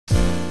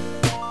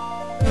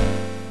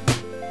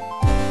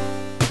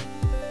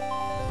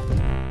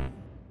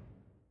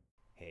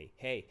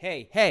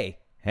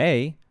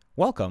Hey,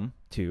 welcome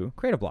to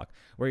Creative Block.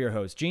 We're your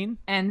hosts, Gene.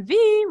 And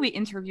V, we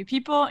interview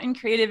people in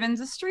creative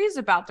industries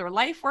about their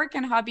life, work,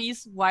 and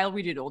hobbies while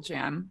we doodle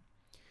jam.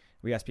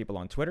 We asked people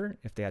on Twitter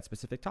if they had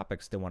specific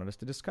topics they wanted us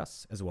to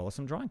discuss, as well as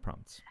some drawing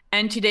prompts.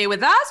 And today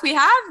with us, we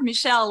have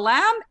Michelle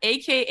Lamb,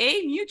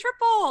 aka Mew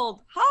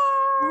Tripled.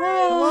 Hi!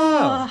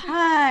 Hello.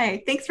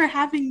 Hi. Thanks for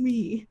having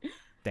me.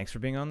 Thanks for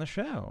being on the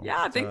show.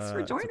 Yeah, thanks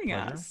for joining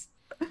us.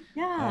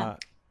 Yeah.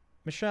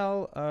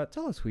 Michelle,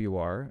 tell us who you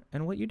are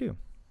and what you do.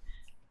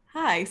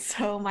 Hi.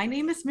 So my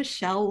name is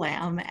Michelle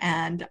Lamb,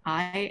 and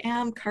I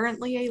am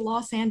currently a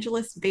Los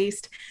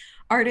Angeles-based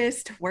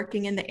artist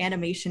working in the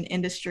animation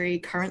industry.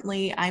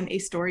 Currently, I'm a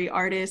story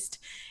artist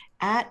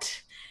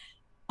at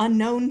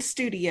Unknown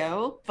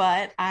Studio,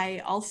 but I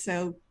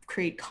also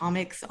create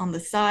comics on the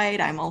side.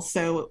 I'm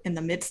also in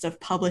the midst of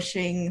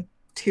publishing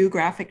 2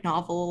 graphic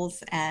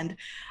novels, and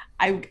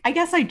I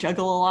guess I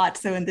juggle a lot.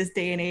 So in this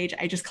day and age,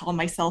 I just call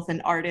myself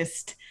an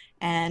artist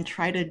and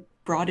try to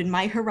broaden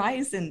my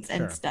horizons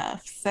and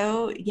stuff.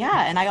 So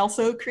yeah, and I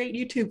also create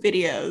YouTube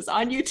videos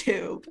on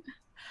YouTube.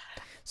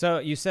 So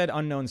you said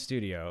Unknown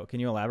Studio.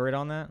 Can you elaborate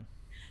on that?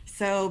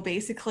 So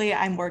basically,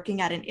 I'm working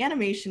at an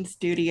animation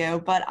studio,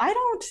 but I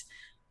don't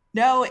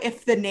know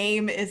if the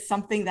name is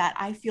something that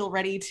I feel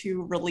ready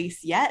to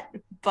release yet,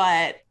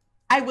 but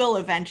I will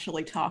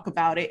eventually talk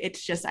about it.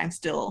 It's just I'm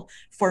still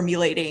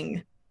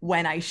formulating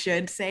when I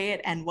should say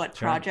it and what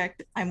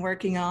project I'm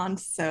working on.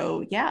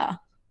 So yeah.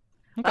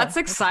 Okay. That's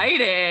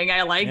exciting.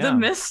 I like the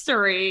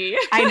mystery.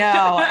 I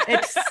know.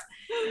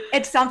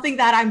 It's something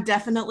that I'm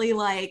definitely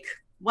like,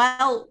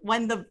 well,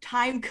 when the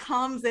time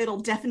comes,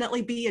 it'll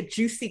definitely be a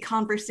juicy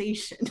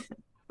conversation.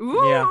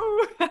 Ooh. Yeah.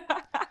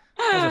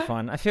 Those are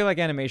fun. I feel like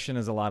animation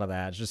is a lot of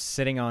that. It's just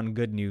sitting on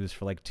good news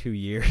for like 2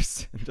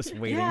 years and just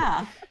waiting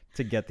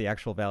to get the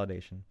actual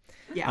validation.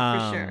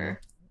 Yeah, for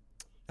sure.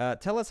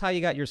 Tell us how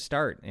you got your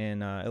start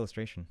in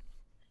illustration.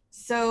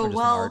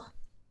 So,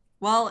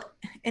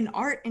 in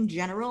art in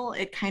general,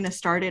 it kind of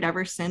started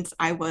ever since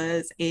I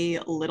was a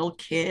little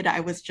kid.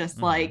 I was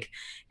just like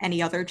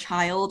any other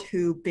child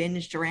who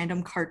binged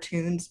random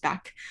cartoons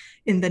back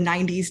in the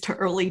 90s to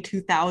early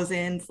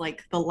 2000s,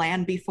 like The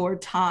Land Before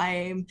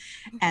Time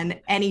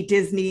and any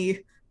Disney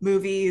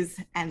movies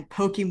and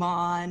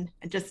Pokemon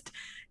and just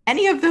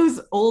any of those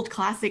old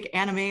classic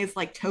animes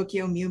like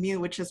Tokyo Mew Mew,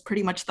 which is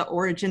pretty much the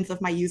origins of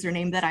my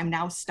username that I'm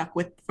now stuck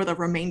with for the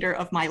remainder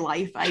of my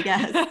life, I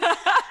guess.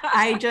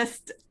 I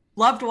just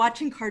loved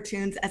watching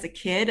cartoons as a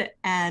kid,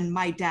 and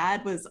my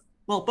dad was,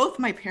 well, both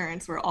my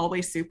parents were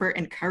always super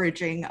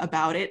encouraging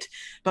about it,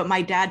 but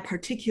my dad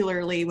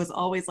particularly was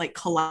always like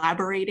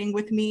collaborating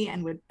with me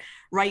and would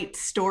write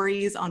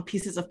stories on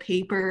pieces of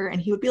paper,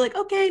 and he would be like,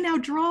 okay, now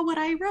draw what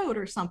I wrote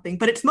or something.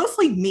 But it's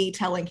mostly me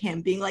telling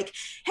him, being like,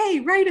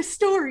 hey, write a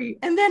story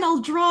and then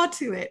I'll draw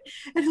to it.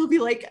 And he'll be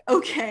like,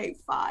 okay,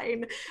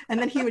 fine. And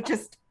then he would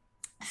just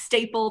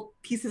staple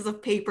pieces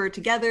of paper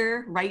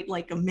together, write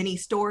like a mini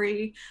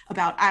story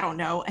about, I don't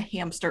know, a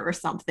hamster or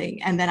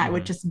something. And then I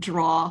would just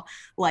draw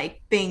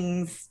like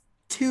things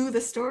to the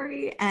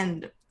story.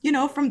 And, you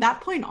know, from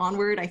that point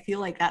onward, I feel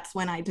like that's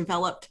when I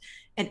developed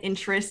an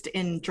interest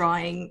in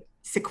drawing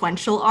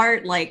sequential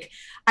art. Like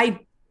I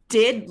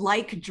did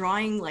like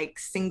drawing like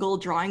single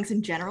drawings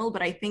in general,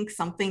 but I think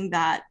something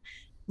that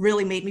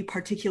really made me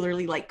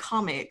particularly like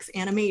comics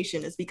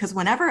animation is because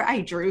whenever I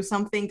drew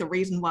something, the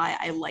reason why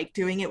I liked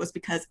doing it was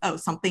because, oh,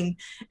 something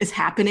is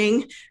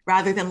happening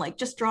rather than like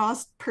just draw a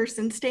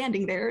person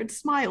standing there and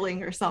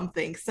smiling or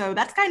something. So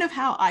that's kind of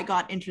how I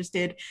got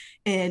interested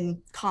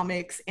in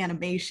comics,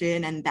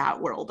 animation, and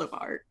that world of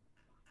art.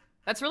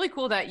 That's really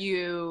cool that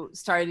you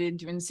started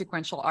doing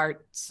sequential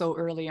art so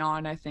early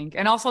on, I think.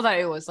 And also that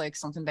it was like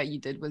something that you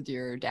did with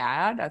your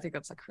dad. I think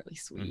that's like really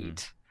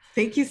sweet.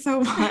 Thank you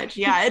so much.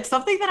 Yeah, it's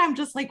something that I'm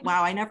just like,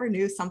 wow, I never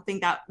knew something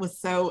that was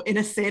so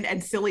innocent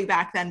and silly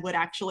back then would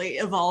actually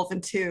evolve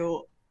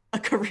into a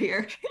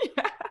career.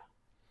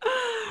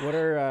 What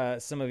are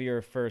some of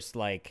your first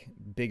like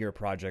bigger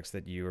projects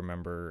that you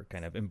remember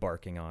kind of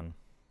embarking on?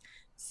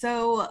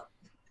 So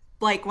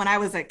like when I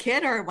was a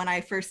kid or when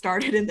I first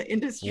started in the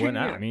industry?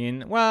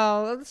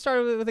 Let's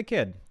start with a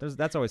kid.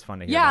 That's always fun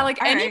to hear. Yeah,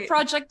 like any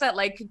project that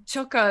like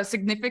took a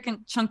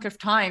significant chunk of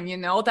time, you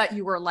know, that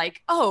you were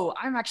like, oh,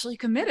 I'm actually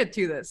committed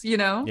to this, you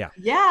know?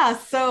 Yeah.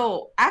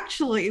 So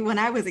actually, when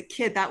I was a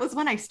kid, that was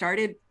when I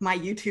started my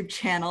YouTube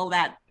channel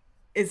that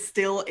is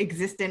still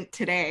existent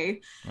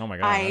today. Oh my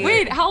God.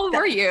 Wait, how old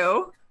were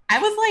you? I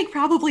was like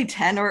probably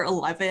 10 or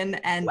 11,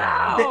 and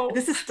wow.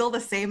 This is still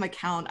the same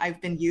account I've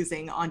been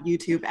using on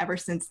YouTube ever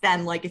since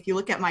then. Like if you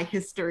look at my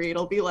history,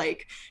 it'll be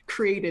like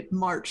created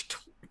March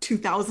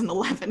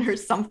 2011 or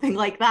something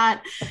like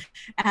that.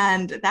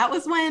 And that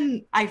was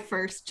when I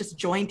first just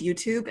joined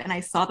YouTube, and I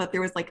saw that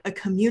there was like a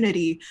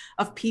community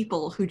of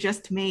people who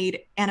just made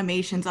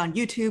animations on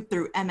YouTube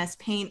through MS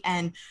Paint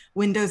and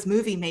Windows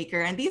Movie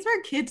Maker. And these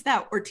were kids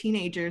that were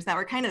teenagers that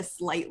were kind of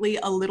slightly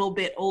a little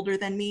bit older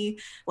than me.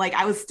 Like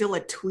I was still a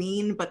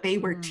tween, but they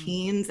were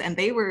teens, and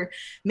they were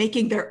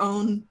making their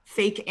own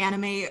fake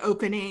anime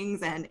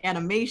openings and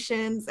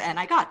animations. And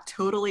I got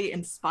totally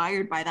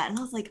inspired by that. And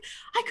I was like,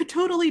 I could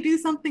totally do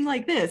something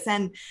like this.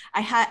 And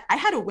I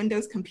had a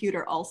Windows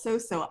computer also,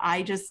 so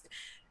I just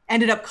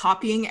ended up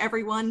copying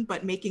everyone,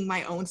 but making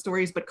my own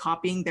stories, but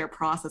copying their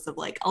process of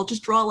like, I'll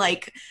just draw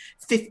like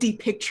 50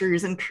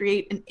 pictures and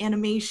create an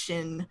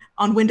animation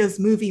on Windows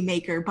Movie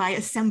Maker by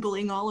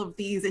assembling all of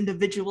these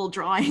individual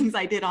drawings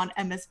I did on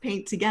MS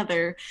Paint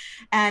together.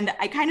 And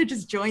I kind of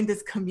just joined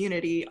this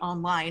community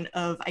online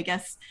of, I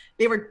guess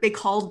they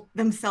called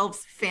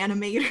themselves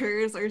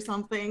Fanimators or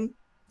something.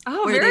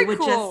 Oh, very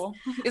cool.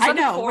 Is that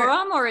a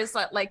forum or is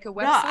that like a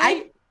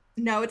website?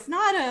 No, it's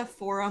not a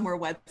forum or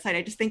website.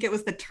 I just think it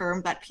was the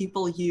term that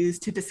people use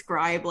to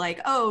describe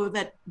like, oh,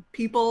 that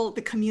people,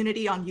 the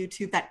community on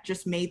YouTube that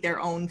just made their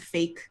own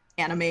fake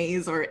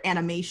animes or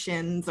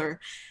animations or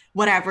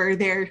whatever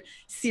their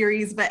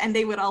series, and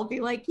they would all be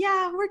like,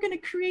 yeah, we're gonna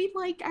create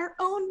like our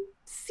own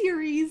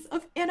series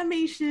of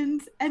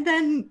animations, and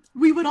then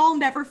we would all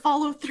never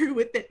follow through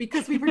with it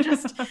because we were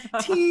just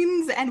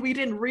teens and we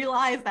didn't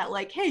realize that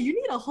like, hey, you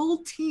need a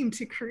whole team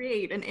to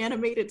create an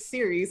animated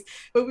series.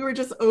 But we were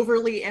just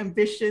overly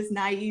ambitious,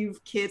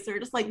 naive kids that are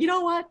just like, you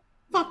know what,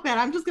 fuck that,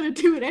 I'm just gonna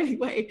do it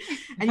anyway.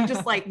 And you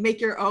just like make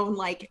your own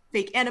like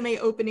fake anime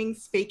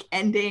openings, fake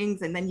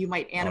endings, and then you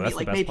might animate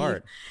like maybe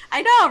part.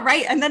 I know,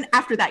 right? And then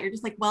after that you're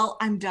just like, well,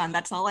 I'm done,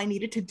 that's all I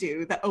needed to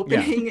do. The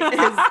opening is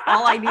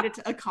all I needed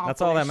to accomplish.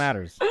 That's all that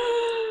matters.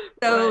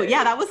 So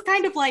yeah, that was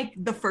kind of like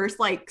the first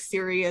like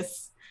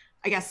serious,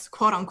 I guess,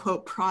 quote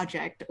unquote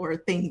project or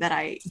thing that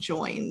I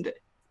joined.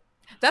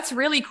 That's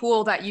really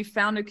cool that you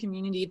found a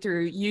community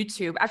through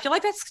YouTube. I feel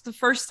like that's the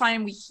first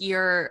time we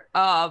hear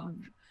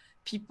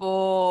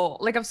people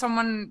like of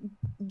someone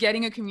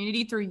getting a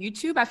community through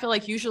YouTube. I feel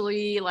like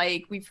usually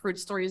like we've heard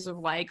stories of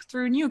like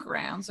through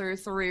Newgrounds or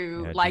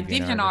through like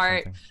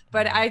DeviantArt,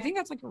 but I think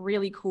that's like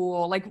really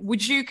cool. Like,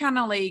 would you kind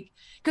of like,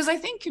 because I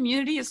think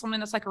community is something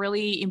that's like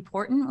really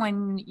important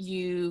when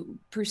you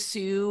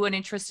pursue an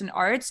interest in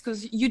arts,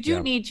 because you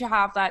do need to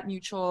have that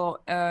mutual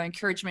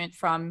encouragement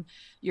from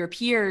your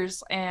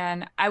peers.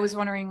 And I was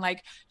wondering,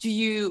 like,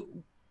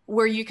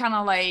 were you kind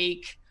of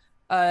like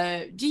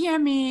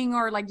DMing,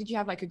 or like did you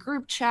have like a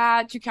group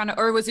chat to kind of,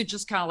 or was it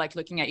just kind of like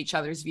looking at each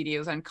other's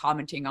videos and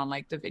commenting on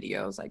like the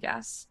videos, I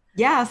guess?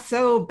 Yeah,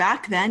 so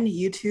back then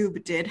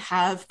YouTube did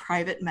have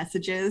private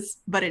messages,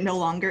 but it no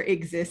longer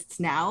exists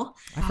now.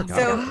 I forgot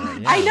so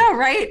about that, I know,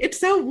 right?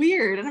 It's so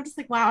weird. And I'm just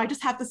like, wow, I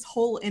just have this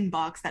whole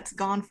inbox that's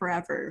gone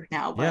forever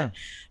now, but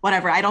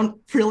whatever. I don't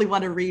really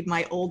want to read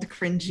my old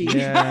cringy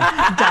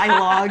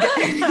dialogue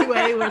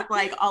anyway with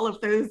like all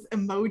of those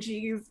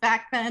emojis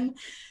back then.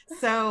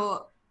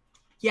 So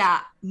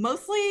yeah,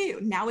 mostly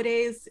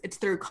nowadays it's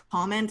through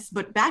comments,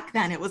 but back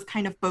then it was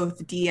kind of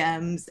both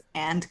DMs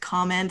and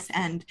comments,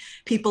 and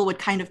people would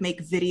kind of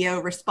make video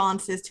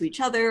responses to each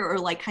other or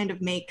like kind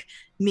of make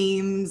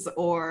memes,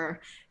 or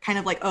kind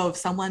of like, oh, if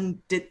someone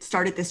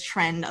started this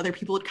trend, other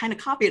people would kind of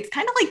copy it. It's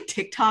kind of like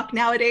TikTok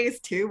nowadays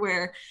too,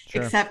 where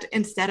except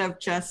instead of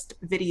just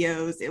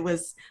videos, it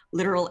was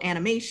literal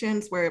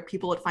animations where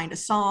people would find a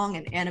song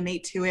and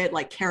animate to it.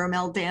 Like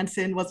Caramel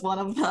Dancin' was one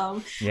of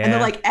them. And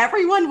then like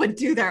everyone would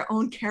do their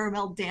own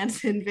Caramel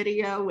Dancin'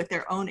 video with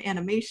their own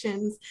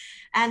animations.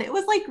 And it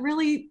was like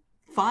really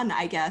fun,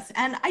 I guess.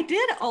 And I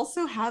did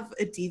also have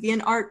a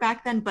DeviantArt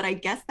back then, but I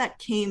guess that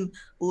came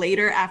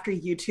later after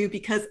YouTube,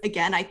 because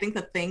again, I think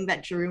the thing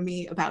that drew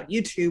me about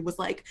YouTube was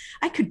like,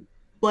 I could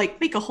like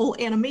make a whole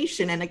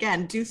animation and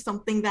again, do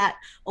something that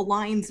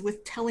aligns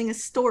with telling a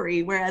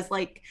story. Whereas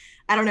like,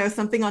 I don't know,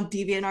 something on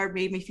DeviantArt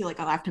made me feel like,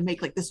 oh, I have to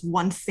make like this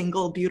one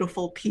single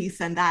beautiful piece.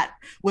 And that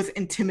was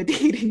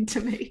intimidating to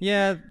me.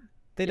 Yeah,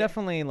 they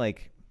definitely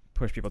like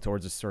push people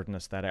towards a certain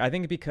aesthetic. I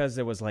think because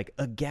it was like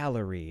a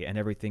gallery and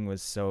everything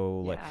was so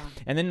like,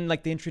 and then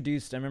like they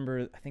introduced, I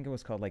remember, I think it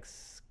was called like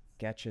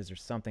sketches or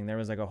something. There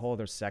was like a whole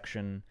other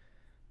section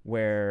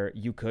where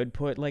you could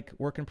put like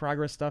work in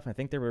progress stuff. I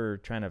think they were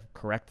trying to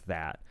correct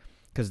that,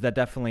 because that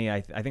definitely, I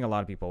think a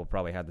lot of people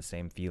probably had the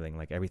same feeling,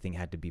 like everything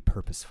had to be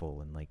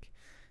purposeful and like,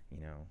 you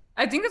know,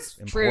 I think it's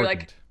true.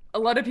 Like a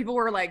lot of people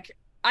were like,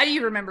 I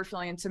remember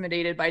feeling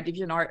intimidated by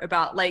DeviantArt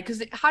about like,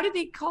 because how did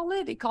they call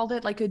it? They called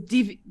it like a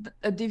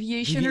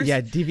deviation or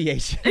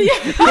deviation. Which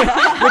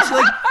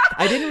like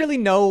I didn't really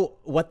know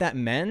what that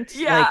meant.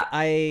 Like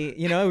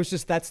it was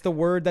just, that's the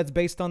word that's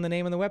based on the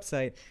name of the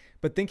website.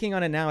 But thinking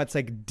on it now, it's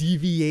like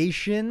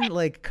deviation.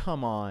 Like,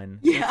 come on.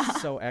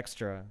 It's so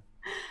extra.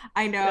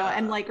 I know.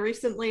 And like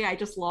recently I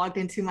just logged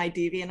into my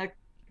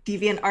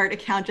DeviantArt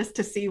account just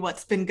to see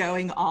what's been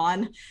going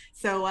on.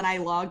 So when I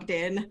logged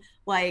in,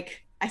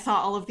 like I saw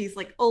all of these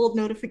like old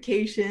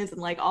notifications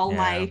and like all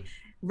my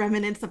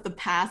remnants of the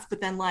past,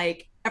 but then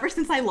like ever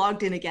since I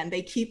logged in again,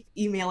 they keep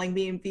emailing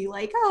me and be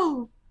like,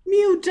 oh,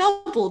 Mew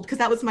doubled, because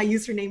that was my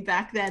username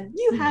back then.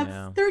 You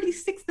have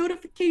 36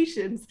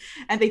 notifications.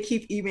 And they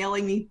keep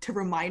emailing me to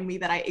remind me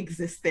that I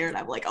exist there. And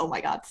I'm like, oh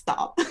my God,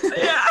 stop.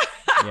 Yeah.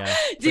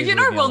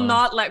 DeviantArt will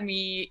not let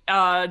me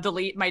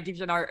delete my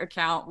DeviantArt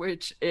account,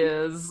 which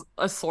is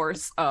a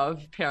source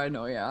of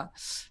paranoia.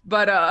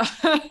 But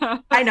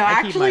I know,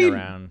 actually,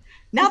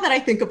 now that I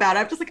think about it,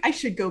 I'm just like, I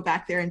should go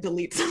back there and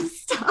delete some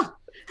stuff.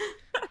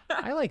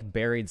 I like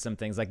buried some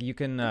things. Like you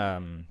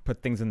can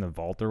put things in the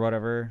vault or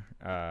whatever.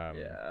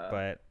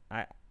 But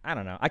I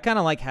don't know. I kind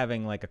of like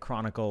having like a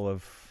chronicle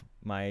of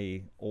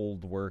my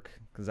old work,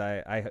 because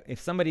I if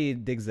somebody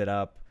digs it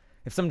up,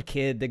 if some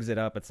kid digs it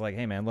up, it's like,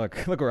 hey man, look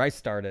where I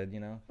started, you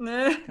know?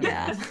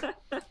 Yeah.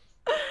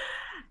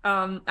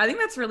 I think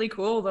that's really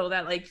cool though,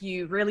 that like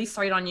you really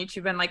started on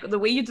YouTube, and like the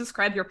way you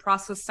describe your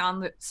process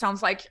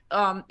sounds like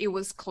it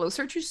was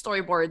closer to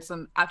storyboards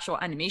than actual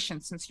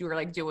animation, since you were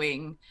like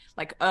doing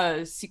like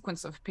a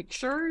sequence of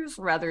pictures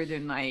rather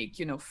than like,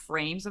 you know,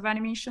 frames of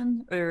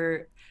animation.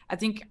 Or I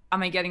think,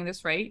 am I getting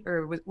this right?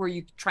 Or were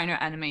you trying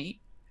to animate?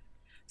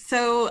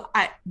 So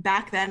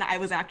back then I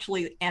was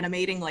actually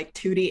animating like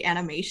 2D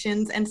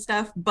animations and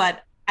stuff,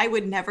 but I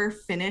would never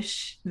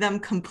finish them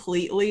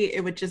completely.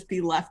 It would just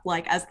be left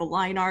like as the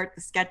line art,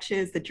 the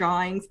sketches, the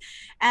drawings.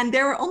 And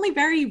there were only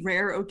very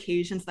rare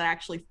occasions that I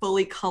actually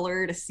fully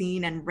colored a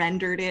scene and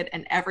rendered it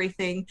and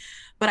everything.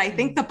 But I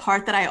think the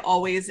part that I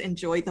always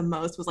enjoyed the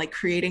most was like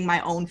creating my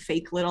own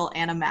fake little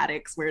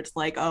animatics, where it's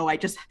like, oh, I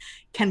just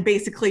can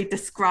basically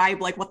describe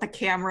like what the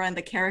camera and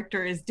the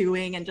character is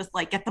doing and just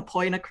like get the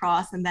point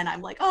across. And then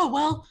I'm like, oh,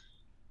 well,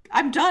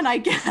 I'm done, I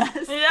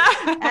guess.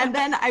 Yeah. And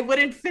then I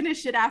wouldn't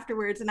finish it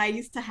afterwards. And I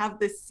used to have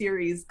this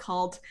series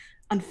called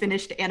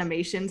Unfinished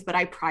Animations, but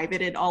I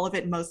privated all of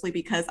it mostly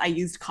because I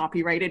used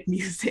copyrighted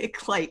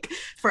music like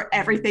for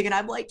everything. And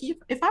I'm like,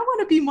 if I want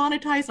to be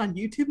monetized on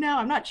YouTube now,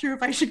 I'm not sure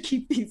if I should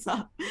keep these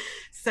up.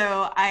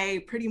 So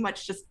I pretty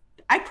much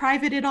I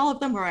privated all of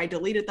them, or I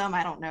deleted them.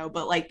 I don't know.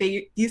 But like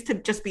they used to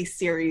just be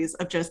series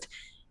of just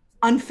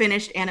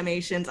unfinished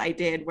animations I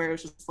did, where it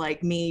was just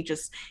like me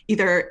just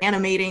either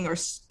animating or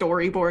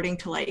storyboarding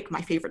to like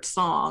my favorite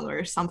song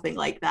or something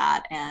like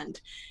that. And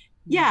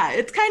yeah,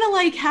 it's kind of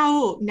like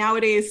how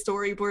nowadays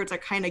storyboards are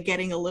kind of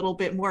getting a little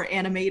bit more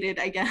animated,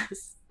 I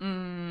guess.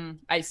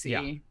 I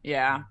see.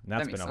 Yeah.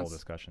 That's been a whole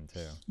discussion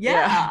too.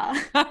 Yeah.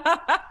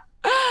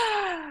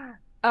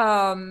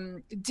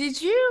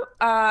 Did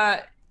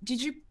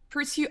you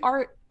pursue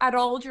art at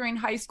all during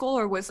high school,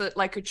 or was it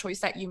like a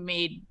choice that you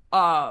made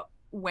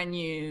when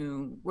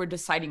you were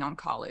deciding on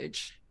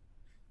college?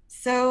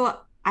 So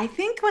I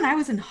think when I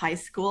was in high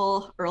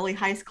school, early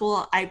high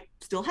school, I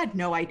still had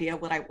no idea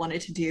what I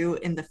wanted to do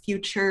in the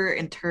future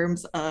in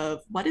terms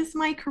of what is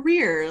my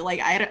career.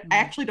 Like I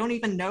actually don't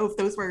even know if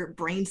those were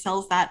brain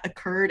cells that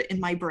occurred in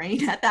my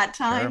brain at that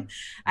time. Sure.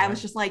 I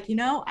was just like,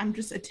 I'm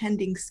just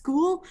attending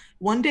school.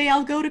 One day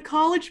I'll go to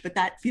college, but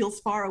that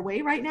feels far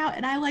away right now.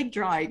 And I like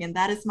drawing, and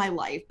that is my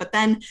life. But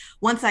then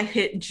once I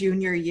hit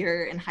junior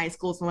year in high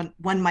school is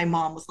when my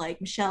mom was like,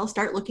 Michelle,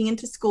 start looking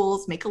into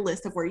schools, make a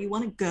list of where you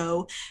want to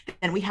go.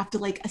 Then we have to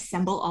like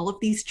assemble all of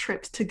these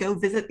trips to go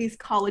visit these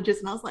colleges.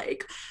 And I was like,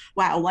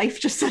 wow,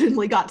 life just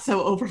suddenly got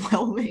so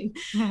overwhelming.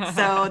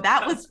 So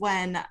that was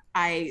when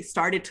I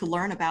started to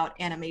learn about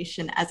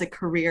animation as a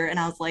career. And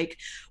I was like,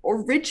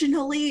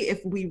 originally, if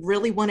we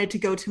really wanted to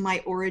go to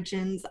my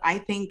origins, I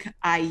think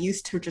I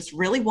used to just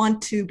really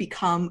want to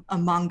become a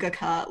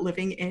mangaka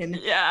living in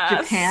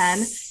Japan,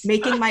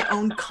 making my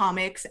own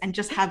comics, and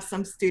just have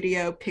some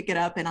studio pick it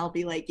up. And I'll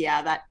be like,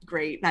 yeah, that's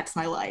great. That's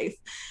my life.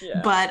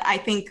 Yeah. But I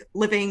think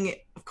living,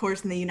 of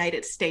course, in the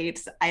United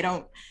States, I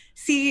don't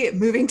see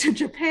moving to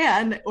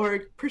Japan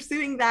or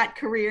pursuing that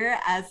career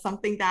as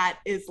something that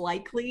is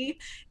likely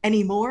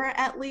anymore,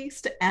 at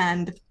least.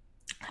 And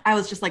I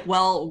was just like,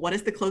 well, what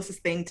is the closest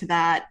thing to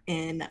that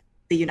in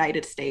the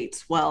United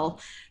States? Well,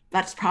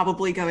 that's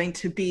probably going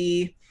to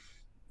be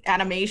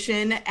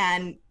animation.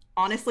 And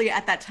honestly,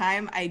 at that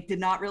time, I did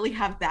not really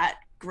have that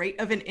great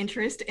of an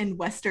interest in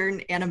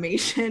Western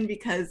animation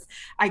because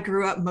I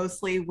grew up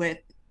mostly with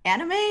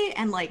anime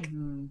and like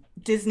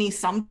Disney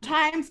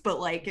sometimes, but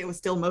like it was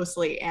still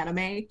mostly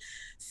anime.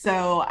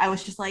 So I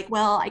was just like,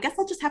 well, I guess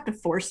I'll just have to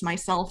force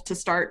myself to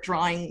start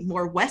drawing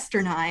more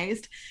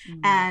Westernized.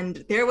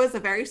 And there was a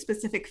very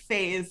specific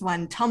phase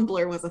when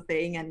Tumblr was a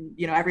thing and,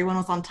 everyone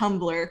was on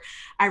Tumblr.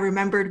 I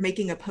remembered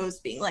making a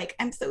post being like,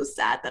 I'm so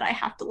sad that I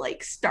have to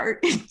like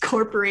start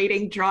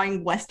incorporating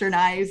drawing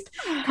Westernized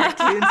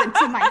cartoons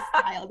into my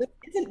style. This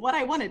isn't what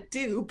I want to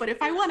do, but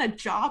if I want a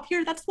job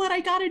here, that's what I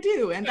got to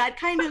do. And that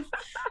kind of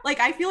like,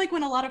 I feel like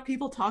when a lot of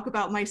people talk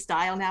about my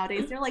style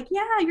nowadays, they're like,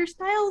 yeah, your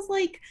style is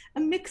like a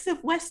mix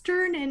of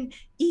Western and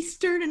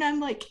Eastern. And I'm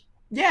like,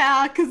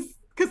 yeah, because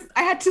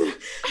I had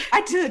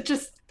to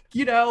just,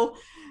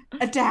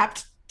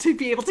 adapt to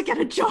be able to get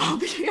a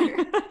job here.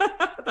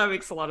 That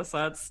makes a lot of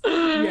sense.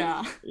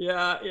 Yeah.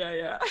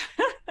 Yeah.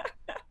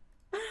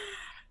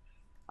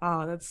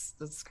 Oh,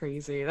 that's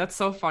crazy. That's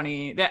so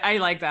funny. That I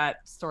like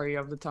that story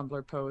of the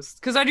Tumblr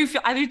post because I do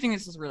think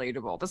this is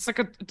relatable. That's like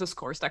a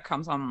discourse that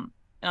comes on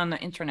the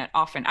internet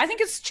often. I think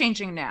it's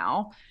changing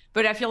now,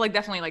 but I feel like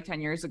definitely like 10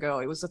 years ago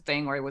it was a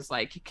thing where it was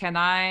like, can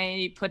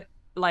I put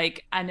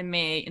like anime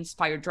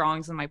inspired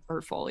drawings in my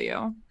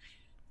portfolio?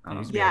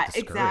 Yeah,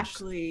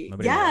 exactly.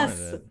 Nobody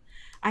wanted it.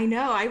 I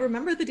know. I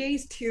remember the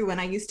days too when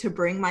I used to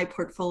bring my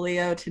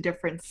portfolio to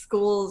different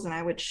schools and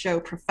I would show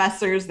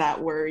professors that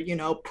were, you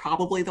know,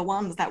 probably the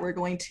ones that were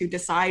going to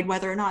decide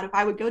whether or not if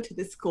I would go to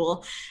this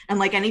school. And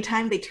like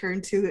anytime they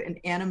turned to an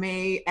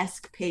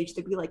anime-esque page,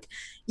 they'd be like,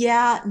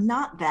 yeah,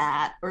 not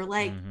that. Or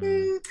like,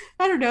 I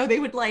don't know, they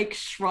would like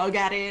shrug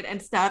at it and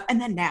stuff.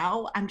 And then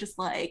now I'm just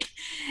like,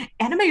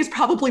 anime is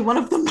probably one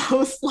of the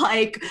most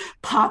like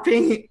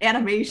popping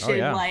animation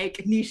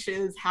like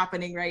niches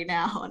happening right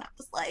now. And I'm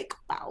just like,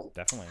 wow.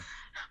 Definitely.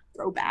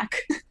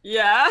 Throwback.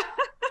 Yeah.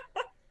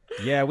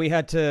 Yeah, we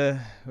had to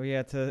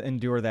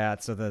endure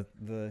that so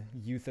the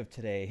youth of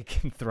today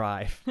can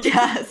thrive.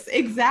 Yes,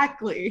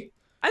 exactly.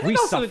 We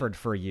suffered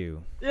for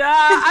you. Yeah,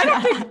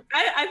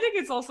 I think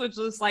it's also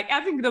just like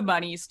I think the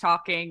money is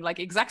talking. Like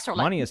execs are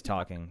like money is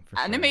talking. For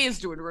anime is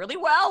doing really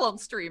well on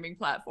streaming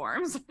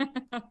platforms.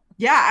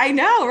 Yeah, I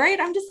know, right?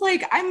 I'm just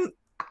like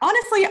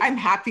I'm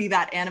happy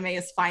that anime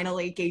is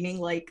finally gaining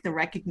like the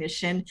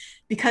recognition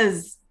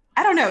because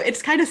I don't know.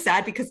 It's kind of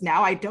sad because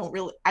now I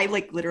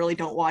like literally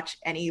don't watch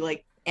any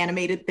like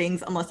animated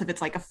things unless if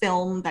it's like a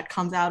film that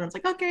comes out and it's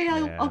like, okay,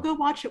 I'll go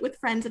watch it with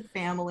friends and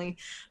family.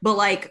 But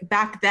like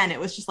back then it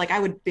was just like I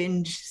would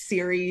binge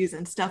series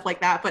and stuff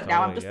like that. But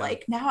now I'm just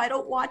like, now I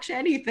don't watch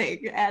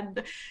anything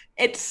and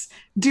it's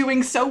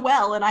doing so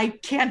well. And I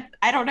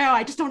don't know.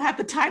 I just don't have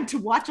the time to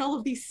watch all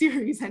of these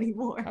series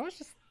anymore. I was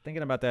just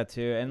thinking about that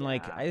too. And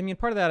like, I mean,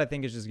 part of that I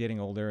think is just getting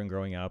older and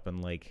growing up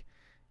and like,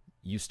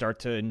 you start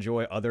to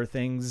enjoy other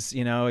things,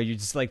 you know, you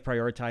just like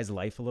prioritize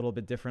life a little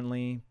bit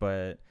differently.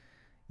 But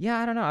yeah,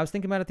 I don't know. I was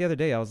thinking about it the other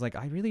day. I was like,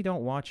 I really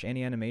don't watch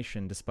any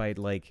animation despite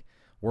like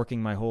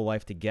working my whole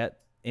life to get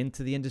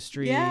into the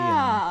industry.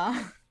 Yeah.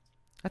 And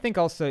I think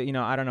also, you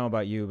know, I don't know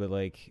about you, but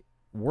like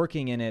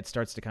working in it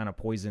starts to kind of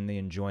poison the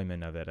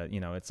enjoyment of it.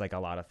 You know, it's like a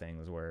lot of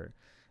things where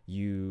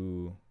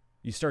you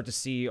start to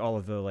see all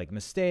of the like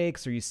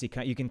mistakes or you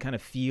can kind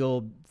of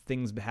feel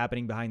things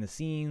happening behind the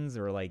scenes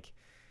or like,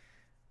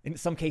 in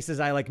some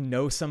cases, I like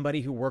know somebody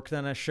who worked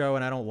on a show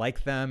and I don't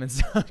like them, and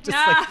so I'm just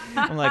like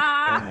I'm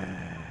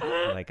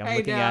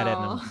looking at it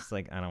and I'm just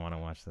like I don't want to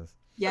watch this.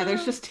 Yeah,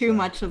 there's just too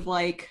much of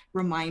like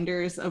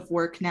reminders of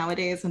work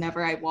nowadays.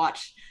 Whenever I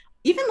watch,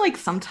 even like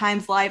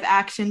sometimes live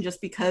action, just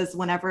because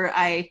whenever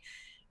I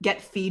get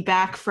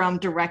feedback from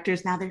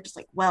directors now, they're just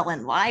like, well,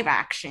 in live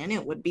action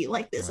it would be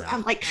like this.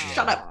 I'm like,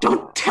 shut up,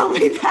 don't tell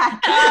me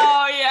that.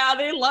 Oh yeah,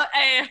 they love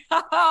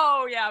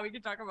oh yeah, we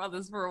could talk about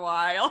this for a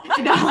while.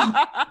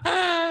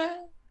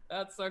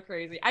 That's so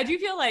crazy. I do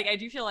feel like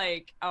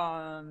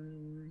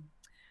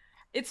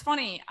it's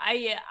funny.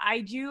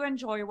 I do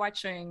enjoy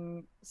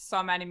watching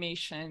some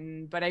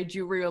animation, but I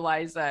do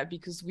realize that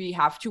because we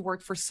have to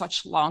work for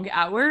such long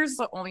hours,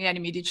 the only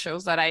animated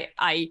shows that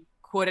I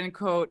quote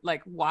unquote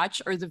like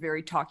watch are the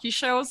very talky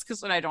shows because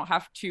then I don't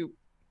have to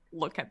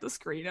look at the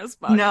screen as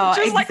much. No,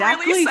 exactly. Like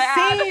really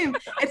sad. Same.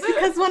 It's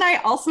because when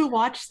I also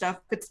watch stuff,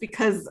 it's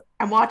because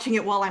I'm watching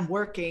it while I'm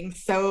working.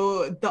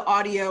 So the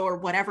audio or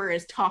whatever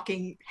is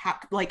talking,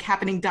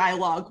 happening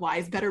dialogue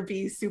wise, better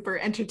be super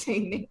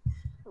entertaining.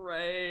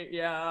 Right.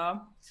 Yeah.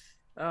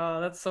 Oh,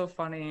 that's so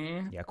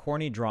funny. Yeah,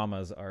 corny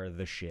dramas are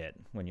the shit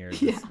when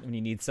when you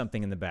need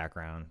something in the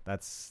background.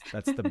 That's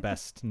the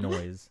best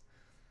noise.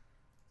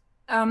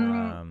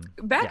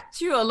 Back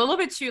to a little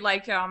bit to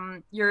like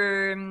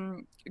you're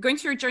going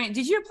through your journey.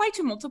 Did you apply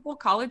to multiple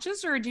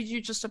colleges or did you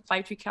just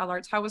apply to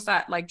CalArts? How was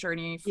that like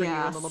journey for you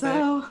a little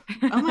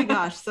bit? Oh my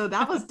gosh, so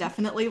that was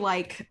definitely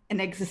like an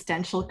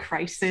existential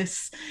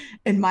crisis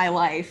in my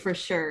life for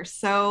sure.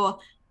 So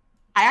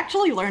I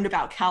actually learned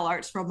about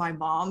CalArts from my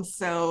mom,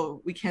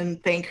 so we can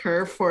thank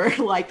her for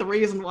like the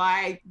reason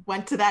why I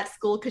went to that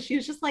school, because she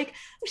was just like,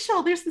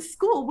 Michelle, there's this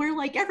school where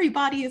like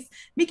everybody is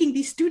making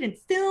these student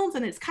films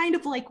and it's kind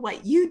of like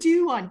what you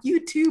do on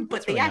YouTube,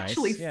 but they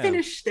actually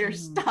finish their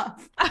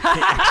stuff. They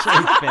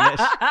actually finish?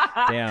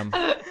 Damn.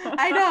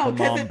 I know.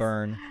 Mom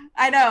burn.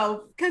 I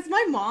know, because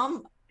my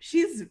mom,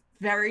 she's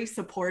very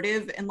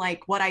supportive in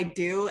like what I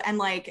do, and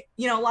like,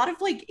 you know, a lot of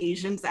like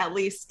Asians at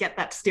least get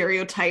that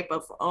stereotype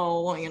of,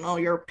 oh, you know,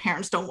 your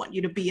parents don't want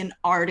you to be an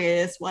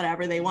artist,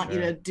 whatever, they want you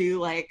to do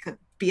like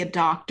be a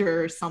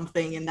doctor or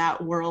something in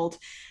that world.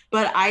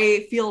 But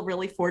I feel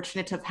really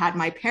fortunate to have had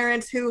my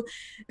parents who,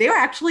 they were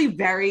actually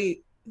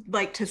very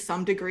like to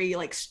some degree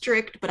like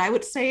strict, but I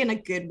would say in a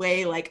good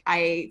way. Like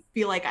I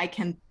feel like I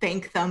can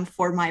thank them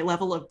for my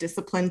level of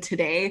discipline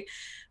today.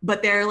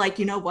 But they're like,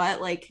 you know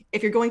what, like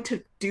if you're going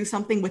to do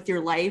something with your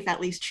life, at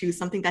least choose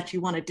something that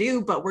you want to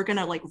do, but we're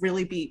gonna like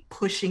really be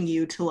pushing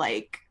you to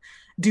like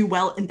do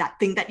well in that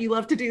thing that you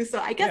love to do. So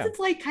I guess it's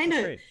like kind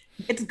of,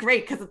 it's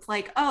great because it's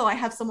like, oh, I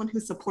have someone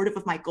who's supportive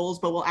of my goals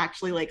but will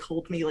actually like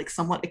hold me like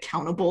somewhat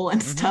accountable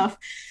and stuff.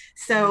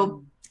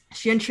 So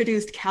she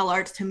introduced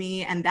CalArts to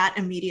me, and that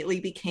immediately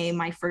became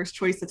my first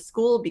choice of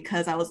school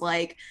because I was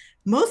like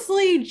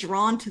mostly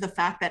drawn to the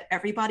fact that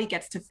everybody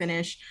gets to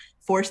finish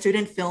 4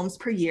 student films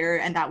per year.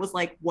 And that was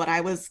like what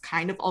I was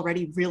kind of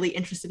already really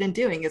interested in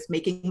doing, is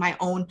making my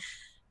own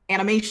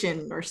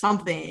animation or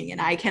something,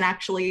 and I can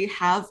actually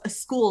have a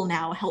school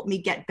now help me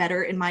get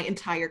better in my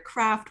entire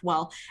craft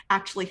while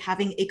actually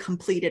having a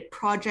completed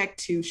project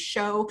to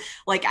show.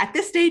 Like at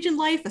this stage in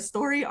life, a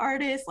story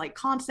artist, like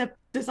concept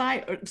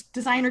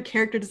designer,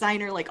 character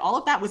designer, like all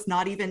of that was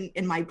not even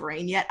in my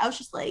brain yet. I was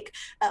just like,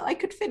 oh, I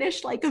could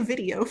finish like a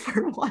video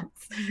for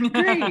once.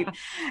 Great.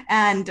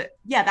 And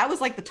yeah, that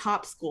was like the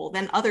top school.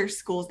 Then other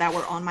schools that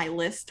were on my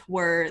list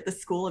were the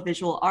School of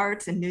Visual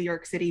Arts in New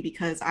York City,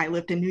 because I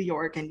lived in New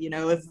York, and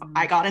if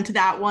I got into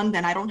that one,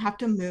 then I don't have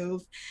to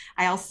move.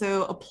 I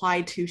also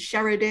applied to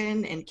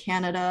Sheridan in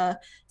Canada,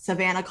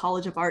 Savannah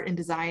College of Art and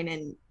Design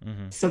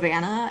in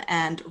Savannah,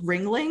 and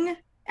Ringling.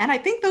 And I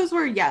think those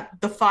were,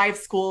 the 5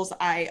 schools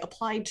I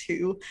applied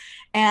to.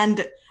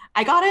 And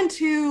I got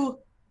into,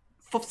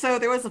 so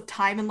there was a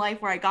time in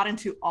life where I got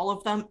into all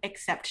of them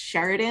except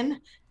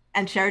Sheridan.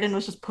 And Sheridan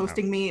was just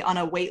posting me on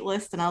a wait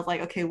list. And I was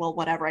like, okay, well,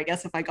 whatever. I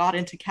guess if I got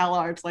into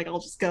CalArts, like, I'll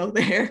just go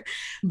there.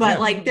 But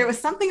like, there was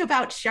something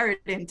about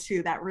Sheridan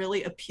too that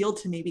really appealed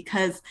to me,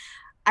 because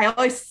I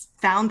always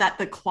found that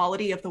the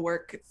quality of the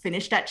work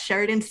finished at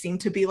Sheridan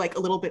seemed to be like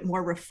a little bit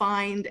more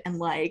refined and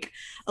like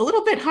a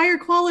little bit higher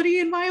quality,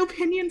 in my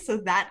opinion. So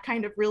that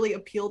kind of really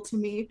appealed to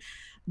me.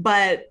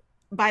 But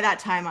by that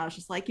time, I was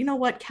just like, you know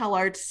what,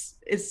 CalArts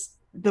is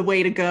the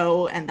way to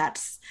go. And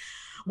that's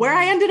where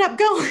I ended up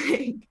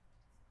going.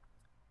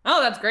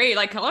 Oh, that's great.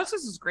 Like, CalArts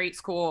is a great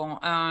school.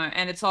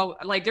 And it's all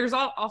like, there's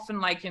often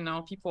like,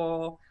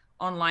 people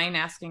online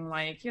asking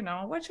like,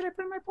 what should I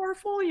put in my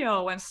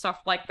portfolio and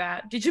stuff like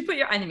that. Did you put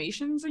your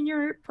animations in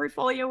your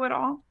portfolio at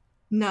all?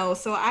 No,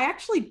 so I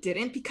actually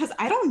didn't, because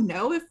I don't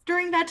know if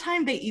during that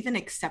time they even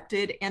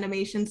accepted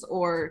animations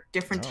or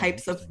different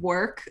types of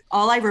work.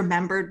 All I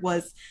remembered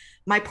was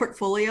my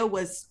portfolio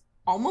was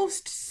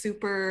almost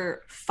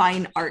super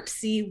fine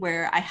artsy,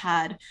 where I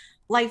had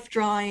life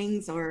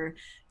drawings or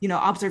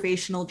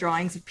observational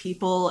drawings of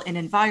people in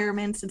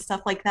environments and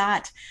stuff like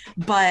that.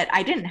 But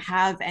I didn't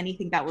have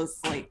anything that was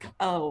like,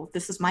 oh,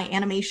 this is my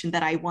animation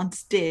that I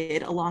once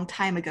did a long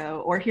time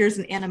ago, or here's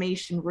an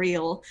animation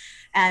reel.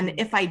 And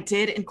if I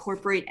did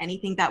incorporate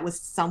anything that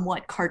was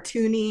somewhat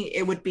cartoony,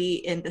 it would be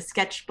in the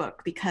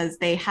sketchbook, because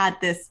they had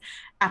this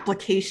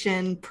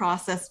application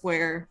process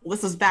where, well,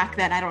 this was back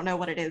then, I don't know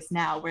what it is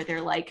now, where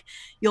they're like,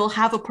 you'll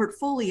have a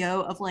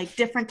portfolio of like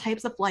different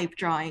types of life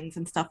drawings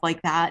and stuff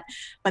like that,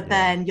 but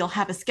then you'll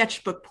have a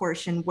sketchbook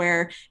portion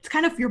where it's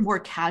kind of your more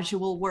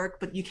casual work,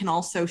 but you can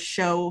also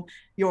show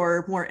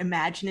your more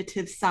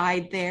imaginative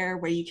side there,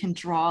 where you can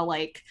draw,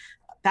 like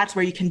that's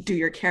where you can do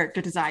your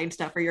character design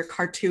stuff or your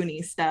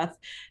cartoony stuff.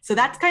 So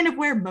that's kind of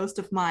where most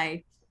of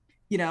my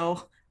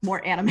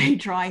more anime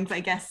drawings, I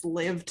guess,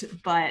 lived.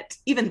 But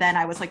even then,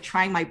 I was like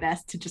trying my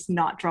best to just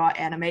not draw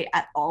anime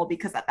at all,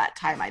 because at that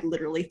time I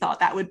literally thought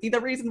that would be the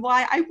reason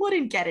why I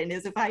wouldn't get in,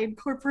 is if I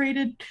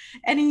incorporated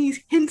any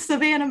hints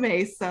of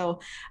anime. So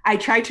I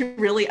tried to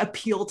really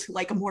appeal to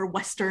like a more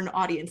Western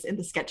audience in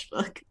the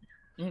sketchbook.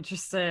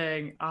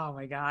 Interesting. Oh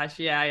my gosh.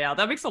 Yeah.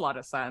 That makes a lot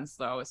of sense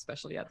though,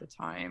 especially at the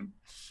time.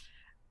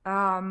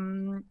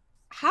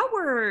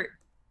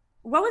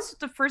 What was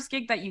the first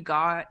gig that you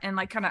got, and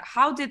like kind of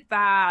how did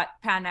that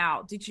pan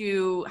out? Did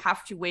you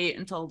have to wait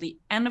until the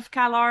end of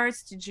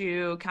CalArts? Did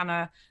you kind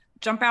of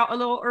jump out a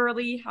little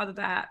early? How did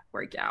that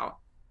work out?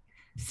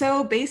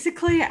 So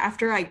basically,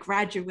 after I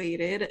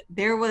graduated,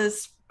 there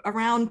was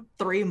around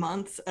 3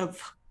 months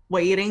of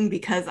waiting,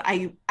 because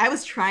I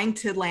was trying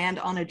to land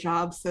on a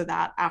job so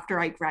that after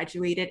I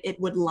graduated, it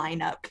would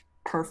line up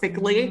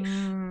perfectly.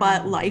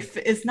 But life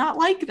is not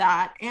like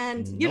that.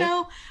 And,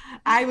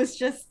 I was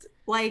just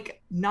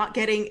like not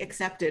getting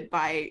accepted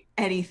by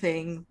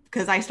anything,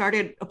 because I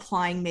started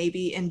applying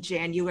maybe in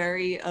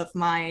January of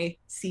my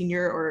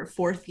senior or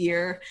 4th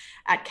year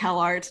at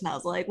CalArts, and I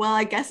was like, well,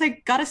 I guess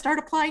I gotta start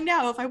applying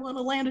now if I want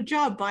to land a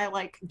job by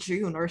like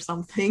June or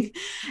something.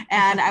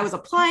 And I was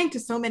applying to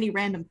so many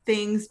random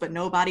things, but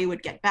nobody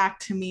would get back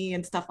to me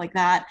and stuff like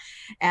that.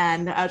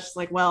 And I was just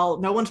like,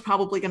 well, no one's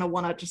probably gonna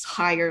want to just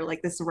hire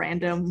like this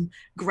random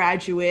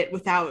graduate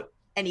without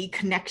any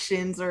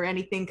connections or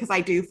anything, because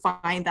I do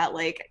find that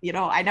like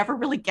I never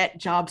really get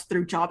jobs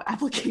through job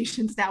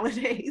applications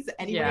nowadays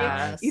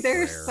anyway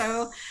either.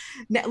 So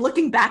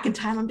looking back in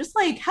time, I'm just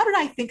like, how did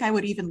I think I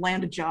would even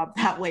land a job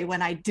that way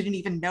when I didn't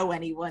even know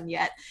anyone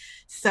yet?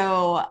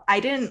 So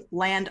I didn't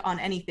land on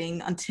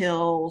anything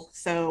until,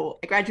 so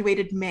I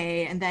graduated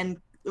May, and then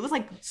it was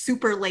like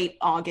super late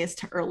August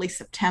to early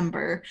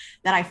September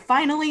that I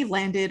finally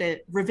landed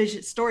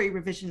a story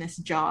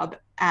revisionist job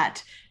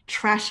at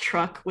Trash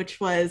Truck,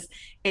 which was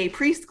a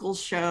preschool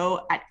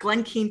show at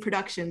Glen Keane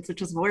Productions,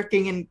 which was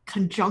working in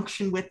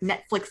conjunction with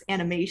Netflix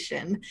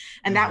Animation.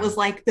 And that was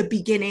like the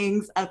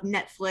beginnings of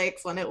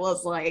Netflix, when it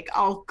was like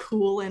all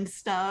cool and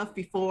stuff,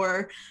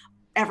 before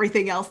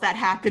everything else that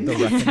happened.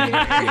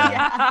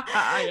 Yeah.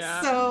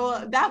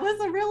 So that was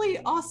a really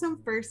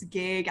awesome first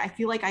gig. I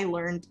feel like I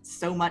learned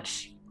so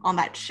much on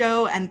that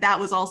show, and that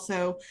was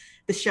also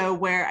the show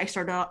where I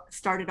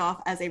started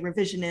off as a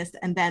revisionist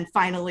and then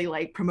finally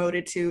like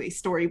promoted to a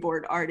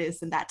storyboard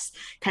artist, and that's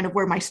kind of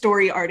where my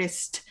story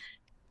artist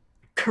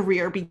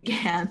career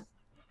began.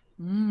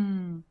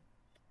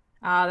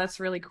 That's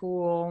really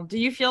cool. Do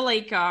you feel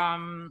like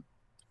you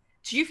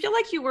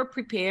were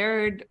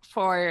prepared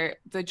for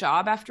the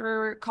job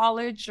after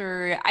college?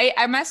 Or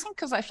I'm asking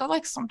because I feel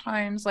like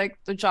sometimes like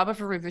the job of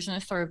a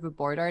revisionist or of a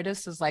board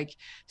artist is like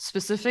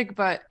specific,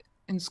 but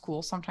in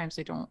school sometimes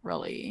they don't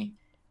really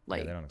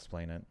like they don't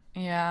explain it.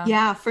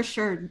 Yeah, for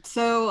sure.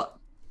 So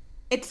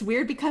it's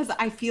weird because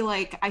I feel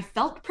like I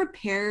felt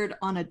prepared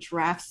on a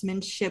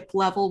draftsmanship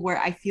level where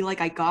I feel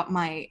like I got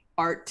my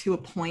art to a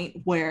point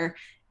where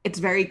it's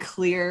very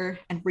clear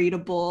and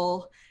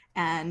readable,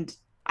 and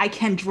I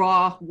can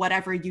draw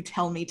whatever you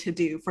tell me to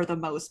do for the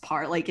most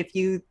part. Like if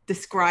you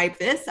describe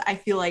this, I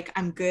feel like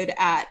I'm good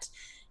at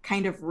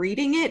kind of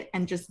reading it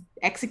and just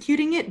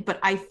executing it. But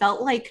I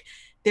felt like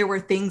there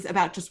were things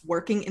about just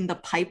working in the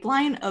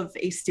pipeline of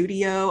a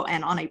studio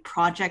and on a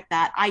project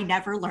that I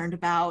never learned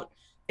about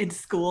in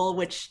school,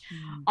 which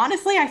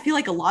honestly, I feel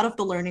like a lot of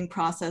the learning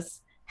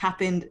process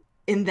happened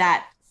in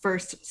that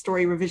first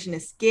story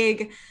revisionist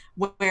gig,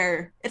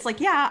 where it's like,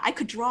 yeah, I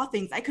could draw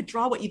things. I could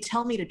draw what you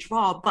tell me to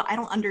draw, but I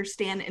don't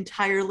understand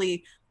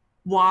entirely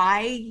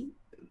why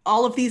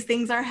all of these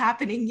things are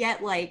happening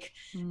yet. Like,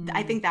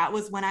 I think that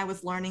was when I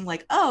was learning,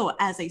 like, oh,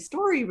 as a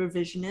story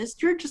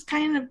revisionist, you're just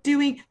kind of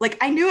doing, like,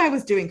 I knew I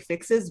was doing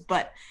fixes,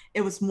 but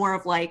it was more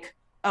of like,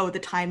 oh, the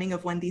timing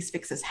of when these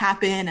fixes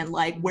happen and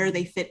like where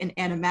they fit in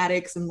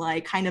animatics, and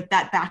like kind of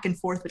that back and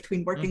forth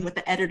between working with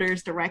the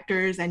editors,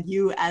 directors, and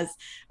you as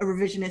a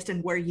revisionist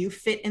and where you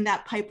fit in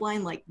that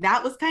pipeline. Like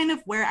that was kind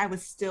of where I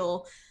was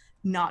still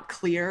not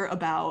clear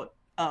about,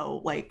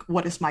 oh, like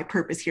what is my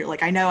purpose here?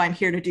 Like I know I'm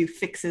here to do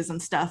fixes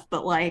and stuff,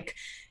 but like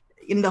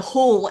in the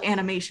whole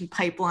animation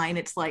pipeline,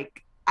 it's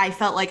like I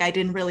felt like I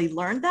didn't really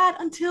learn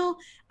that until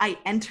I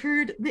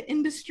entered the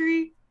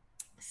industry.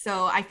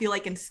 So I feel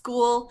like in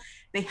school,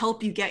 they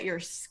help you get your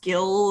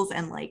skills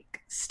and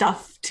like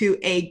stuff to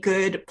a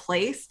good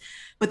place.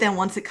 But then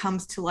once it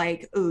comes to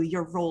like, oh,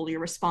 your role, your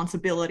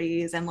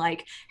responsibilities, and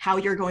like how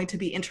you're going to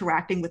be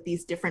interacting with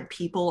these different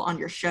people on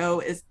your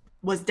show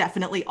was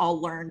definitely all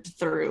learned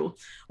through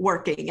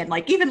working. And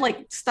like even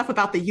like stuff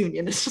about the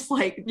union, it's just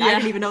like I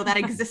didn't even know that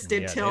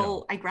existed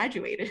till I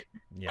graduated.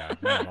 Yeah,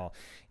 not at all.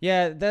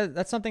 Yeah,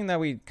 that's something that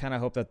we kind of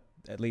hope that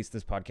at least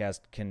this podcast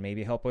can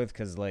maybe help with,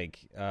 because like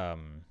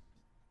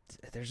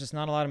there's just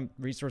not a lot of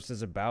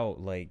resources about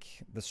like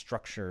the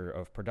structure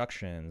of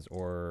productions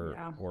or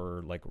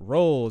like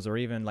roles, or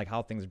even like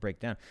how things break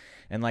down.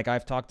 And like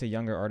I've talked to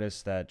younger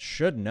artists that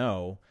should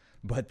know,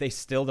 but they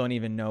still don't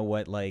even know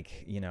what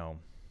like, you know,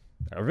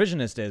 a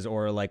revisionist is,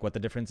 or like what the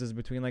difference is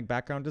between like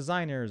background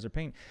designers or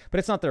paint. But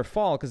it's not their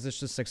fault, because it's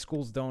just like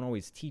schools don't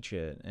always teach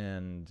it,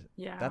 and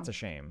that's a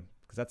shame,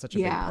 because that's such a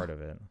big part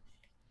of it.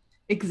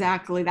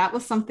 Exactly. That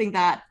was something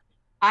that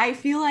I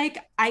feel like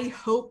I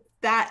hope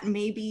that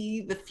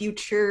maybe the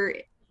future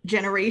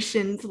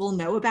generations will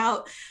know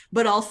about.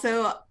 But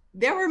also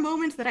there were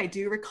moments that I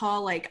do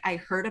recall, like I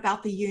heard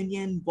about the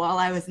union while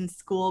I was in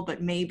school,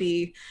 but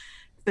maybe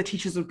the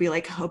teachers would be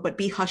like, oh, but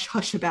be hush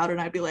hush about it.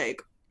 And I'd be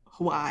like,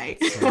 why?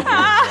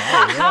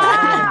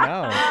 I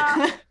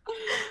don't know.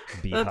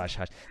 Be hush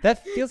hush.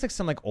 That feels like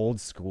some like old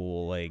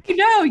school, like, you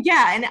know,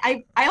 yeah. And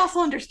I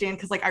also understand,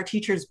 because like our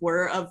teachers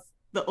were of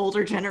the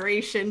older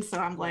generation, so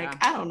I'm like,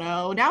 I don't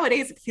know,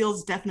 nowadays it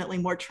feels definitely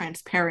more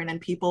transparent and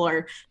people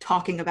are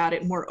talking about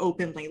it more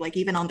openly, like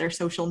even on their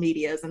social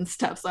medias and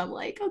stuff. So I'm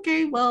like,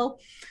 okay, well,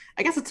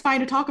 I guess it's fine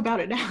to talk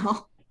about it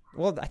now.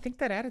 Well, I think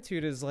that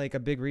attitude is like a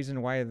big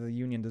reason why the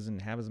union doesn't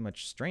have as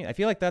much strength. I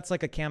feel like that's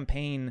like a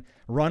campaign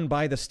run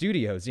by the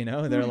studios, you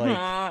know? They're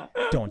like,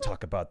 don't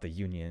talk about the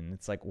union.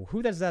 It's like, well,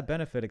 who does that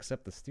benefit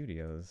except the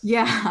studios?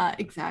 Yeah,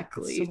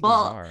 exactly. So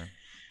well,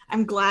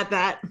 I'm glad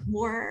that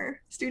more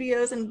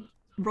studios and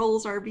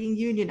roles are being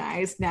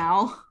unionized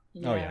now.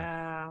 Oh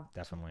yeah,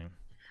 definitely.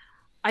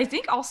 I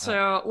think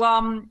also,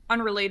 well,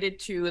 unrelated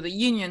to the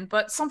union,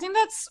 but something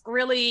that's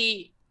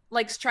really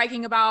like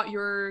striking about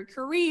your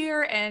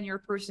career and your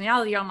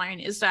personality online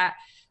is that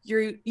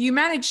you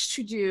managed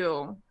to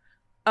do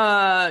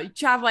to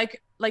have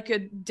like a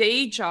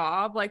day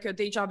job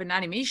in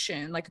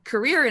animation, like a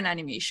career in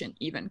animation,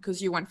 even,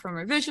 because you went from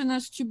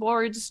revisionist to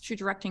boards to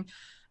directing,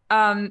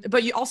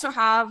 but you also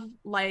have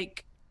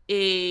like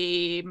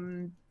a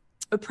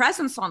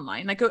presence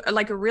online, like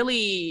a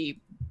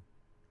really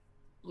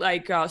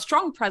like a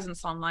strong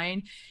presence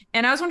online.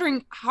 And I was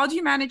wondering, how do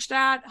you manage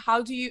that?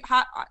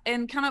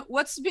 And kind of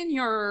what's been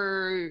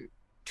your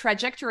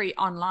trajectory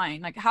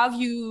online? Like, how have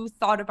you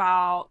thought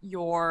about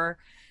your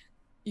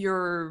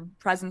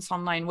presence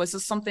online? Was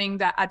this something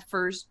that at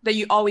first that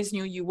you always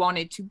knew you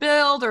wanted to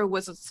build, or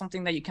was it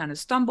something that you kind of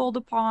stumbled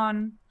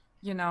upon?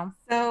 you know?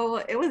 So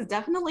it was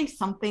definitely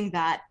something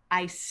that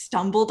I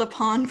stumbled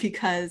upon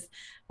because,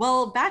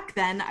 well, back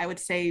then, I would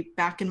say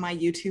back in my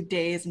YouTube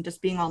days and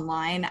just being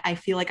online, I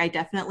feel like I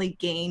definitely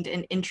gained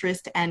an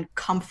interest and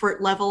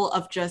comfort level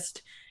of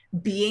just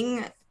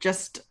being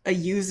just a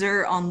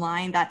user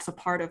online that's a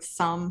part of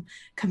some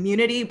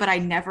community, but I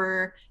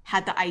never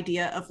had the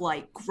idea of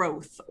like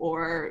growth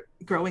or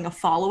growing a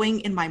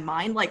following in my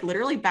mind. Like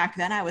literally back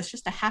then, I was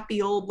just a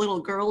happy old little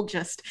girl,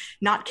 just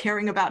not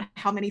caring about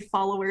how many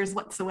followers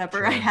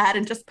whatsoever I had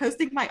and just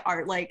posting my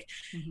art. Like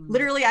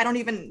literally, I don't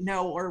even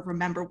know or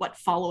remember what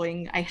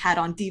following I had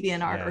on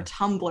DeviantArt or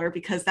Tumblr,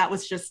 because that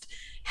was just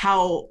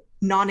how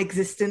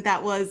non-existent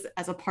that was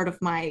as a part of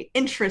my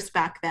interest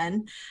back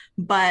then.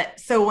 But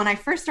so when I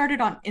first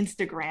started on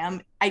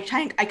Instagram, I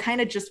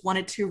kind of just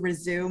wanted to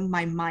resume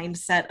my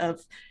mindset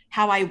of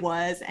how I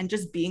was and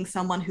just being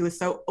someone who is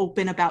so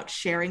open about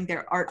sharing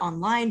their art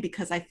online,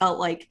 because I felt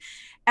like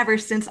ever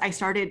since I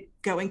started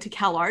going to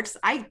Cal Arts,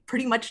 I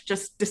pretty much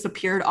just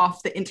disappeared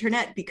off the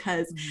internet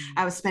because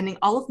I was spending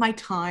all of my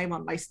time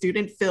on my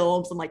student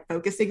films and like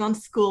focusing on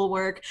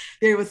schoolwork.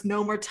 There was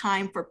no more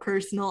time for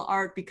personal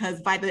art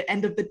because by the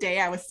end of the day,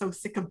 I was so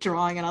sick of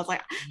drawing and I was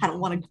like, I don't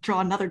want to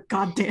draw another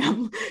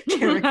goddamn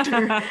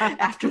character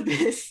after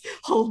this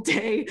whole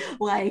day.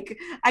 Like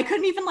I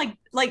couldn't even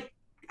like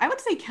I would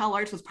say Cal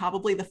Arts was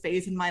probably the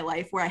phase in my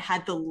life where I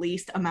had the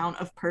least amount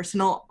of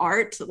personal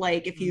art.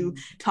 Like if you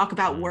talk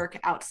about work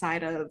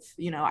outside of,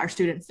 you know, our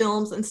student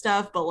films and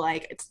stuff, but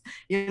like it's,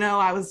 you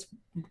know, I was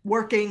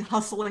working,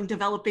 hustling,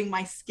 developing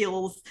my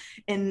skills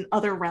in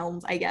other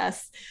realms, I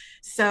guess.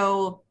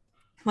 So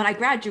when I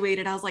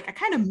graduated, I was like, I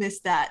kind of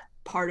missed that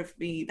part of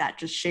me that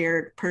just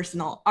shared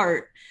personal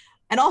art.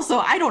 And also,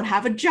 I don't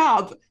have a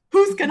job.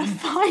 Who's gonna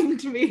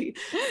find me?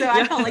 So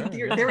I felt like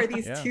there were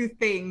these two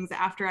things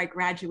after I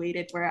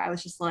graduated where I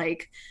was just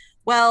like,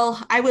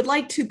 well, I would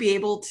like to be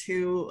able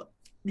to,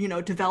 you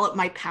know, develop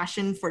my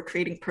passion for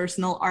creating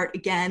personal art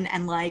again.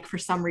 And like, for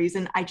some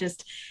reason, I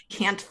just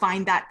can't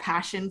find that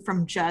passion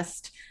from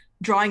just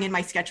drawing in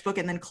my sketchbook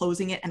and then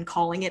closing it and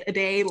calling it a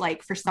day.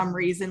 Like for some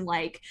reason,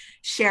 like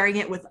sharing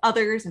it with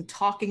others and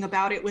talking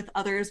about it with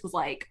others was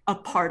like a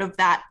part of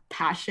that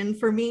passion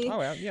for me.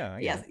 Oh yeah.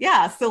 Yes.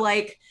 Yeah. So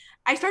like,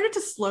 I started to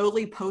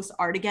slowly post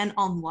art again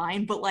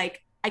online, but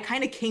like I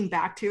kind of came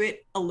back to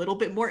it a little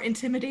bit more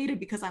intimidated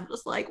because I'm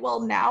just like,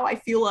 well, now I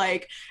feel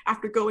like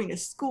after going to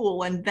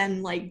school and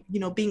then like, you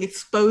know, being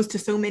exposed to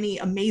so many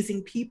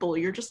amazing people,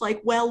 you're just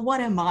like, well,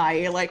 what am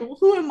I? Like,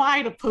 who am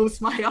I to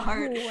post my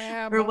art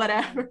or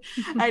whatever?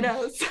 I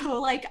know. So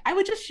like I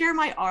would just share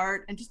my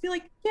art and just be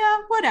like, yeah,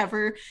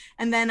 whatever.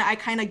 And then I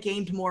kind of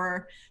gained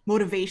more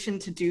motivation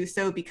to do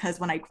so because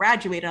when I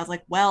graduated, I was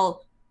like,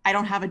 well, I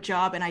don't have a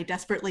job and I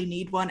desperately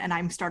need one. And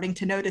I'm starting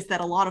to notice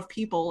that a lot of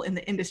people in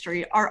the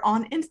industry are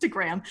on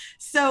Instagram.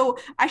 So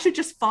I should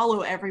just follow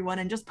everyone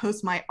and just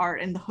post my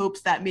art in the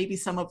hopes that maybe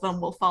some of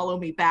them will follow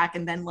me back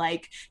and then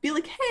like be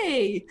like,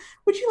 hey,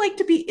 would you like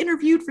to be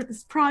interviewed for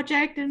this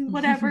project and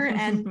whatever?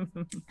 And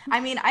I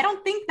mean, I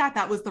don't think that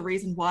that was the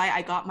reason why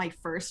I got my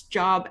first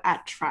job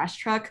at Trash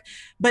Truck,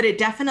 but it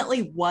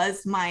definitely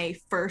was my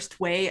first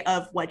way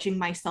of wedging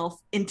myself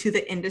into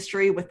the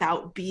industry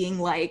without being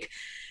like,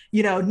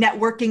 you know,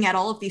 networking at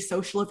all of these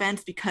social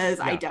events because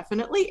I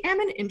definitely am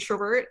an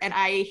introvert and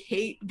I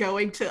hate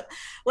going to,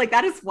 like,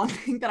 that is one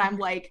thing that I'm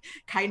like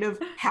kind of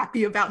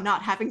happy about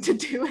not having to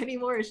do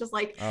anymore. It's just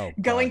like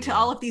going to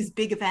all of these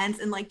big events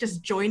and like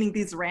just joining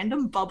these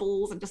random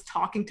bubbles and just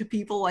talking to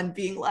people and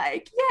being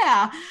like,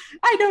 yeah,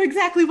 I know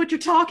exactly what you're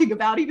talking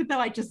about, even though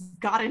I just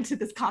got into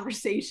this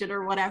conversation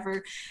or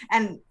whatever.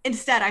 And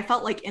instead, I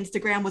felt like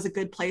Instagram was a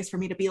good place for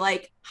me to be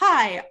like,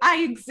 hi,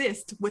 I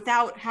exist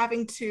without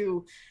having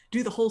to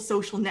do the whole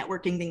social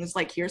networking things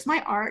like here's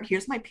my art,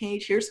 here's my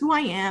page, here's who I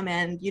am,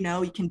 and you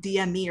know, you can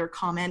DM me or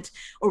comment,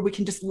 or we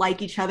can just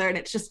like each other, and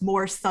it's just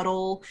more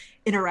subtle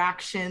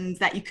interactions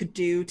that you could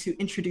do to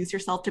introduce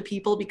yourself to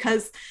people.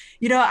 Because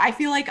you know, I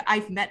feel like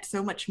I've met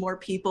so much more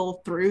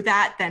people through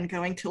that than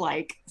going to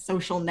like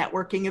social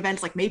networking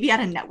events. Like maybe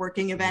at a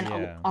networking event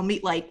I'll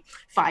meet like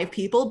 5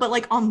 people, but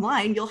like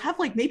online you'll have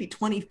like maybe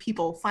 20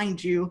 people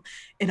find you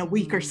in a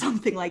week or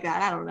something like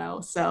that. I don't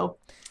know. So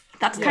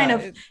that's kind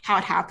of how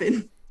it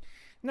happened.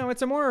 No,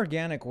 it's a more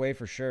organic way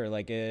for sure.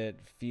 Like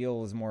it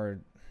feels more,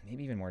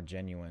 maybe even more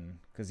genuine.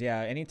 Because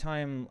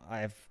anytime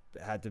I've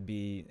had to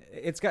be,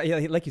 it's got,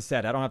 like you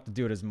said, I don't have to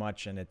do it as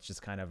much, and it's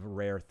just kind of a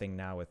rare thing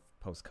now with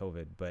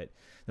post-COVID. But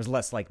there's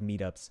less like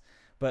meetups.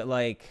 But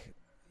like,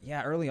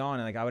 early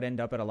on, like I would end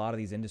up at a lot of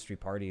these industry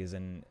parties,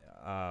 and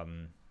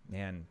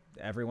man,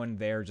 everyone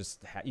there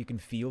just you can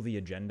feel the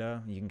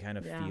agenda. You can kind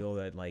of feel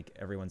that like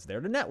everyone's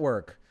there to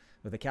network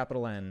with a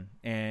capital N,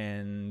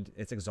 and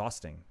it's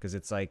exhausting because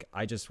it's like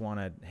I just want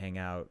to hang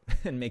out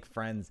and make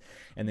friends,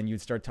 and then you'd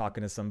start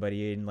talking to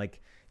somebody and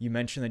like you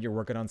mention that you're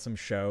working on some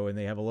show and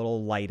they have a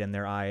little light in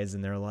their eyes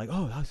and they're like,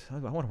 oh, I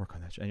want to work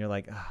on that show. And you're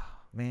like, oh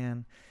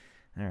man,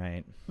 all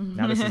right,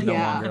 now this is no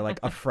longer like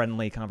a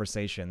friendly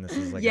conversation. This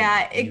is like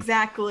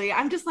exactly.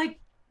 I'm just like,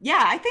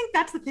 I think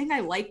that's the thing I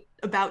like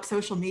about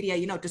social media,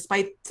 you know,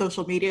 despite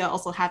social media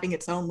also having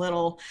its own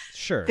little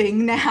sure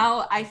thing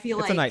now, I feel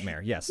it's like a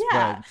nightmare. Yes.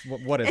 yeah,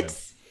 what is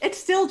it? It's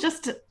still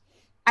just,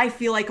 I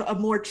feel like a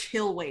more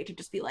chill way to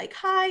just be like,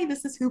 hi,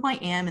 this is who I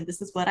am and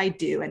this is what I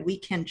do, and we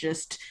can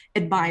just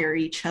admire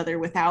each other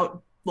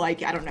without,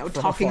 like, I don't know,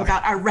 From talking afar.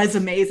 about our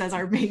resumes as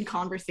our main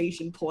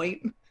conversation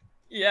point.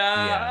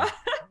 Yeah.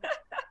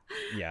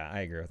 Yeah,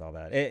 I agree with all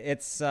that.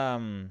 It's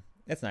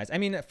nice. I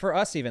mean, for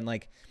us, even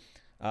like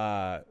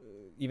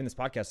even this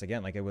podcast,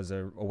 again, like it was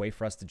a way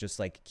for us to just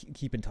like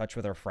keep in touch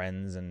with our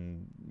friends,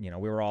 and you know,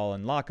 we were all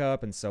in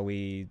lockup, and so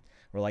we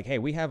were like, hey,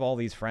 we have all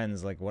these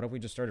friends, like what if we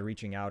just started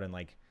reaching out and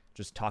like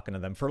just talking to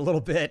them for a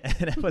little bit.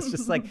 And it was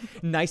just like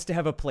nice to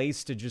have a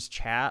place to just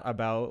chat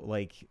about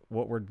like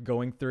what we're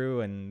going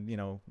through and, you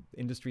know,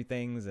 industry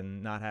things,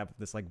 and not have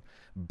this like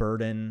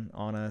burden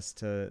on us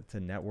to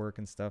network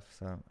and stuff.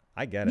 So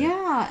I get it.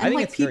 Yeah. I think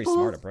like it's a very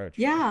smart approach.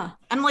 Yeah.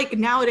 And like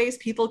nowadays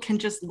people can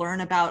just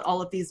learn about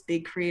all of these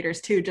big creators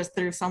too, just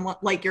through someone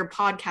like your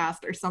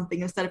podcast or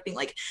something, instead of being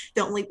like,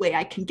 the only way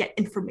I can get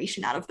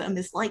information out of them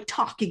is like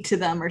talking to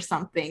them or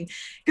something.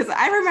 Because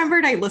I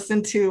remembered I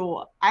listened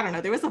to, I don't know,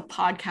 there was a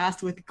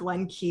podcast with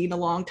Glenn Keane a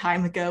long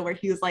time ago where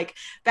he was like,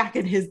 back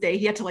in his day,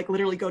 he had to like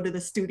literally go to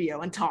the studio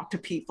and talk to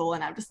people.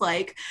 And I'm just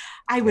like,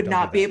 I would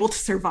not be able to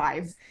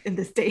survive in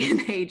this day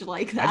and age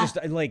like that.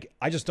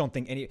 I just don't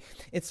think any,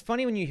 it's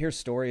funny when you hear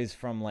stories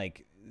from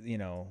like, you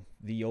know,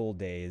 the old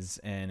days,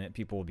 and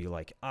people will be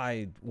like,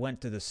 I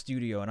went to the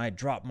studio and I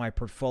dropped my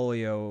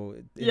portfolio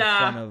in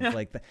front of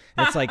like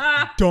it's like,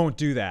 don't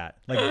do that.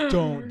 Like,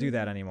 don't do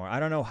that anymore. I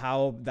don't know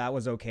how that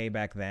was okay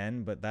back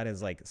then, but that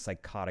is like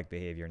psychotic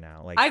behavior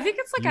now. Like, I think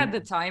it's like at the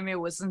time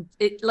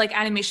it like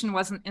animation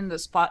wasn't in the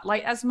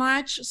spotlight as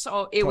much,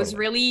 so it was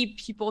really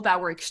people that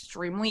were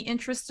extremely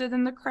interested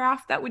in the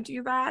craft that would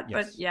do that.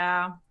 Yes. But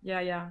yeah,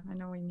 I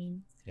know what you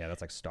mean. Yeah,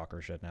 that's like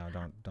stalker shit now.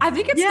 Don't I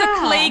think it's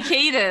the Clay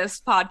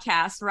Cadis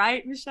podcast,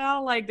 right,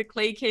 Michelle? Like the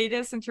Clay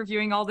Cadis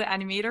interviewing all the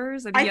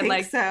animators. And I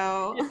think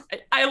so.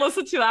 I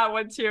listened to that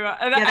one too.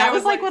 And yeah, that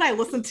was like what I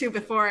listened to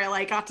before I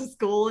like got to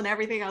school and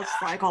everything. I was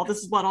like, oh, this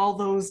is what all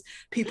those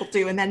people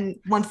do. And then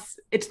once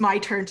it's my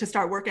turn to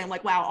start working, I'm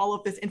like, wow, all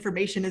of this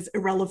information is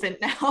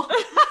irrelevant now.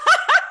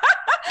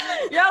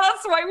 Yeah,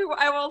 that's why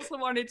I also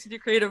wanted to do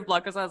Creative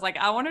Block, because I was like,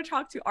 I want to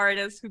talk to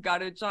artists who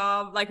got a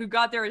job, like who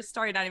got their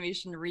start in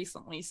animation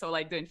recently, so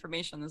like the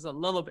information is a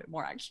little bit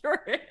more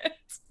accurate.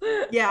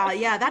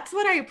 yeah, that's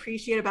what I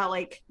appreciate about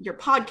like your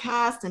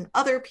podcast and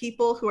other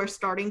people who are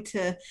starting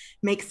to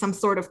make some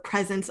sort of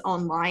presence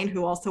online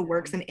who also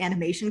works in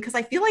animation, because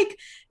I feel like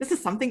this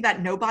is something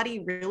that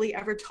nobody really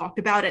ever talked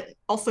about. And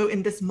also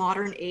in this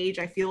modern age,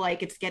 I feel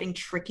like it's getting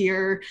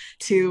trickier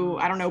to,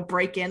 I don't know,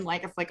 break in.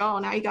 Like it's like, oh,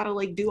 now you gotta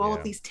like do all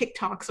of these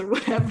TikToks or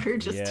whatever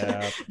just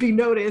to be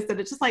noticed, and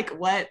it's just like,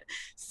 what?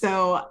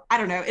 So I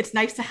don't know, it's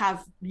nice to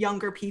have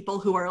younger people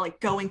who are like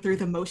going through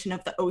the motion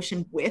of the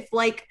ocean with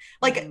like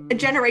a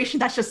generation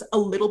that's just a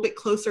little bit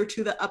closer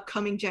to the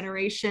upcoming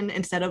generation,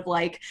 instead of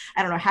like,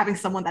 I don't know, having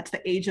someone that's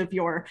the age of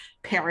your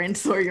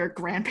parents or your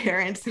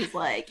grandparents who's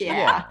like,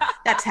 yeah.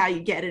 That's how you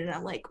get it. And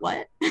I'm like,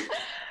 what?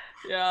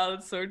 Yeah,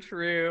 that's so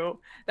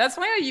true. That's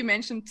why you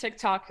mentioned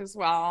TikTok as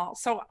well.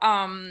 So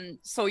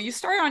so you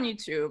started on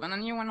YouTube and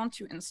then you went on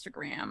to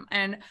Instagram.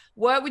 And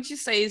what would you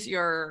say is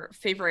your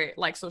favorite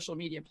like social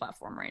media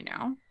platform right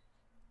now?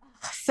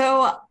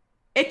 So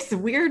it's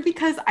weird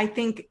because I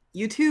think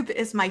YouTube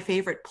is my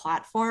favorite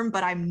platform,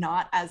 but I'm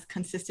not as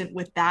consistent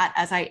with that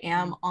as I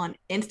am on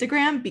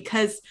Instagram,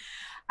 because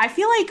I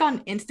feel like on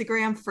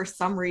Instagram, for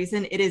some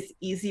reason, it is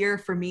easier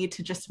for me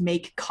to just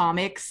make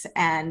comics,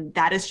 and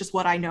that is just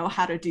what I know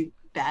how to do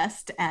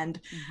best. And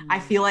I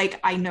feel like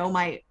I know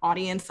my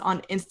audience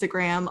on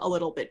Instagram a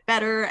little bit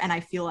better. And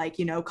I feel like,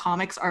 you know,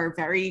 comics are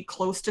very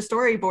close to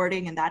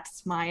storyboarding, and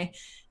that's my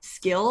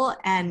skill.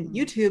 And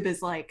YouTube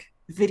is like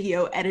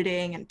video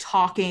editing and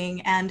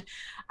talking. And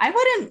I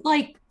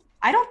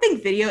don't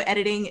think video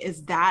editing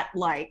is that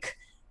like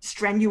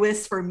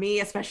strenuous for me,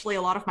 especially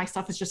a lot of my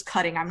stuff is just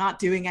cutting. I'm not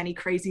doing any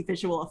crazy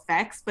visual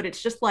effects, but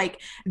it's just like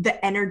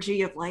the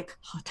energy of like,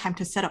 oh, time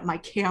to set up my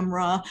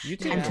camera,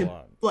 time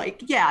to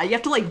like, you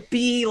have to like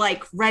be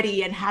like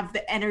ready and have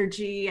the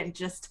energy, and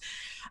just,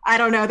 I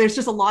don't know, there's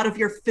just a lot of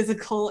your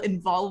physical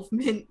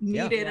involvement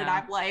needed. And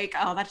I'm like,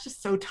 oh, that's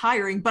just so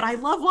tiring. But I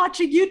love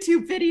watching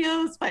YouTube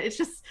videos, but it's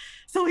just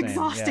so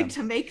exhausting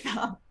to make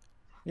them.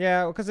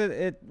 Yeah, because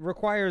it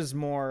requires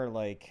more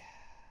like,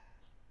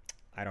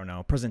 I don't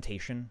know,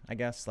 presentation, I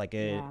guess. Like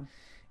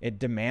it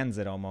demands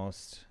it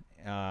almost.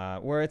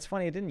 Where it's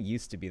funny, it didn't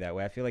used to be that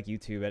way. I feel like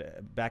YouTube,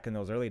 back in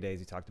those early days,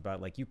 you talked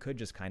about like you could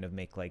just kind of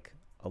make like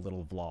a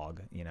little vlog,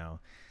 you know,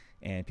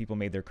 and people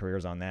made their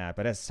careers on that.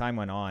 But as time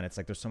went on, it's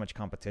like there's so much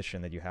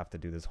competition that you have to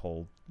do this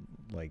whole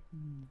like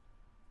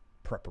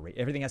preparation.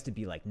 Everything has to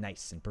be like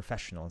nice and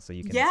professional so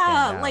you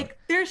can like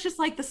there's just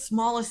like the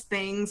smallest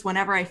things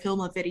whenever I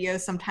film a video.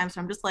 Sometimes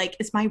I'm just like,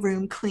 is my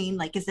room clean?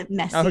 Like, is it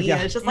messy?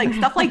 And it's just like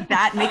stuff like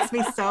that makes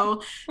me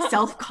so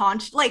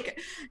self-conscious. Like,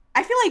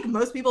 I feel like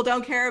most people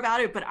don't care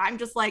about it, but I'm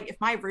just like, if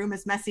my room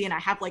is messy and I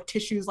have like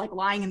tissues like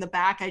lying in the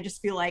back, I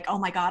just feel like, oh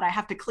my God, I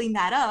have to clean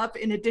that up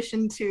in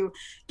addition to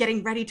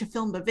getting ready to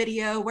film the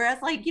video. Whereas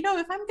like, you know,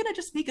 if I'm gonna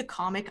just make a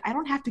comic, I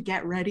don't have to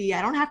get ready.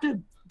 I don't have to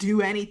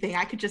do anything.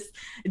 I could just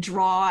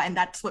draw, and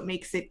that's what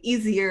makes it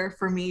easier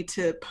for me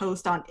to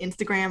post on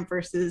Instagram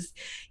versus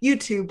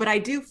YouTube. But I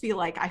do feel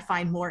like I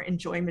find more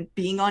enjoyment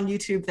being on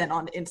YouTube than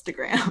on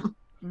Instagram.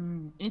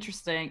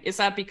 Interesting. Is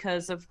that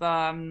because of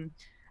the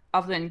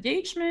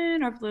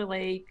engagement of the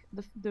like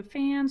the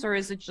fans, or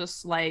is it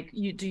just like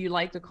do you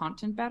like the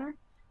content better?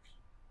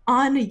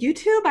 On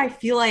YouTube, I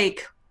feel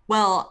like,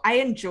 well, I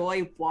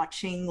enjoy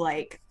watching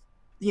like,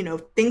 you know,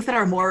 things that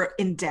are more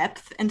in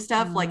depth and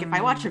stuff. Like if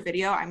I watch a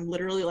video, I'm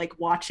literally like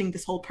watching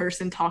this whole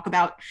person talk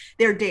about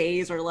their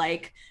days or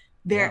like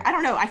their, I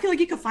don't know. I feel like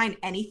you could find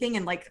anything,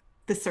 and like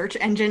the search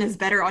engine is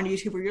better on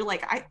YouTube, where you're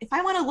like, if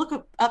I want to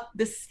look up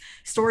this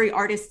story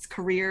artist's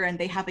career and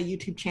they have a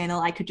YouTube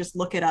channel, I could just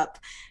look it up.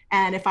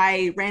 And if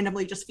I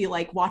randomly just feel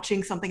like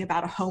watching something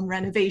about a home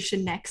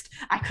renovation next,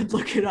 I could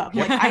look it up.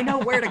 Like I know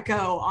where to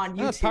go on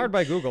YouTube. It's powered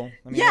by Google.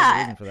 I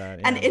mean, for that.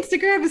 And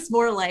Instagram is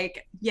more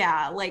like,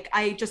 like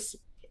I just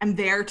am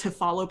there to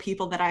follow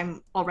people that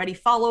I'm already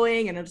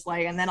following, and it's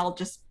like, and then I'll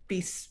just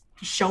be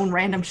shown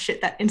random shit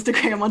that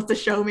Instagram wants to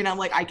show me, and I'm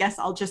like, I guess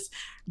I'll just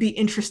be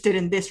interested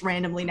in this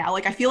randomly now.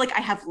 Like I feel like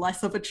I have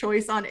less of a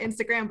choice on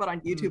Instagram, but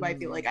on YouTube I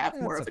feel like I have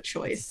more of a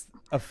choice.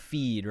 A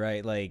feed,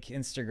 right? Like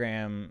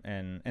Instagram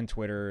and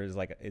Twitter is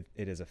like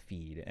it is a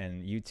feed,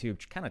 and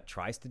YouTube kind of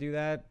tries to do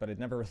that, but it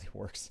never really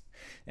works.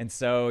 And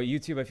so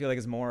YouTube, I feel like,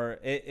 is more,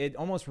 it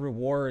almost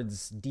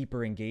rewards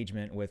deeper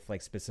engagement with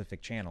like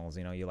specific channels.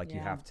 You know, you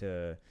have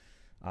to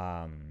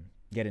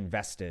get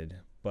invested,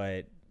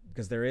 but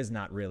because there is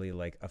not really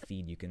like a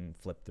feed you can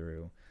flip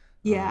through.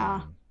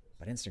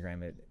 But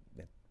Instagram,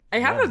 I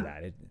have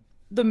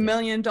the $1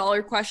 million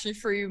question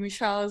for you,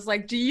 Michelle, is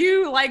like, do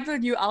you like the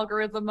new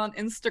algorithm on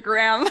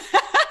Instagram?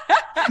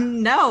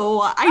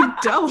 No, I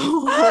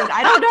don't.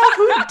 I don't know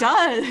who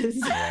does.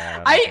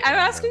 Yeah, I'm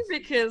asking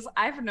because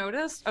I've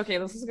noticed, okay,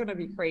 this is going to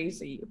be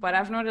crazy, but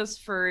I've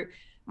noticed for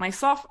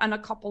myself and a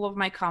couple of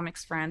my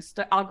comics friends,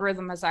 the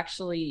algorithm has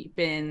actually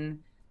been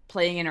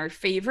playing in our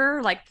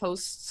favor. Like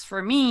posts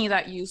for me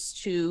that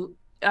used to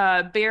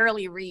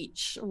barely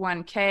reach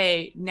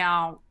 1K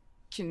now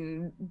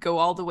can go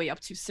all the way up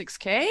to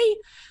 6K,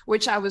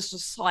 which I was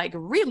just like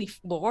really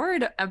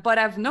floored. But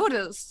I've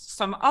noticed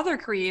some other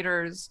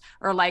creators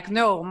are like,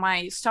 no,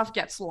 my stuff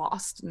gets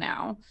lost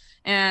now.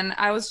 And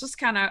I was just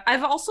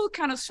I've also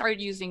kind of started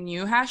using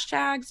new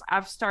hashtags.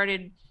 I've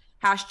started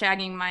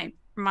hashtagging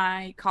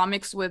my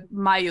comics with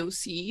my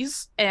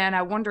OCs, and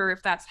I wonder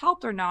if that's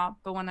helped or not.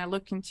 But when I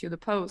look into the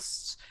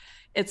posts,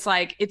 it's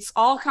like it's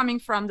all coming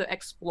from the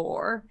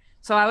explore.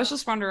 So I was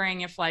just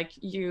wondering if like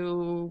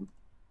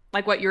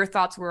what your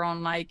thoughts were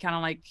on like kind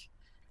of like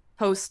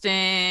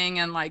posting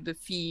and like the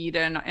feed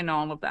and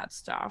all of that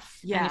stuff.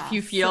 Yeah. And if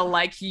you feel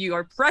like you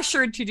are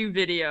pressured to do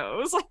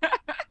videos.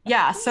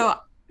 Yeah. So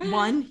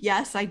one,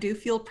 yes, I do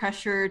feel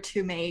pressure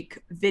to make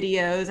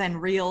videos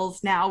and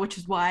reels now, which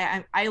is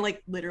why I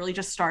like literally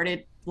just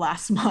started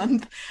last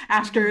month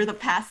after the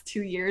past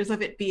 2 years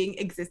of it being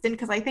existent.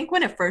 Because I think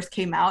when it first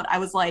came out, I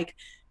was like,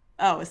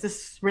 oh, is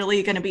this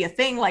really going to be a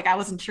thing? Like, I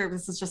wasn't sure if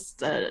this is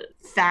just a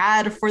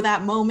fad for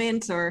that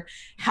moment or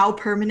how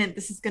permanent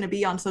this is going to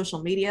be on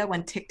social media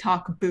when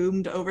TikTok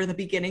boomed over the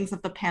beginnings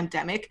of the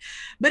pandemic.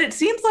 But it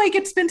seems like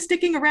it's been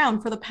sticking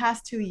around for the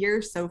past 2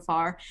 years so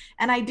far.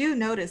 And I do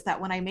notice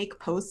that when I make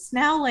posts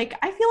now, like,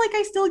 I feel like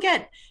I still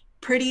get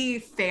pretty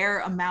fair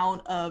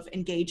amount of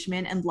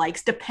engagement and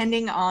likes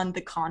depending on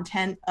the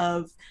content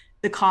of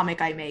the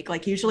comic I make.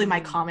 Like usually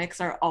my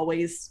comics are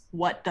always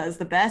what does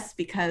the best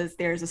because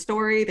there's a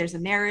story, there's a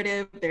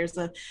narrative, there's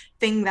a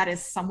thing that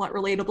is somewhat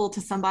relatable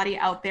to somebody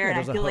out there. And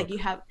I feel like you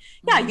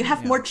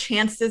have more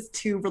chances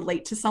to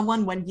relate to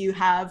someone when you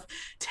have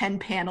 10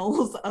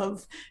 panels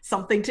of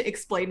something to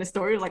explain a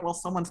story. Like, well,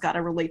 someone's got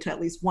to relate to at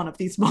least one of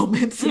these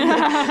moments in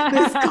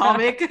this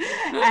comic.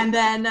 And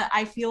then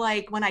I feel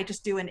like when I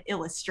just do an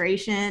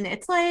illustration,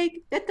 it's like,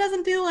 it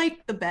doesn't do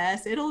like the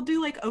best. It'll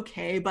do like,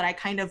 okay, but I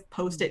kind of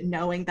post it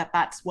knowing that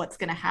that's what's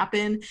going to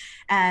happen.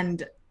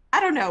 And I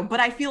don't know,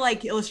 but I feel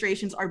like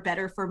illustrations are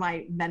better for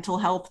my mental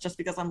health just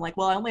because I'm like,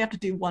 well, I only have to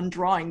do one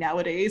drawing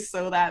nowadays.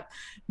 So that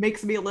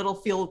makes me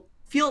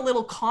feel a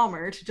little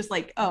calmer to just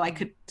like, oh, I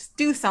could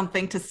do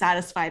something to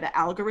satisfy the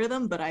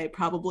algorithm, but I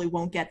probably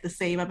won't get the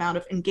same amount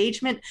of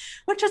engagement,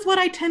 which is what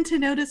I tend to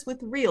notice with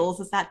reels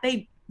is that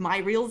my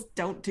reels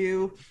don't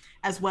do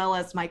as well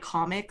as my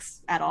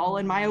comics at all,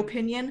 in my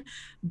opinion.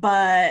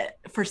 But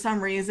for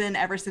some reason,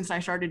 ever since I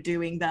started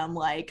doing them,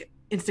 like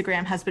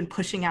Instagram has been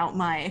pushing out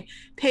my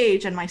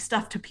page and my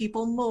stuff to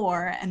people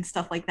more and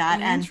stuff like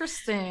that.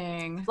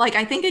 Interesting. And like,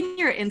 I think in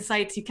your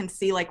insights, you can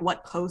see like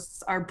what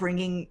posts are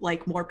bringing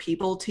like more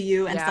people to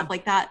you and stuff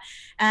like that.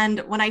 And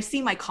when I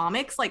see my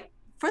comics, like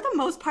for the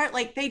most part,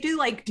 like they do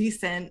like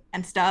decent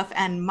and stuff.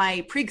 And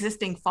my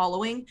pre-existing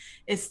following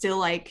is still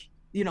like,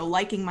 you know,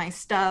 liking my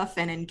stuff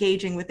and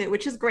engaging with it,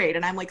 which is great.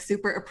 And I'm like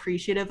super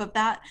appreciative of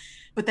that.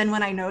 But then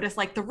when I notice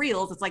like the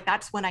reels, it's like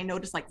that's when I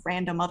notice like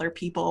random other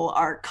people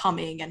are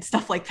coming and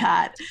stuff like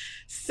that.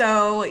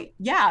 So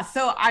yeah,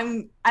 so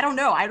I don't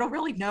know. I don't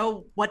really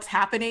know what's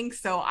happening.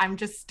 So I'm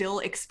just still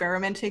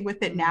experimenting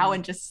with it now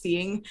and just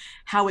seeing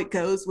how it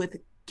goes with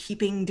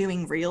keeping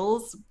doing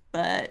reels.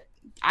 But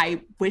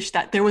I wish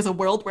that there was a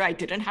world where I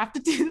didn't have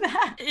to do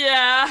that.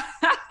 Yeah,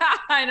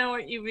 I know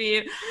what you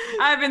mean.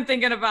 I've been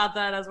thinking about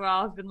that as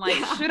well. I've been like,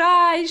 should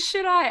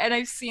I? And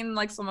I've seen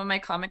like some of my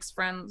comics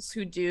friends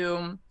who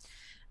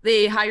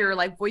they hire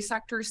like voice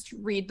actors to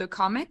read the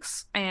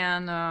comics,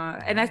 and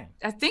I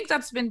think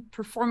that's been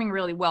performing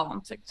really well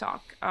on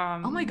TikTok.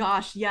 Oh my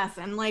gosh, yes.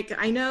 And like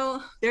I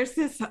know there's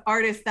this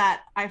artist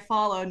that I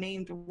follow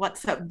named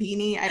What's Up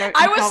Beanie.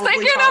 I was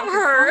thinking of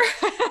her.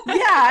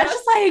 Yeah, it's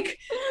just like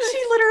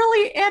she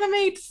literally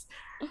animates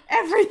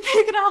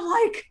everything, and I'm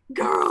like,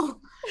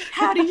 girl,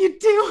 how do you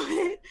do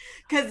it?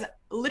 Because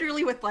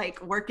literally with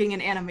like working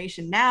in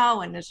animation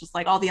now, and it's just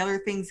like all the other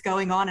things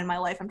going on in my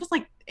life, I'm just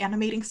like,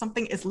 animating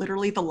something is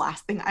literally the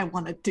last thing I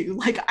want to do.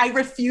 Like I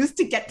refuse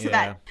to get to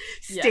that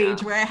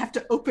stage where I have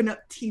to open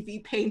up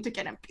TV Paint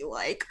again and be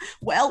like,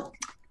 well,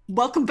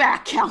 welcome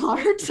back,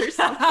 CalArts or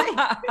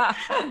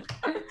something.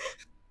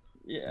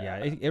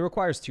 It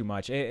requires too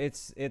much.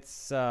 It's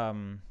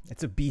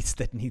a beast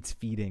that needs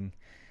feeding,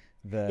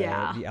 the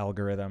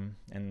algorithm.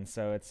 And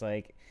so it's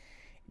like,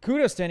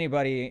 kudos to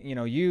anybody, you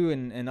know, you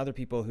and other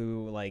people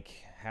who like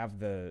have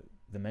the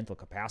mental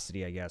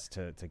capacity, I guess,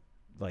 to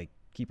like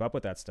keep up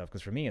with that stuff.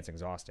 Because for me, it's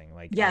exhausting.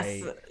 Like yes,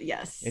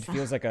 it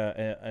feels like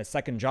a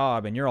second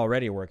job, and you're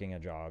already working a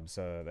job,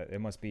 so that it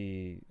must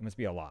be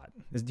a lot.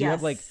 Do you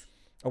have like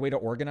a way to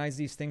organize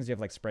these things? Do you have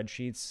like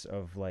spreadsheets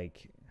of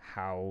like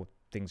how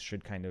things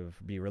should kind of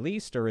be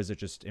released, or is it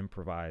just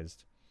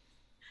improvised?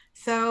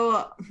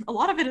 So a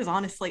lot of it is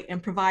honestly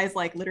improvised.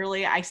 Like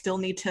literally, I still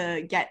need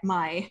to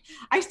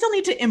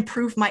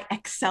improve my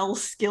Excel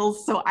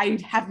skills. So I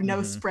have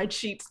no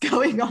spreadsheets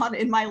going on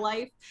in my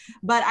life,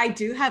 but I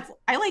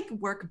like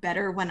work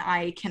better when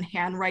I can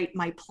handwrite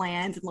my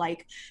plans and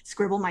like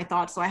scribble my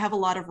thoughts. So I have a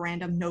lot of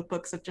random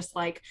notebooks of just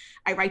like,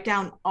 I write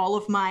down all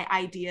of my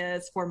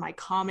ideas for my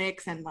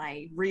comics and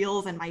my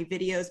reels and my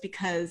videos,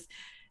 because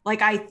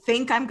like I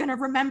think I'm gonna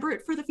remember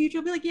it for the future.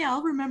 I'll be like, yeah,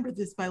 I'll remember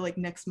this by like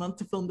next month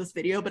to film this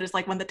video. But it's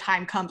like when the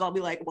time comes, I'll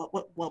be like,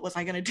 what was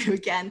I gonna do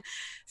again?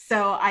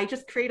 So I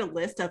just create a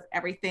list of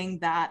everything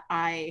that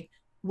I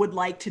would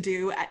like to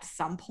do at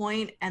some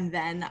point, and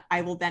then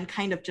I will then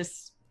kind of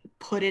just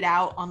put it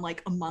out on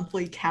like a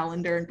monthly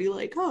calendar and be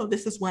like, oh,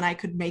 this is when I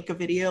could make a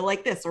video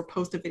like this or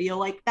post a video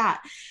like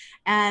that.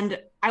 And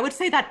I would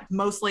say that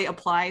mostly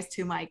applies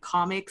to my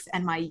comics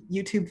and my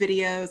YouTube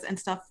videos and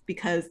stuff,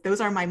 because those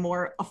are my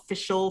more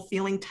official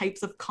feeling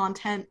types of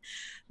content.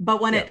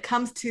 But when it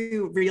comes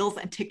to reels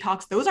and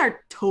TikToks, those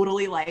are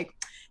totally like,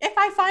 if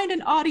I find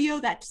an audio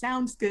that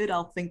sounds good,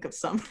 I'll think of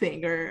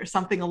something or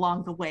something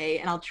along the way.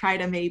 And I'll try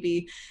to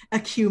maybe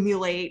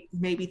accumulate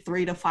maybe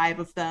 3 to 5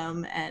 of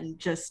them and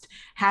just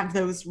have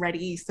those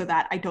ready so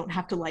that I don't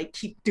have to like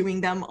keep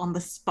doing them on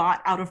the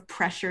spot out of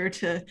pressure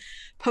to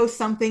post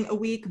something a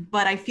week.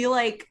 But I feel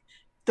like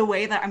the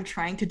way that I'm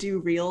trying to do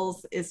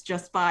reels is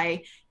just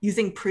by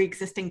using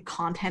pre-existing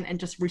content and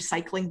just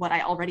recycling what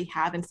I already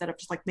have instead of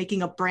just like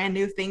making a brand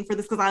new thing for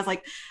this. Because I was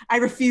like, I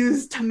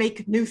refuse to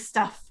make new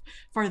stuff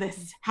for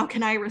this. How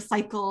can I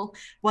recycle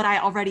what I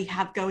already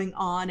have going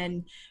on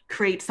and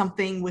create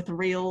something with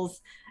reels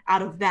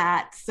out of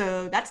that?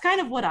 So that's kind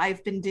of what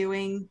I've been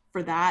doing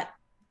for that.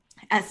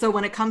 And so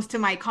when it comes to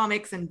my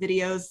comics and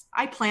videos,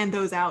 I plan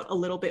those out a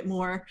little bit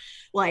more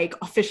like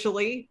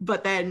officially,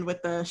 but then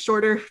with the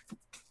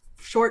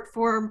short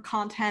form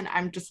content,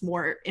 I'm just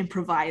more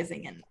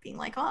improvising and being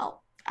like,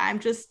 well, I'm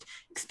just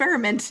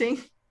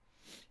experimenting.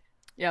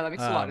 Yeah, that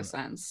makes a lot of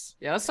sense.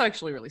 Yeah, that's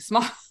actually really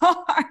smart.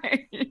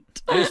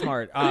 Very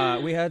smart.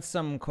 We had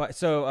some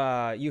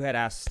so you had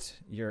asked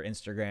your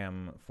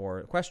Instagram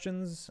for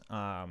questions,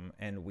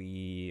 and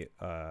we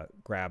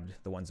grabbed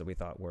the ones that we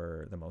thought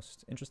were the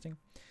most interesting.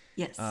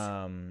 Yes.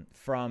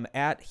 From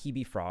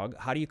 @HebeFrog,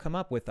 how do you come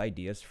up with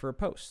ideas for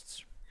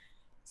posts?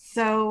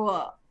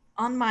 So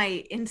on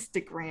my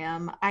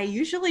Instagram, I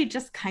usually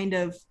just kind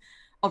of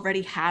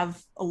already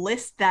have a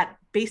list that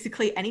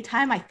basically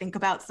anytime I think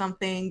about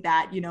something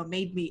that, you know,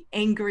 made me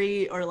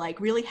angry or like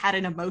really had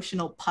an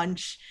emotional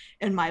punch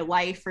in my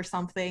life or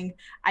something,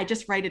 I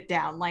just write it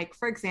down. Like,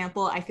 for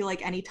example, I feel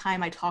like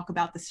anytime I talk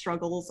about the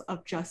struggles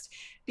of just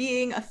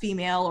being a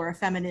female or a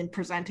feminine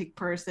presenting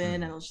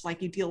person, and it's just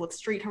like you deal with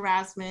street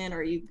harassment,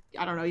 or you,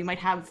 I don't know, you might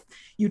have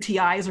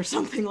UTIs or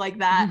something like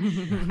that.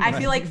 I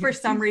feel like for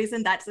some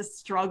reason that's a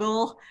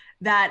struggle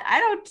that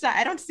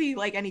I don't see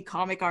like any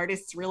comic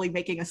artists really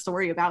making a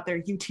story about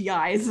their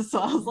UTIs. So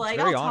I was like,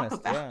 I'll talk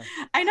about.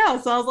 I know.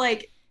 So I was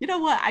like, you know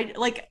what?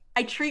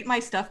 I treat my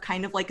stuff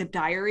kind of like a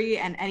diary,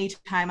 and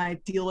anytime I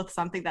deal with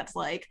something that's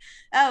like,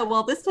 oh,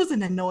 well, this was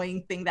an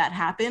annoying thing that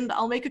happened,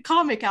 I'll make a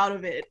comic out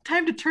of it.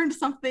 Time to turn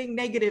something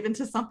negative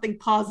into something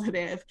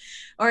positive.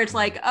 Or it's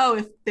like, oh,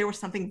 if there was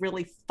something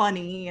really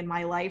funny in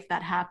my life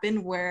that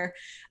happened where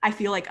I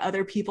feel like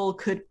other people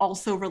could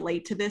also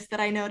relate to this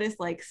that I noticed,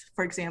 like,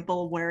 for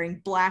example,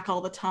 wearing black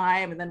all the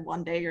time, and then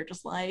one day you're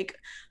just like,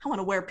 I want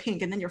to wear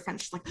pink, and then your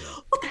friend's just like,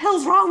 what the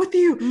hell's wrong with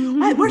you?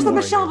 Where's the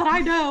Michelle that I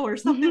know? Or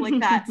something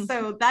like that.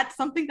 So that's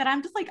something that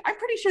I'm just like, I'm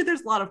pretty sure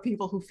there's a lot of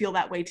people who feel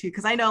that way too,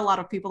 because I know a lot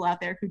of people out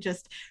there who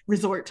just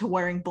resort to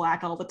wearing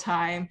black all the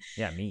time.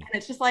 Yeah, me. And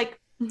it's just like,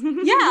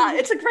 yeah,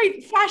 it's a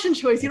great fashion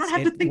choice. You don't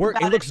have to think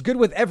about it. It looks good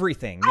with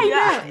everything. I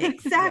know,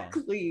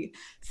 exactly.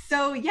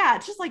 So yeah,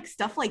 it's just like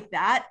stuff like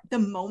that. The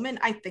moment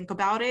I think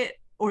about it,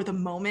 or the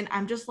moment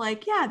I'm just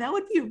like, yeah, that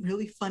would be a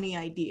really funny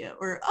idea,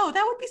 or oh,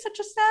 that would be such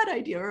a sad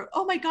idea, or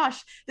oh my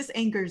gosh, this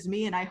angers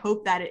me and I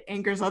hope that it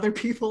angers other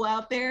people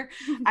out there,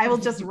 I will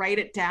just write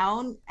it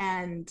down.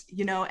 And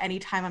you know,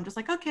 anytime I'm just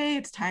like, okay,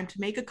 it's time to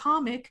make a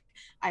comic,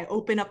 I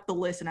open up the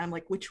list and I'm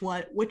like,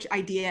 which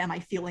idea am I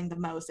feeling the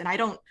most? And I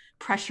don't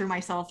pressure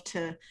myself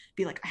to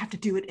be like, I have to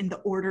do it in the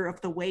order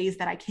of the ways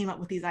that I came up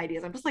with these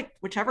ideas. I'm just like,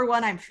 whichever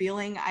one I'm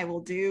feeling, I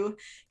will do,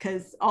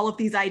 because all of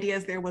these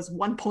ideas, there was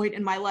one point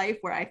in my life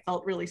where I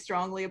felt really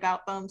strongly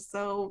about them.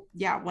 So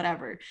yeah,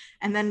 whatever.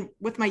 And then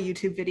with my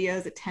YouTube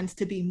videos, it tends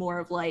to be more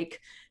of like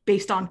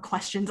based on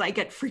questions I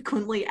get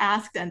frequently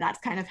asked. And that's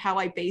kind of how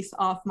I base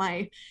off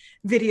my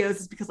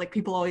videos, is because like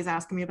people always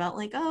ask me about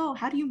like, oh,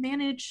 how do you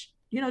manage,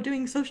 you know,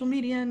 doing social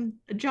media and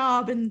a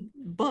job and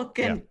book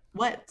and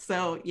what?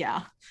 So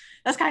yeah,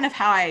 that's kind of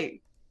how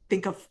I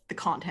think of the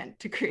content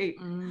to create.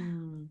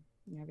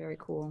 Yeah, very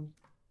cool.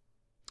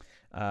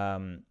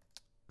 From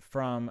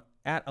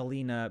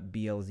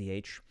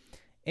 @AlinaBLZH,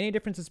 any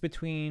differences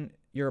between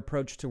your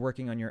approach to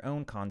working on your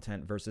own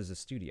content versus a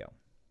studio?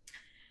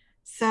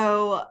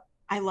 So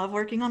I love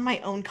working on my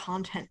own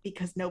content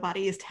because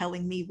nobody is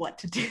telling me what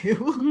to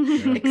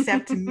do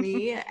except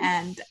me.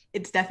 And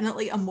it's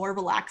definitely a more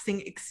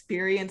relaxing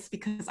experience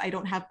because I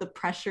don't have the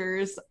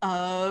pressures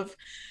of,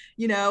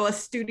 you know, a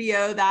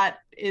studio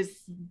that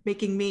is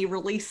making me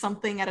release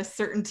something at a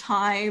certain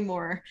time,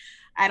 or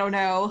I don't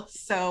know.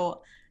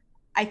 So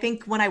I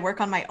think when I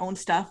work on my own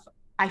stuff,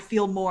 I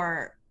feel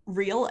more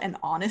real and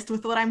honest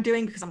with what I'm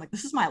doing, because I'm like,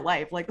 this is my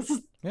life. Like, this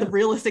is the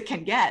realest it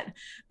can get.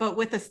 But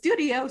with a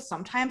studio,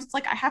 sometimes it's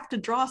like I have to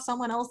draw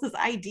someone else's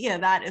idea.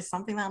 That is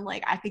something that I'm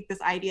like, I think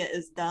this idea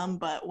is dumb,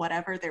 but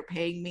whatever, they're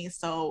paying me,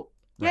 so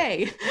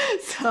yay.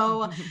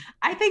 So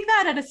I think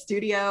that at a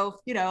studio,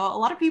 you know, a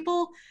lot of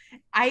people,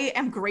 I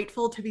am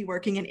grateful to be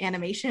working in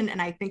animation.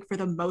 And I think for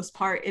the most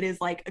part, it is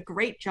like a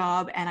great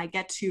job. And I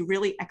get to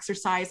really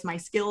exercise my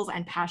skills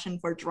and passion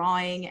for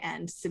drawing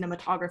and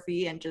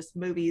cinematography and just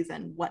movies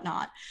and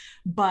whatnot.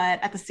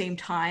 But at the same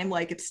time,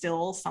 like, it's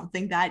still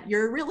something that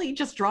you're really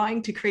just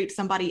drawing to create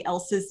somebody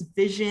else's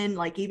vision.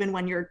 Like, even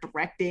when you're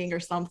directing or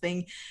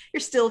something,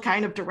 you're still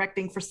kind of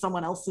directing for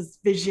someone else's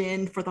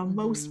vision for the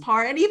most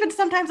part. And even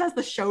sometimes as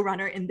the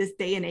showrunner in this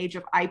day and age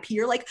of IP,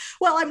 you're like,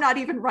 well, I'm not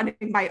even running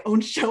my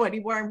own show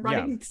anymore. I'm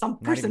running some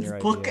person's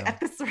book at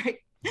this rate.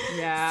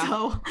 Yeah.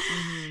 So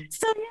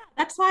yeah,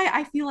 that's why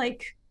I feel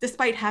like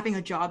despite having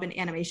a job in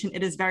animation,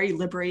 it is very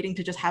liberating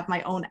to just have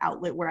my own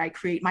outlet where I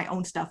create my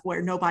own stuff,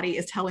 where nobody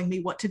is telling me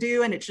what to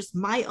do. And it's just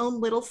my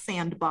own little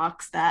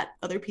sandbox that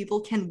other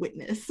people can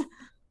witness.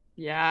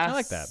 Yeah. I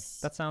like that.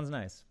 That sounds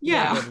nice.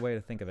 Yeah. That's a good way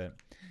to think of it.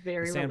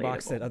 Very a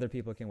sandbox relatable. that other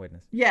people can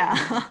witness.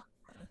 Yeah.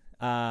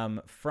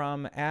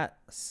 From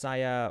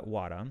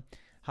 @Sayawada,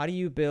 how do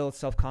you build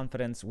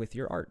self-confidence with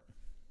your art?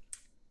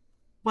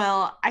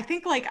 Well, I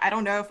think, like, I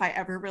don't know if I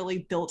ever really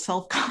built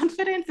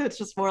self-confidence. It's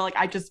just more like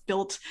I just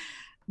built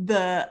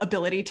the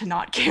ability to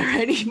not care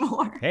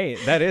anymore. Hey,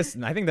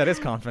 I think that is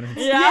confidence.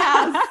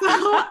 Yeah.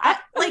 So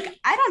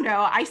I don't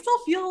know. I still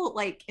feel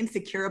like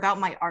insecure about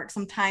my art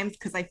sometimes,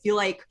 because I feel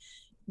like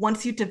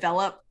once you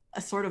develop a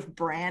sort of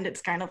brand,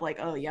 it's kind of like,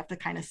 oh, you have to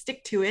kind of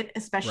stick to it,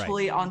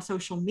 especially on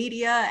social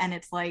media. And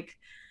it's like,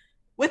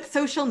 with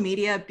social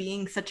media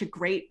being such a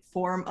great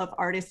form of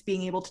artists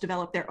being able to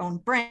develop their own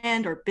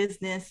brand or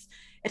business,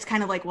 it's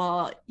kind of like,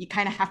 well, you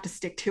kind of have to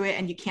stick to it,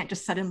 and you can't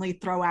just suddenly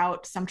throw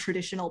out some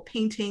traditional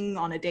painting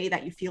on a day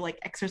that you feel like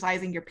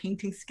exercising your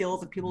painting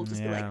skills, and people will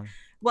just be like,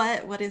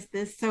 what is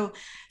this? So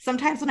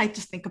sometimes when I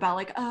just think about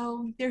like,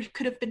 oh, there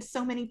could have been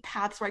so many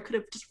paths where I could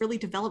have just really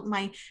developed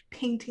my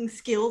painting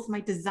skills, my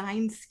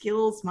design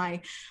skills,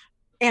 my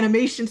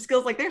animation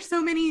skills. Like there's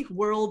so many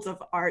worlds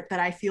of art that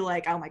I feel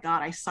like, oh my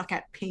God, I suck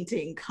at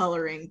painting,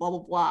 coloring, blah, blah,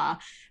 blah.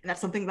 And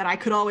that's something that I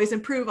could always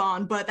improve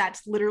on, but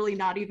that's literally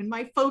not even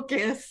my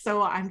focus.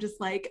 So I'm just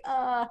like,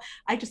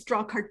 I just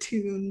draw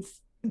cartoons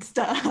and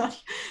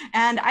stuff.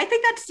 And I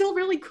think that's still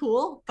really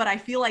cool, but I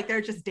feel like there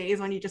are just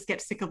days when you just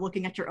get sick of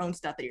looking at your own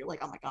stuff that you're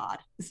like, oh my God,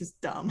 this is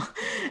dumb.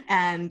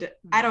 And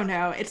I don't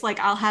know, it's like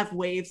I'll have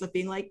waves of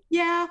being like,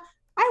 yeah,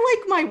 I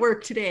like my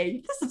work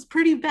today, this is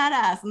pretty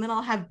badass. And then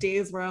I'll have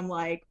days where I'm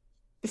like,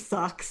 this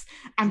sucks,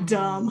 I'm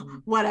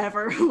dumb,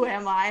 whatever, who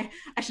am I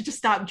should just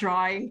stop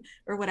drawing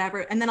or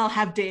whatever. And then I'll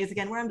have days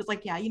again where I'm just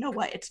like, yeah, you know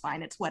what, it's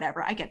fine, it's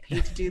whatever, I get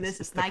paid to do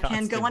this and I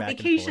can go on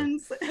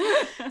vacations.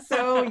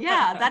 So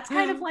yeah, that's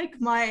kind of like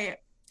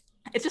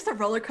it's just a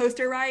roller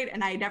coaster ride.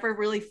 And I never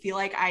really feel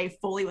like I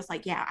fully was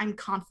like, yeah, I'm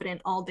confident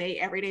all day,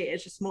 every day.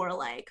 It's just more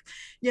like,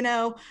 you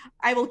know,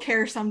 I will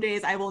care some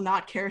days, I will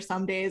not care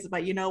some days.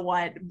 But you know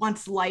what?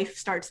 Once life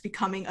starts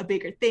becoming a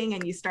bigger thing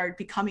and you start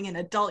becoming an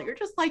adult, you're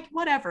just like,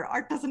 whatever,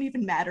 art doesn't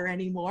even matter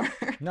anymore.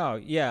 No,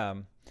 yeah.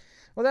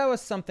 Well, that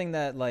was something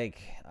that,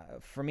 like,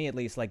 for me at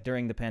least, like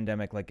during the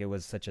pandemic, like it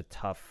was such a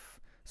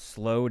tough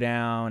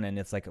slowdown. And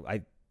it's like,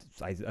 I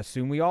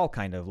assume we all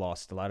kind of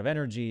lost a lot of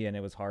energy, and it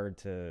was hard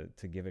to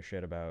give a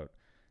shit about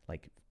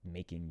like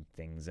making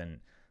things. And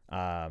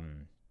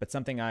but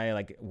something I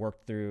like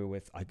worked through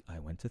with, I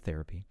went to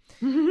therapy,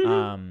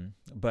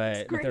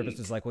 but the therapist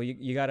was like, well,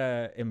 you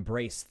gotta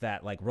embrace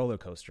that like roller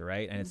coaster,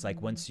 right? And it's like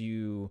once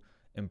you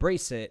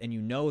embrace it and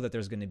you know that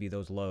there's going to be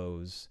those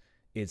lows,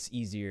 it's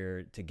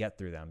easier to get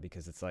through them,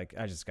 because it's like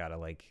I just gotta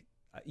like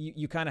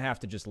you kind of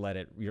have to just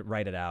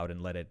write it out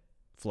and let it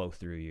flow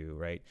through you,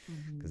 right?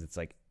 Because it's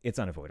like it's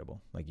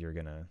unavoidable. Like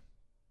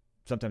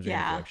sometimes you're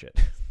gonna feel like shit.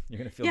 You're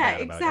gonna feel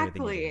bad about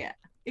everything.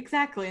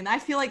 Exactly. And I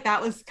feel like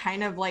that was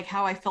kind of like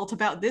how I felt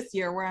about this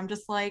year, where I'm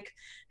just like,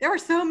 there were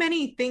so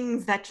many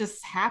things that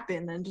just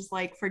happened. And just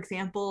like, for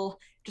example,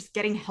 just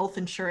getting health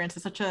insurance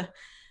is such a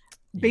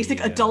basic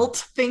adult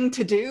thing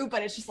to do,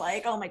 but it's just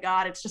like, oh my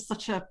God, it's just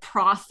such a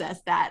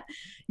process that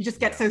you just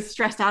get so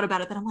stressed out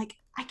about it that I'm like,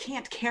 I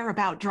can't care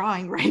about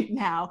drawing right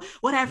now.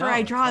 Whatever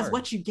I draw is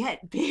what you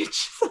get, bitch.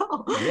 So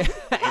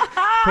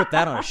put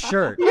that on a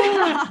shirt.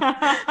 I'm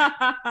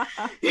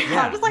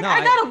just like,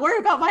 I gotta worry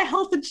about my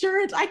health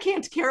insurance. I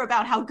can't care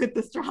about how good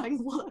this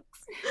drawing looks.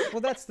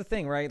 Well, that's the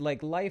thing, right?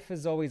 Like life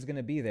is always going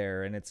to be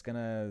there, and it's going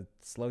to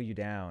slow you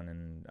down.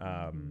 And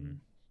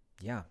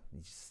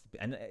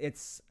and it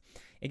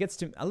gets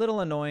to a little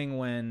annoying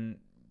when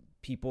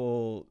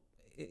people,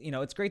 you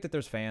know, it's great that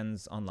there's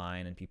fans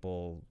online and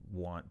people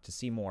want to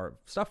see more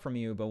stuff from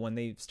you, but when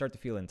they start to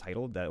feel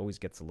entitled, that always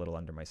gets a little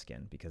under my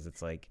skin, because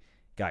it's like,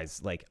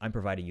 guys, like I'm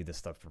providing you this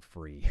stuff for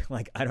free.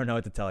 Like, I don't know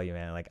what to tell you,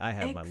 man. Like I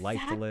have my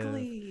life to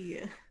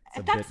live.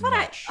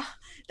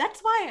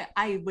 That's why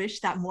I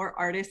wish that more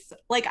artists,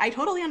 like I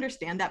totally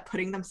understand that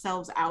putting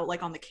themselves out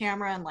like on the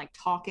camera and like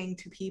talking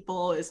to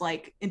people is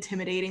like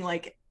intimidating.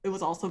 Like it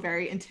was also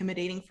very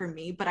intimidating for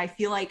me, but I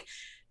feel like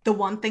the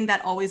one thing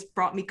that always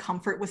brought me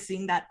comfort was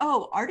seeing that,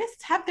 oh,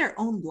 artists have their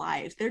own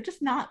lives. They're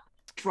just not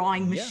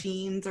drawing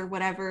machines or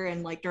whatever.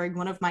 And like during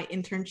one of my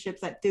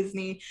internships at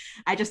Disney,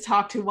 I just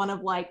talked to one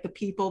of like the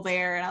people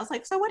there, and I was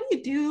like, so what do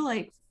you do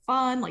like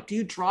fun? Like, do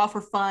you draw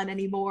for fun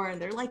anymore?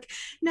 And they're like,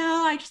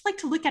 no, I just like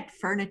to look at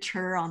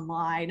furniture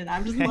online. And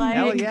I'm just like,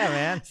 hell yeah,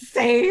 man.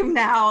 Same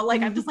now.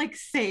 Like, I'm just like,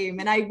 same.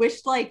 And I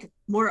wish like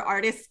more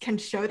artists can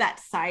show that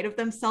side of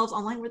themselves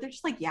online, where they're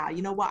just like, yeah,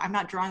 you know what? I'm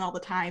not drawing all the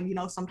time. You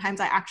know, sometimes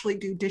I actually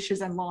do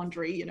dishes and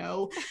laundry, you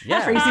know,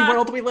 crazy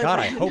world we live in.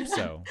 I hope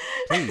so.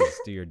 Please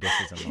do your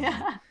dishes and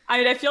laundry.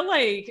 I feel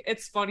like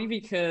it's funny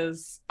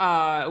because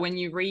when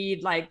you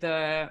read like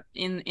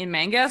in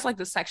mangas, like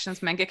the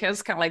sections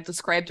mangakas kind of like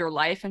describe their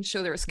life and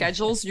show their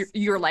schedules,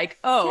 you're like,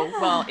 oh,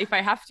 well, if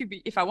I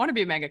want to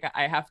be a mangaka,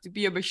 I have to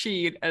be a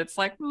machine. And it's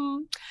like,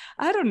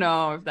 I don't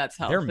know if that's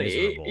healthy. They're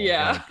miserable.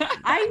 Yeah. Like,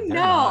 I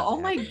know.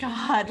 Oh my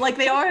God. Like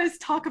they always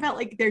talk about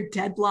like their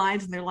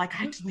deadlines, and they're like, I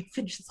have to like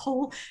finish this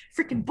whole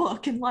freaking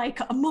book in like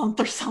a month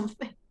or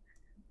something.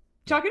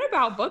 Talking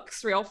about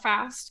books real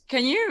fast,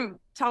 can you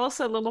tell us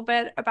a little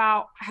bit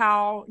about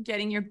how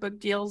getting your book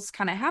deals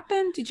kind of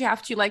happened? Did you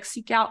have to like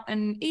seek out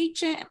an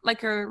agent,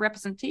 like a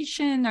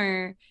representation,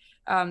 or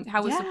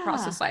how was the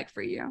process like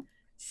for you?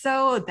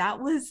 So that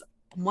was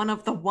one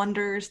of the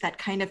wonders that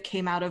kind of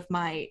came out of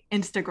my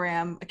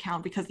Instagram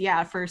account, because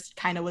at first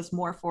kind of was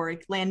more for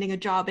landing a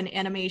job in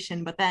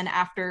animation, but then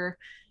after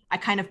I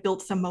kind of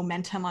built some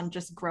momentum on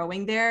just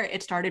growing there,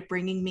 it started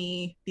bringing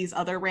me these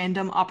other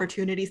random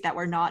opportunities that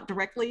were not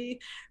directly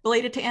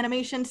related to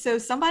animation. So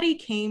somebody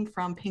came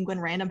from Penguin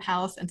Random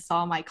House and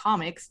saw my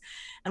comics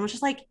and was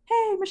just like,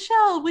 hey,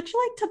 Michelle, would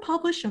you like to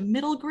publish a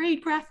middle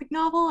grade graphic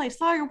novel? I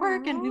saw your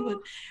work and we would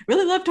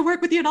really love to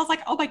work with you. And I was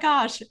like, oh my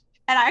gosh.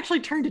 And I actually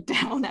turned it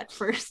down at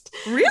first.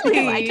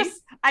 Really?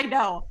 I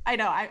know.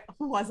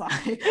 Who was I?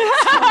 So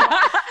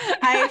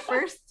I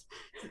first,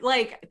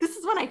 like, this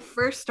is when I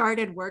first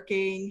started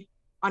working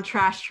on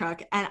Trash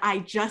Truck, and I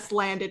just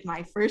landed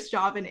my first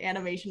job in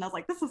animation. I was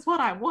like, this is what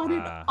I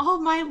wanted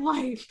all my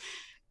life.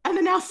 and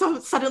then now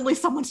suddenly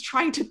someone's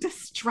trying to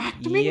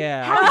distract me.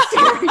 Yeah. How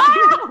dare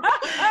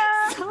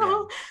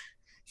you?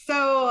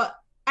 So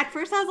at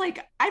first I was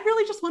like, I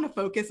really just want to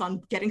focus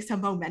on getting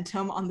some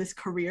momentum on this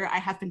career I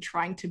have been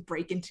trying to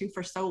break into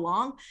for so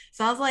long.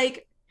 So I was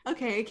like,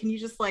 okay,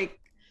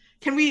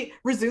 can we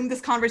resume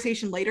this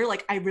conversation later?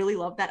 Like, I really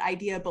love that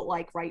idea, but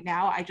like right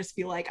now, I just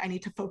feel like I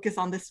need to focus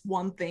on this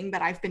one thing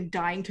that I've been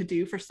dying to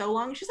do for so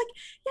long. She's like,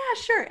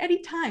 yeah, sure,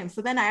 anytime.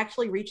 So then I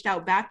actually reached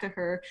out back to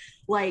her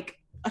like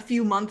a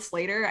few months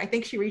later. I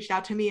think she reached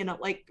out to me in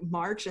like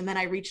March, and then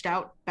I reached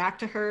out back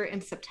to her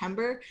in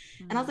September.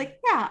 And I was like,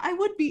 yeah, I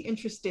would be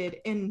interested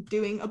in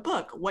doing a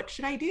book. What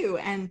should I do?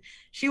 And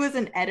she was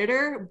an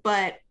editor,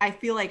 but I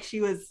feel like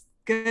she was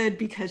good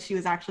because she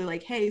was actually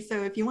like, hey,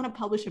 so if you want to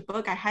publish a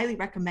book, I highly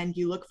recommend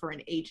you look for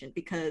an agent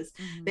because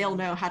they'll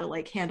know how to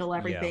like handle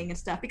everything and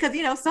stuff. Because,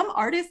 you know, some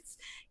artists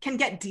can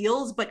get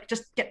deals, but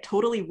just get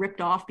totally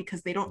ripped off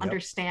because they don't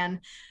understand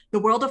the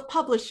world of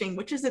publishing,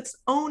 which is its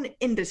own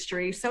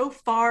industry, so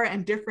far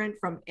and different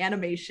from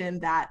animation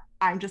that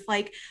I'm just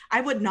like,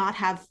 I would not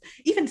have,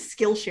 even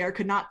Skillshare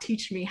could not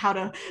teach me how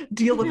to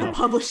deal with the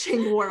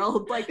publishing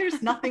world. Like,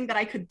 there's nothing that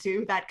I could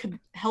do that could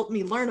help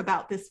me learn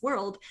about this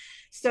world.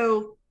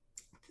 So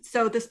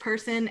this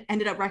person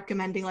ended up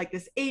recommending like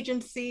this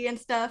agency and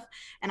stuff.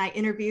 And I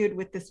interviewed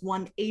with this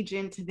one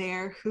agent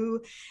there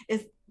who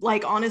is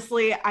like,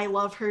 honestly, I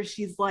love her.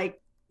 She's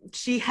like,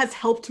 she has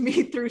helped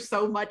me through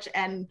so much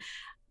and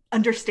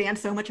understand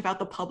so much about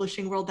the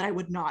publishing world that I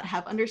would not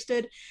have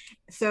understood.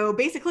 So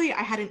basically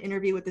I had an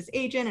interview with this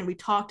agent and we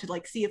talked to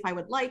like see if I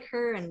would like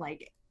her and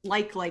like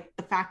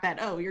the fact that,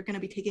 oh, you're going to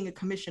be taking a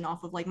commission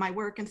off of like my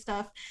work and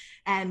stuff,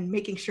 and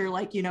making sure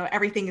like, you know,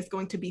 everything is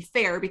going to be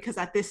fair, because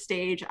at this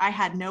stage I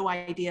had no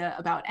idea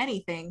about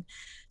anything.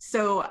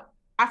 So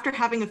after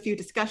having a few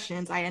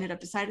discussions, I ended up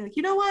deciding like,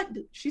 you know what,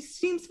 she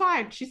seems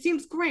fine, she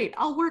seems great,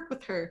 I'll work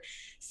with her.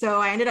 So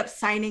I ended up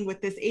signing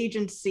with this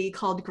agency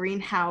called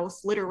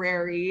Greenhouse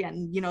Literary,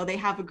 and you know, they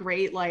have a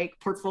great like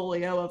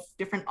portfolio of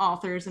different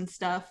authors and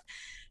stuff.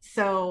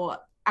 So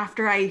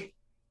after I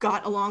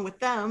got along with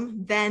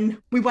them,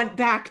 then we went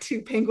back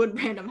to Penguin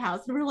Random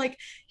House and we're like,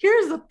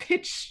 here's a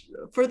pitch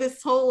for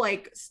this whole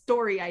like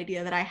story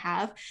idea that I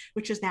have,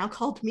 which is now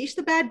called Mish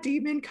the Bad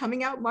Demon,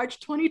 coming out March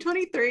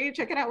 2023.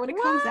 Check it out when it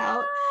comes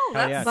out.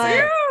 That's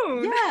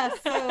soon. Yeah,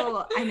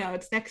 so I know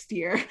it's next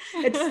year.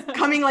 It's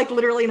coming like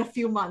literally in a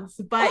few months.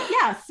 But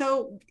yeah,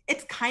 so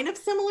it's kind of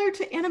similar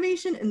to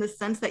animation in the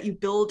sense that you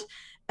build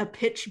a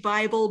pitch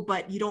Bible,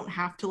 but you don't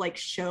have to like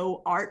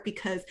show art,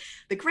 because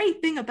the great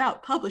thing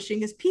about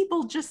publishing is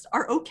people just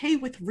are okay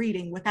with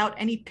reading without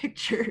any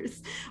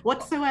pictures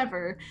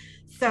whatsoever.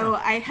 So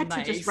I had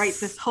to just write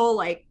this whole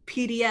like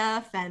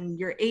PDF, and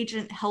your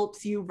agent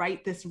helps you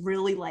write this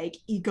really like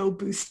ego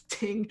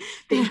boosting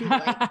thing.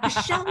 Like,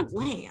 Michelle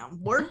Lamb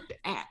worked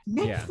at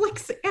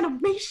Netflix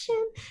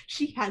Animation.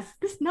 She has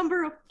this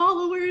number of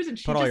followers, and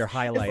she put all your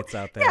highlights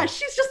out there. Yeah,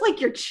 she's just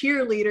like your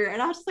cheerleader. And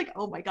I was just like,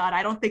 oh my God,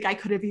 I don't think I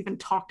could have even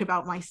talked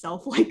about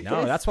myself like this.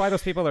 No, that's why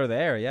those people are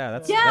there. Yeah,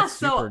 that's so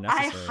super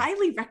necessary. I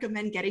highly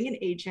recommend getting an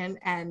agent.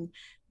 And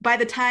by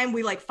the time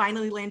we like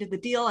finally landed the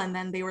deal, and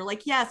then they were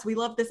like, yes, we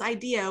love this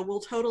idea, we'll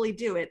totally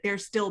do it, they're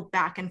still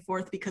back and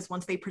forth, because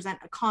once they present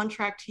a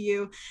contract to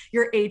you,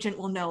 your agent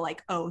will know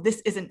like, oh, this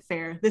isn't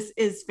fair, this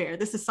is fair,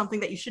 this is something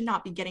that you should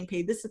not be getting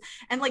paid, this is...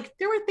 And like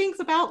there were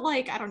things about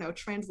like, I don't know,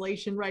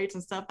 translation rights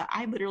and stuff that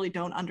I literally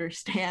don't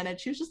understand. And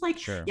she was just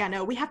like, yeah,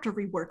 no, we have to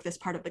rework this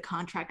part of the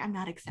contract, I'm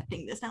not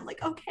accepting this. And I'm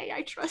like, okay,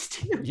 I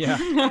trust you. Yeah.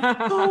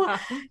 So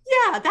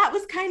yeah, that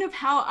was kind of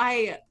how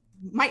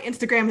my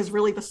Instagram is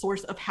really the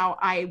source of how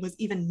I was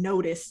even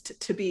noticed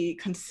to be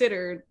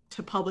considered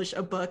to publish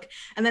a book.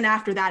 And then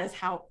after that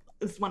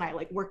is when I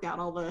like worked out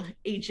all the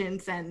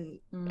agents and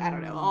I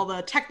don't know, all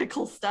the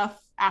technical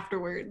stuff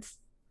afterwards.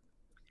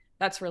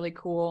 That's really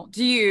cool.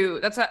 Do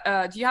you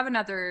have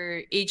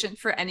another agent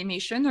for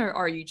animation, or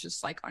are you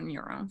just like on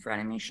your own for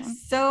animation?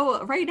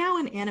 So right now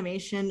in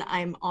animation,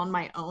 I'm on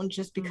my own,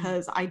 just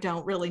because I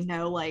don't really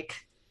know like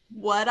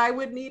what I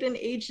would need an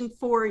agent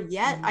for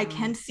yet. I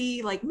can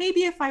see like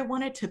maybe if I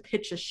wanted to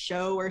pitch a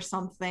show or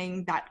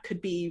something, that could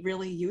be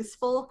really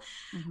useful.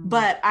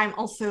 But I'm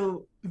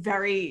also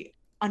very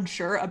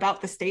unsure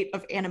about the state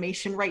of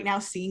animation right now,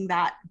 seeing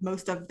that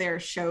most of their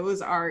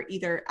shows are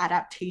either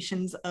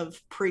adaptations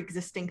of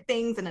pre-existing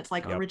things, and it's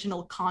like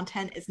original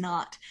content is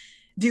not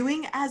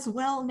doing as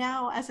well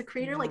now as a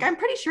creator. Like I'm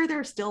pretty sure there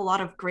are still a lot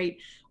of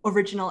great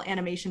original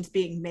animations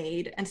being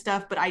made and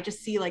stuff, but I just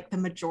see like the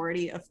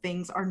majority of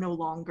things are no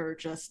longer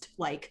just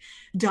like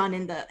done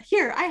in the,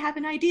 here, I have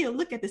an idea,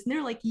 look at this, and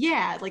they're like,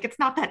 yeah, like it's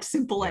not that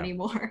simple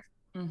anymore.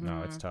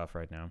 No, it's tough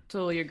right now.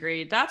 Totally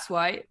agree. That's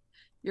why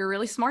you're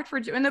really smart for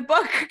doing the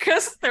book,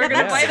 because they're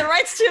gonna buy the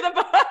rights to the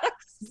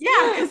books.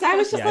 Yeah, because I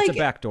was just like, it's a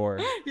backdoor.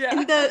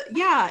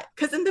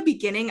 Because in the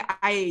beginning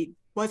I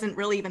wasn't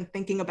really even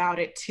thinking about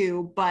it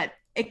too, but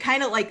it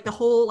kind of like the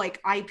whole like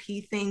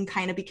IP thing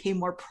kind of became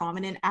more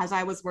prominent as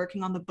I was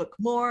working on the book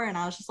more. And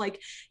I was just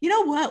like, you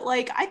know what?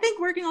 Like, I think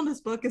working on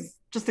this book is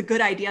just a good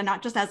idea,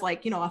 not just as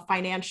like, you know, a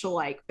financial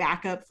like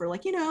backup for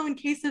like, you know, in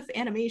case of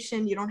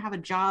animation, you don't have a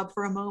job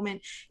for a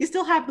moment, you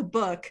still have the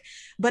book.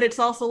 But it's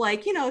also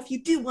like, you know, if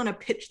you do want to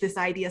pitch this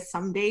idea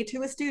someday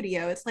to a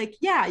studio, it's like,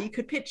 yeah, you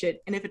could pitch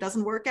it. And if it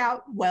doesn't work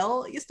out,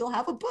 well, you still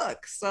have a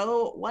book.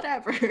 So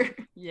whatever.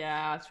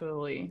 Yeah,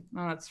 totally.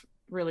 No, that's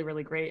really,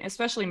 really great.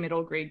 Especially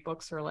middle grade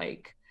books are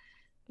like,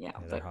 yeah,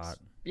 they're hot.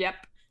 Yep.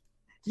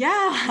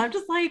 Yeah, I'm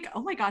just like,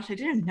 oh my gosh, I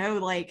didn't know.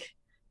 Like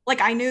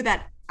I knew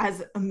that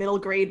as a middle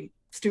grade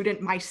student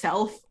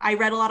myself, I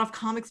read a lot of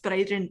comics, but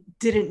I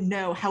didn't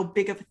know how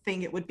big of a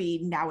thing it would be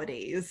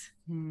nowadays.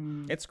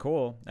 It's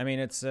cool. I mean,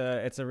 it's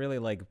a really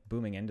like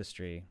booming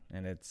industry,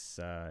 and it's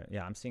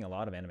yeah, I'm seeing a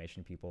lot of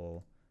animation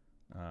people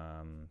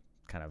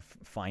kind of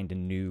find a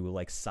new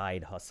like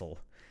side hustle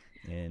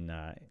in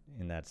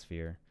that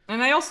sphere.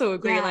 And I also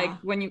agree, like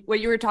what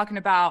you were talking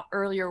about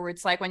earlier, where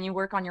it's like when you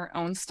work on your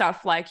own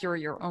stuff, like you're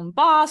your own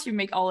boss, you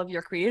make all of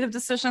your creative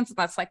decisions. And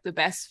that's like the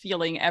best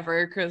feeling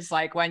ever. Cause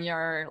like when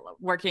you're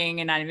working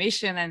in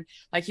animation and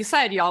like you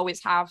said, you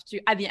always have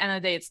to, at the end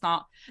of the day, it's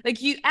not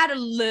like you add a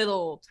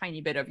little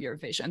tiny bit of your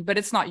vision, but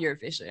it's not your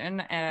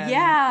vision. And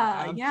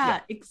yeah,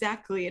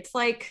 exactly. It's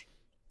like,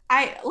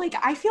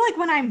 I feel like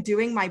when I'm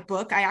doing my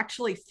book, I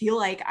actually feel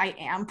like I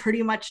am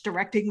pretty much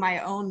directing my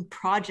own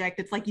project.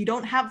 It's like you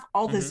don't have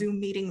all the Zoom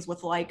meetings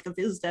with like the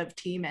VizDev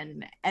team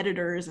and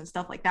editors and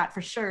stuff like that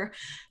for sure.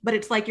 But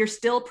it's like you're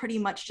still pretty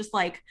much just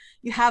like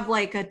you have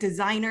like a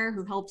designer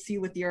who helps you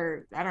with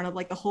your, I don't know,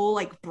 like the whole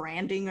like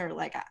branding or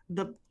like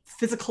the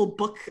physical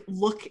book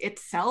look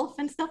itself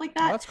and stuff like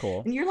that. Oh, that's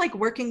cool. And you're like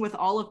working with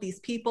all of these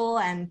people,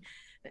 and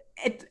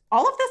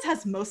all of this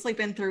has mostly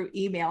been through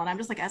email, and I'm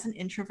just like, as an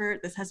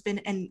introvert, this has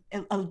been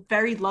a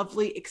very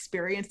lovely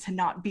experience to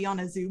not be on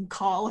a Zoom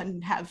call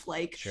and have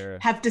like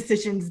have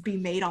decisions be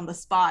made on the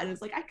spot. And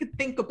it's like I could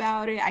think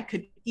about it, I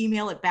could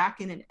email it back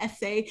in an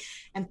essay,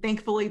 and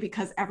thankfully,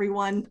 because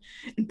everyone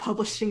in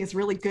publishing is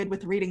really good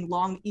with reading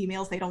long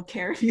emails, they don't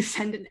care if you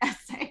send an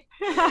essay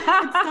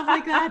and stuff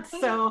like that.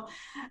 So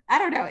I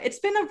don't know, it's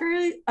been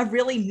a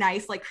really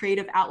nice like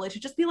creative outlet to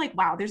just be like,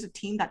 wow, there's a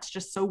team that's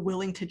just so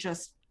willing to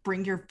just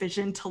bring your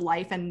vision to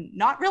life and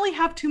not really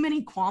have too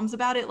many qualms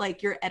about it.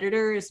 Like your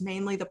editor is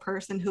mainly the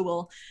person who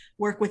will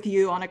work with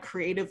you on a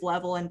creative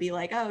level and be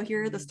like, oh,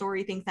 here are the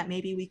story things that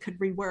maybe we could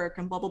rework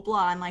and blah, blah,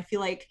 blah. And I feel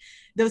like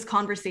those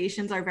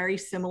conversations are very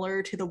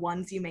similar to the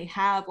ones you may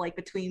have like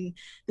between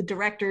the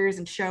directors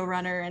and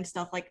showrunner and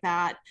stuff like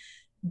that.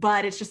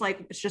 But it's just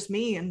like, it's just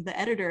me and the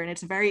editor, and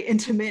it's a very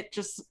intimate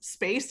just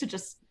space to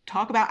just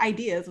talk about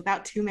ideas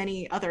without too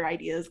many other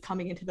ideas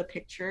coming into the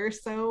picture.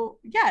 So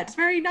yeah, it's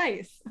very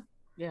nice.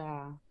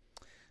 Yeah.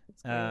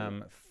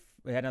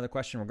 We had another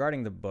question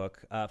regarding the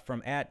book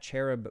from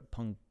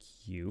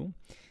 @CherubPunkU.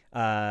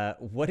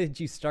 What did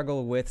you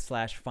struggle with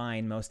 /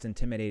 find most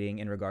intimidating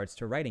in regards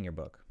to writing your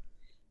book?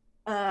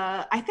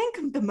 I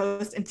think the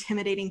most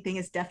intimidating thing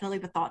is definitely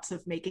the thoughts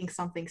of making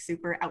something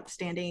super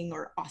outstanding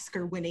or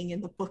Oscar winning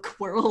in the book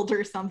world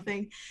or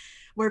something,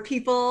 where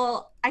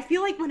people, I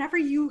feel like whenever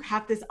you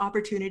have this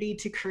opportunity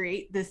to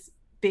create this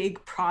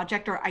big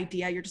project or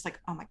idea, you're just like,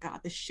 oh my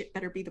god, this shit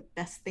better be the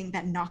best thing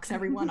that knocks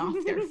everyone off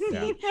their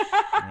feet.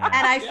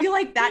 And I feel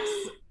like that's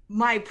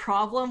my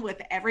problem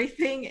with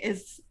everything,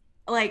 is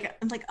like,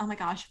 I'm like, oh my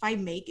gosh,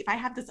 if I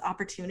have this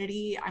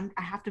opportunity,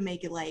 I have to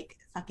make it like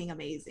fucking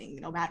amazing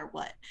no matter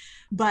what.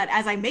 But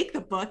as I make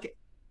the book,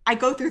 I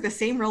go through the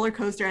same roller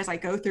coaster as I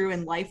go through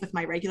in life with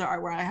my regular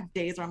art, where I have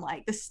days where I'm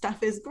like, this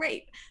stuff is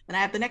great. Then I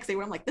have the next day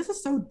where I'm like, this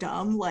is so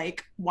dumb.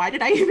 Like, why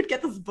did I even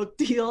get this book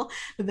deal?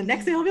 Then the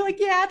next day I'll be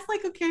like, yeah, it's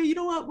like, okay, you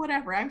know what,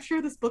 whatever. I'm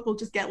sure this book will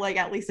just get like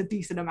at least a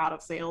decent amount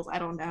of sales. I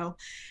don't know.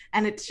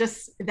 And it's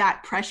just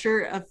that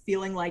pressure of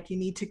feeling like you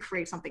need to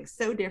create something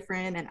so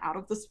different and out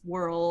of this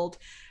world.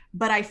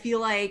 But I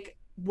feel like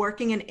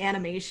working in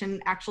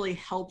animation actually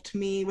helped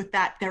me with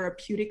that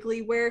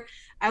therapeutically, where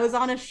I was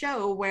on a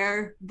show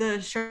where the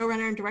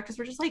showrunner and directors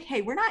were just like,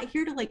 hey, we're not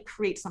here to like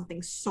create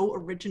something so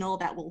original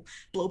that will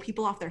blow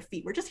people off their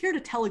feet. We're just here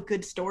to tell a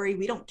good story.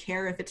 We don't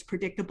care if it's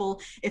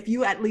predictable. If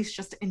you at least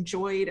just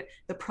enjoyed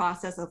the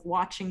process of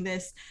watching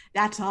this,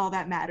 that's all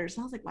that matters.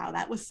 And I was like, wow,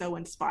 that was so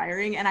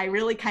inspiring. And I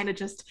really kind of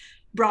just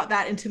brought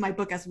that into my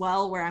book as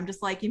well, where I'm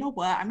just like, you know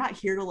what, I'm not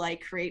here to like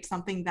create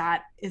something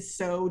that is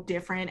so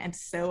different and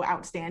so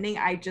outstanding.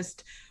 I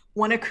just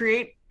want to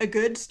create a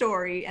good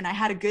story, and I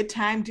had a good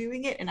time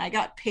doing it, and I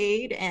got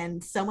paid,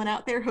 and someone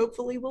out there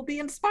hopefully will be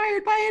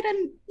inspired by it,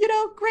 and you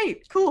know,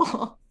 great,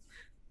 cool.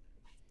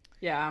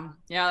 Yeah,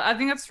 I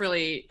think that's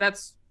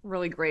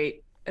really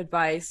great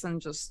advice,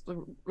 and just a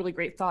really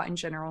great thought in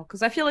general,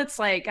 because I feel it's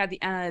like at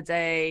the end of the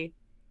day,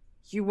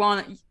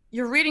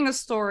 you're reading a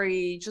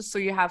story just so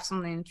you have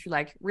something to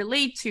like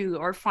relate to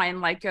or find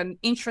like an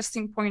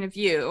interesting point of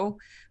view,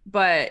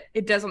 but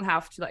it doesn't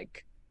have to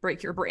like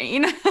break your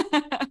brain.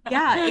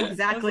 Yeah,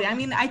 exactly. I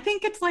mean, I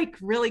think it's like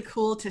really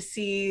cool to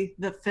see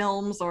the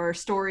films or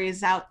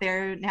stories out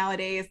there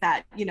nowadays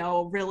that, you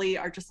know, really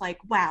are just like,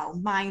 wow,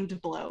 mind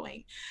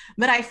blowing.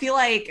 But I feel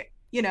like,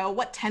 you know,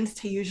 what tends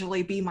to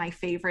usually be my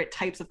favorite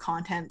types of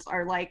content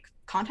are like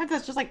content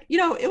that's just like, you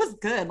know, it was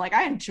good. Like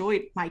I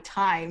enjoyed my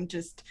time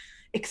just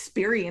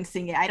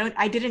experiencing it.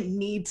 I didn't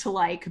need to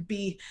like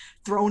be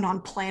thrown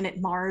on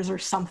planet Mars or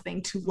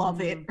something to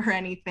love it or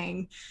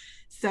anything.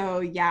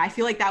 So yeah, I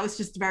feel like that was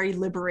just very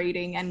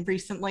liberating. And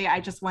recently I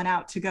just went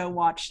out to go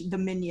watch The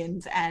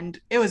Minions and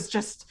it was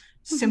just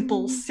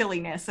simple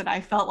silliness. And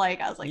I felt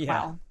like I was like,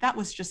 wow, that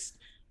was just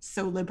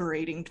so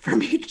liberating for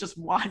me to just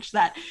watch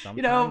that. Sometimes,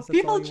 you know,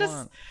 people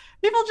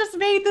just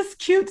made this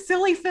cute,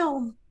 silly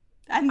film.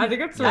 And I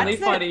think it's really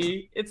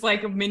funny. It's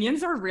like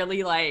Minions are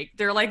really like,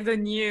 they're like the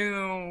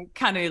new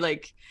kind of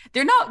like,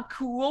 they're not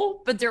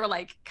cool, but they're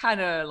like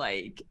kind of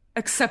like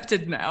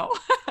accepted now.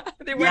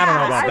 I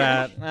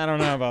don't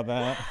know about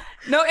that.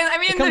 No, and I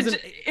mean,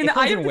 in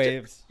the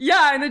waves.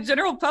 Yeah, in the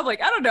general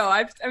public, I don't know.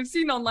 I've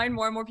seen online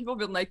more and more people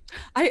being like,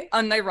 I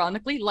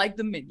unironically like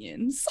the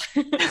Minions.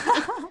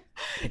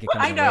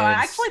 I know. I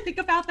actually think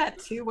about that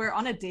too, where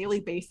on a daily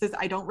basis,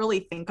 I don't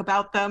really think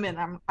about them, and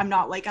I'm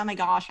not like, oh my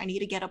gosh, I need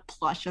to get a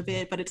plush of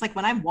it. But it's like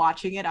when I'm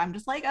watching it, I'm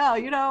just like, oh,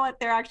 you know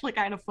what? They're actually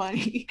kind of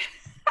funny.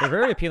 They're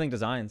very appealing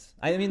designs.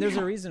 I mean, there's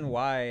a reason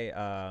why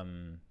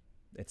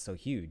it's so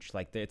huge.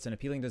 Like it's an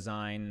appealing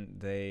design.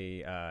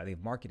 They've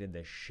marketed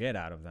the shit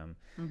out of them.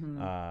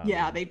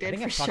 Yeah, they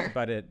did. I've talked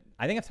about it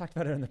on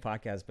the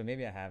podcast, but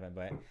maybe I haven't.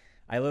 But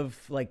I live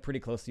like pretty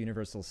close to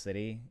Universal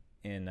City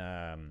in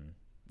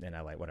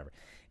LA, whatever.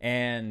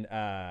 And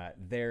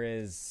there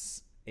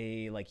is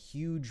a like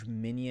huge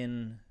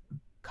Minion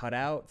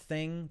cutout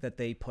thing that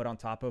they put on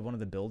top of one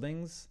of the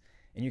buildings.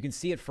 And you can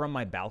see it from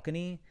my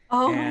balcony.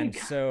 Oh and my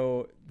God.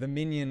 So the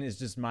Minion is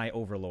just my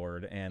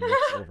overlord and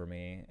looks over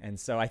me. And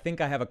so I think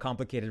I have a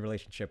complicated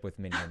relationship with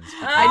Minions.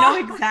 I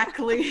know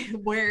exactly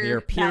where they're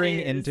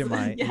peering into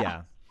my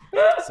yeah.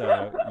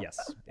 So yes,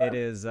 it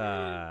is.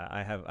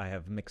 I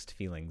have mixed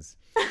feelings.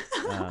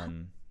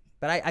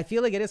 But I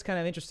feel like it is kind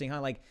of interesting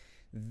how like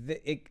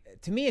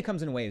to me it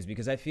comes in waves,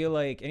 because I feel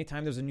like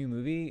anytime there's a new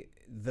movie,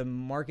 the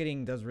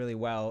marketing does really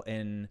well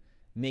in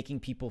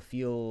making people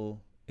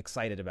feel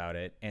excited about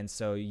it, and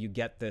so you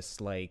get this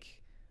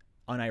like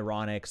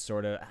unironic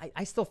sort of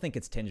I still think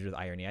it's tinged with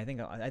irony. I think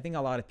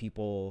a lot of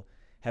people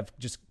have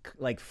just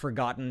like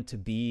forgotten to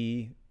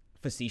be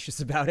facetious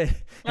about it,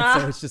 and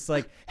so it's just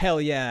like,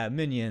 hell yeah,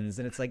 Minions,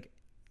 and it's like,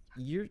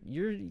 you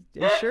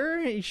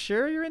sure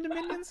you're into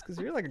Minions, because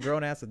you're like a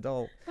grown-ass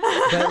adult.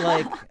 But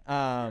like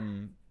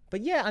but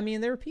yeah, I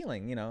mean, they're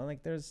appealing, you know,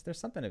 like there's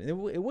something it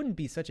wouldn't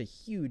be such a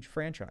huge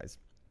franchise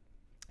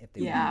if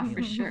they were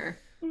for sure.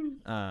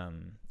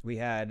 We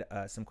had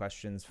some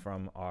questions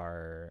from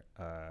our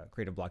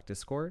Creative Block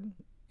Discord.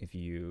 If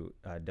you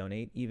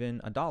donate even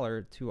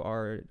 $1 to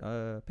our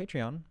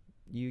Patreon,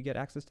 you get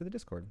access to the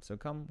Discord. So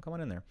come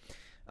on in there.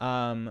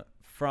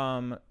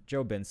 From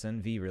Joe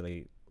Benson, V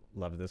really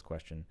loved this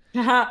question.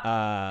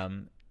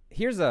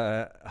 Here's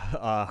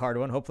a hard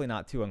one, hopefully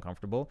not too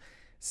uncomfortable.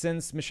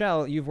 Since,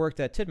 Michelle, you've worked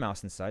at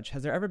Titmouse and such,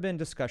 has there ever been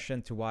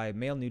discussion to why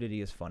male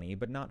nudity is funny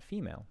but not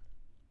female?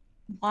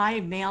 Why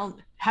male?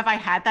 Have I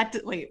had that?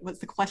 Wait, what's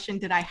the question?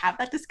 Did I have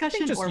that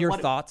discussion? Just your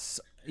thoughts.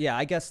 Yeah,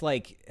 I guess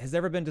like, has there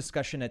ever been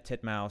discussion at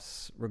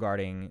Titmouse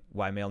regarding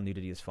why male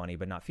nudity is funny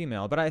but not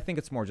female? But I think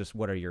it's more just,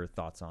 what are your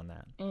thoughts on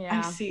that?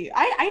 Yeah. I see.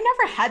 I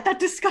never had that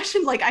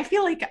discussion. Like, I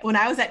feel like when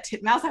I was at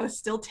Titmouse, I was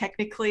still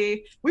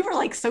technically, we were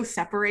like so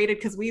separated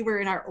because we were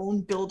in our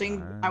own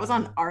building. I was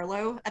on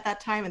Arlo at that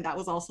time, and that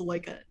was also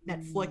like a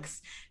Netflix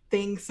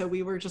thing. So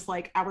we were just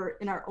like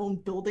in our own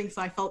building.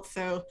 So I felt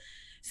so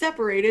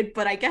separated.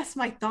 But I guess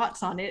my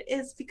thoughts on it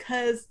is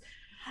because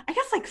I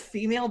guess like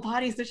female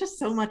bodies, there's just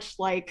so much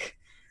like,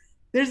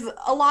 there's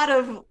a lot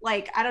of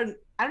like, I don't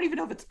even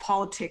know if it's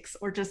politics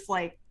or just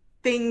like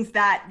things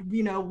that,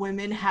 you know,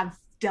 women have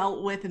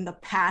dealt with in the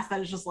past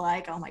that is just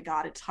like, oh my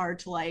God, it's hard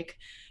to like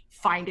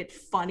find it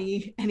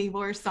funny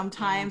anymore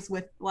sometimes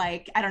with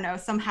like, I don't know,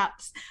 somehow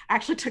I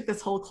actually took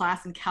this whole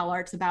class in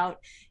CalArts about,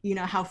 you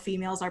know, how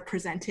females are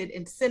presented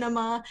in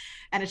cinema.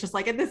 And it's just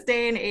like, at this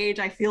day and age,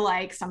 I feel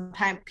like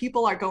sometimes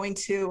people are going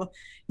to,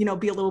 you know,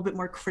 be a little bit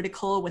more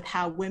critical with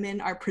how women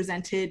are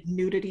presented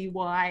nudity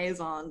wise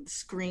on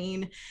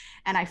screen.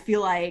 And I feel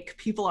like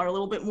people are a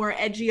little bit more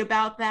edgy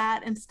about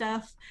that and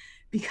stuff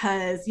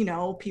because, you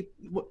know,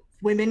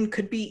 women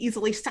could be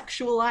easily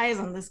sexualized,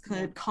 and this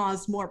could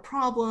cause more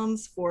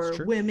problems for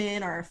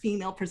women or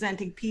female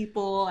presenting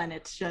people. And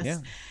it's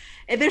just,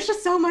 there's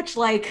just so much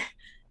like,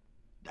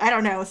 I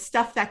don't know,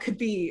 stuff that could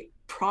be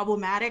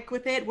problematic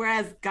with it.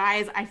 Whereas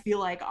guys, I feel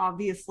like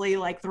obviously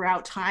like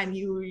throughout time,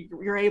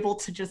 you're able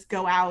to just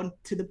go out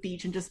to the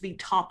beach and just be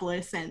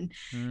topless. And,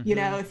 you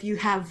know, if you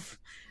have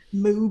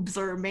moobs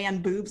or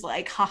man boobs,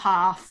 like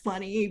haha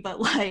funny,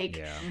 but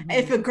like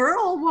if a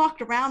girl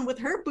walked around with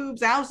her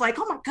boobs, I was like,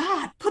 oh my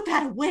God, put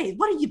that away,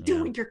 what are you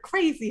doing, you're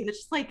crazy. And it's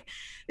just like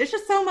there's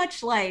just so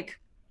much like,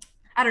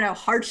 I don't know,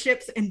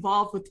 hardships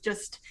involved with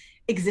just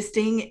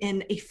existing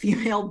in a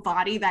female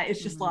body that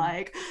is just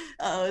like,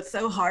 oh, it's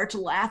so hard to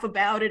laugh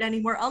about it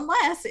anymore,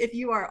 unless if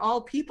you are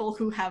all people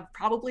who have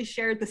probably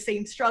shared the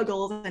same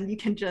struggles and you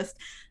can just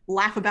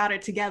laugh about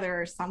it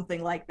together or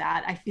something like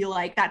that. I feel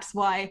like that's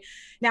why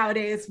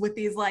nowadays with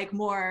these like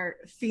more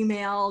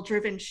female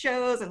driven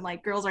shows and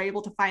like girls are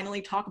able to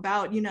finally talk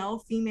about, you know,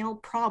 female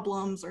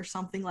problems or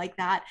something like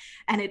that,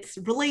 and it's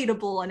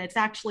relatable and it's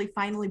actually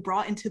finally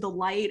brought into the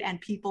light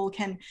and people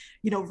can,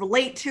 you know,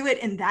 relate to it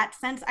in that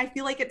sense. I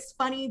feel like it's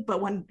funny,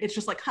 but when it's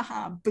just like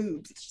haha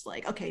boobs, it's just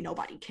like, okay,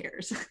 nobody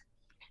cares.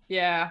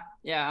 Yeah.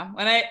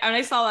 When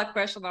I saw that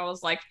question, I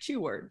was like,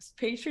 2 words: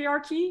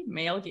 patriarchy,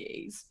 male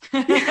gaze.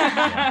 But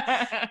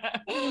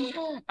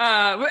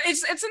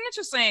it's an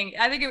interesting.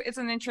 I think it's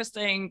an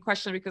interesting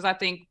question because I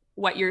think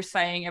what you're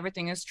saying,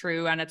 everything is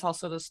true, and it's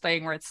also this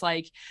thing where it's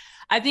like,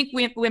 I think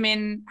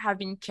women have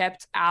been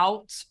kept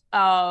out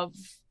of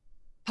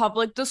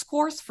public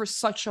discourse for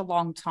such a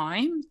long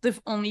time. They've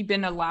only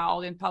been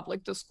allowed in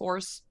public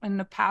discourse in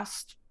the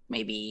past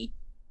maybe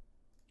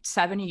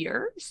 70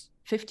 years,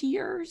 50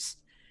 years.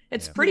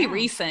 It's pretty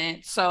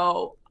recent.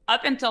 So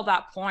up until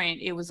that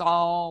point, it was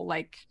all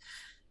like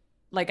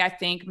I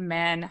think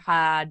men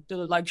had the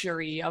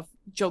luxury of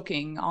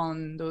joking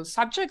on those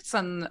subjects.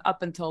 And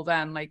up until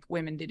then, like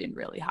women didn't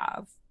really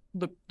have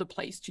the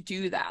place to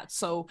do that.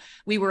 So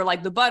we were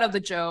like the butt of the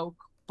joke,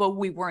 but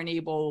we weren't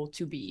able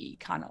to be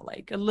kind of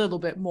like a little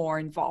bit more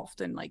involved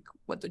in like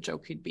what the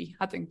joke could be.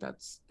 I think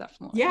that's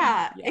definitely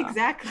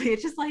exactly.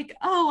 It's just like,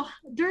 oh,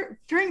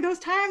 during those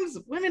times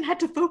women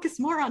had to focus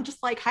more on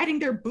just like hiding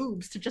their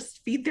boobs to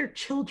just feed their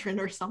children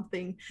or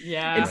something,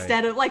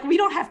 instead of like, we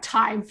don't have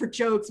time for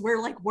jokes,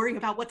 we're like worrying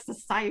about what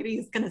society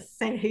is gonna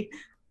say.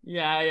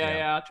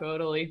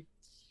 Totally.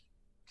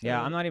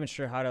 I'm not even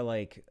sure how to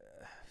like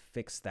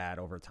fix that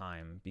over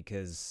time,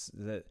 because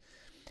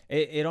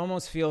it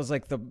almost feels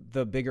like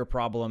the bigger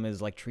problem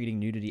is like treating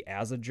nudity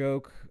as a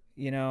joke,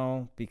 you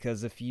know,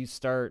 because if you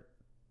start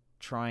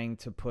trying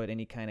to put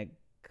any kind of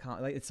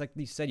like, it's like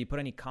you said, you put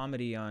any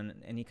comedy on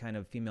any kind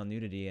of female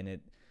nudity and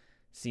it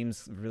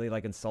seems really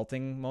like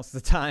insulting most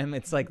of the time.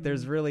 It's like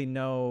there's really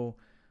no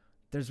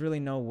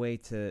way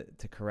to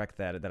correct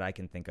that I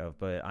can think of,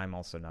 but I'm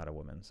also not a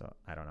woman, so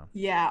I don't know.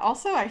 Yeah,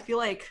 also I feel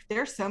like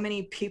there's so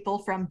many people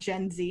from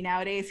Gen Z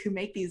nowadays who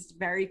make these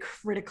very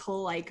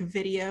critical like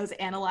videos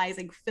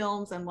analyzing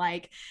films and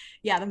like,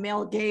 the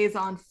male gaze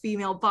on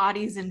female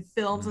bodies in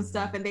films and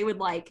stuff, and they would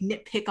like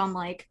nitpick on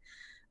like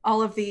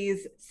all of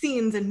these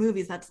scenes in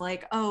movies that's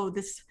like, oh,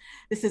 this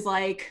is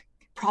like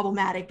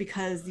problematic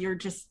because you're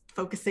just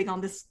focusing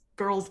on this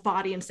girl's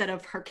body instead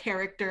of her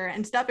character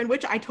and stuff, and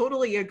which I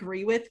totally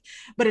agree with,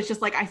 but it's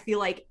just like I feel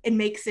like it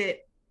makes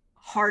it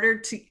harder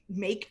to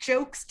make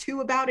jokes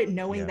too about it,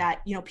 knowing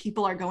that, you know,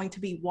 people are going to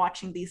be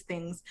watching these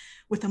things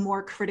with a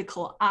more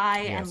critical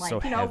eye, and like,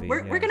 so you know,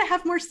 we're gonna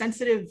have more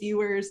sensitive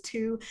viewers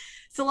too.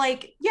 So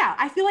like,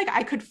 I feel like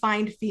I could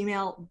find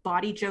female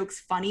body jokes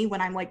funny when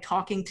I'm like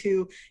talking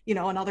to, you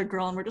know, another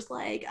girl and we're just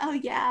like, oh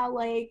yeah,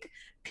 like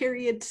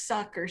periods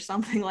suck or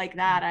something like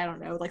that. I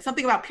don't know, like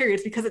something about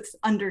periods because it's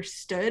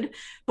understood.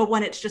 But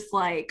when it's just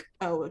like,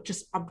 oh,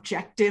 just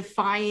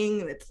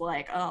objectifying, it's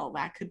like, oh,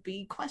 that could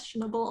be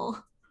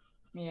questionable.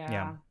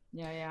 Yeah.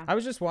 I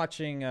was just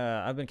watching,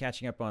 I've been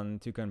catching up on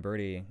Tuca and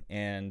Birdie,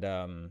 and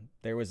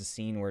there was a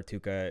scene where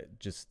Tuca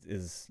just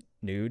is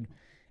nude,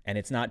 and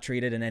it's not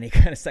treated in any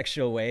kind of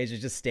sexual way.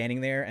 She's just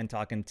standing there and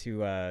talking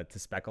to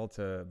Speckle,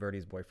 to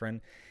Birdie's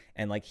boyfriend.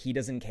 And like, he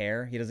doesn't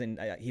care. He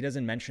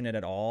doesn't mention it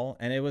at all.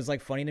 And it was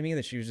like funny to me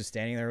that she was just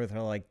standing there with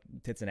her like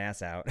tits and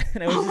ass out.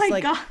 And it was just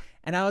like, God.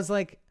 And I was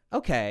like,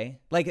 okay,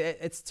 like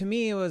it's, to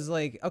me, it was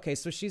like, okay,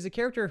 so she's a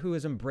character who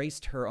has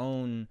embraced her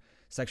own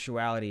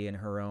sexuality and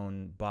her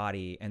own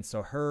body. And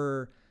so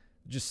her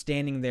just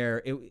standing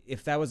there,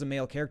 if that was a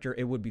male character,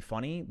 it would be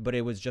funny, but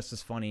it was just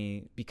as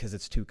funny because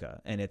it's Tuca.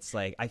 And it's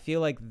like, I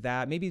feel like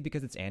that maybe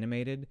because it's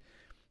animated,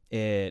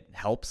 it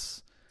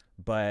helps,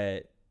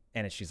 and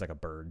she's like a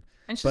bird.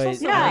 And she's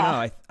also, I don't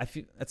know. I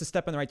feel that's a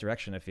step in the right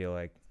direction. I feel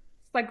like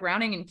it's like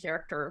grounding in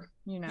character,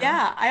 you know.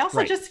 Yeah, I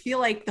also just feel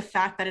like the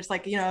fact that it's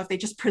like, you know, if they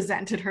just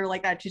presented her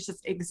like that, she's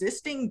just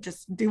existing,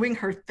 just doing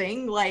her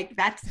thing, like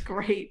that's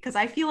great, because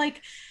I feel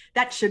like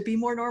that should be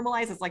more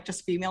normalized as like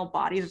just female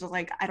bodies. It's just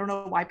like, I don't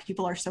know why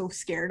people are so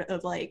scared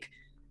of like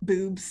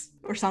boobs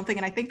or something.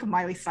 And I think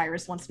Miley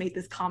Cyrus once made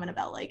this comment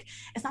about like,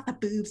 it's not the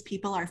boobs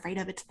people are afraid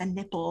of, it's the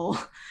nipple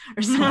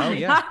or something. Oh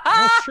yeah,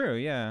 that's true.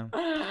 Yeah.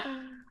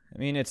 I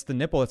mean, it's the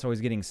nipple that's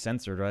always getting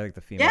censored, right? Like the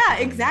female. Yeah,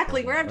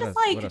 exactly. Where I'm just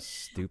like, what a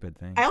stupid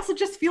thing. I also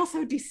just feel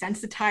so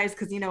desensitized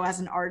because, you know,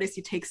 as an artist,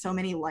 you take so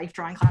many life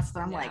drawing classes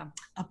that I'm like,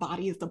 a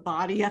body is the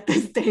body at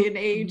this day and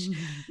age.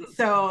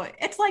 So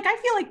it's like, I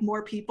feel like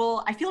more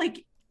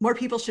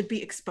people should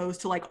be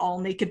exposed to like all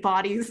naked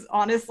bodies,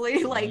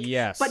 honestly. Like,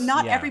 yes, but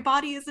not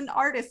everybody is an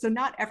artist. So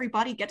not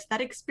everybody gets that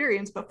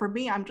experience. But for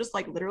me, I'm just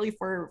like, literally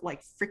for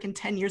like freaking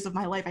 10 years of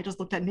my life, I just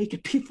looked at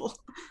naked people.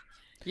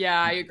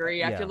 Yeah, I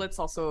agree. I feel it's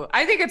also,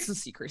 I think it's the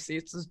secrecy.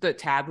 It's just the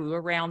taboo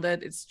around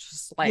it. It's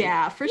just like,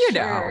 yeah, for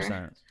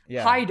sure.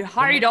 Yeah.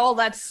 Hide all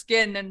that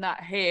skin and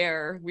that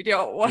hair. We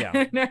don't want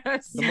to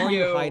see the more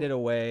you hide it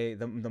away,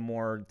 the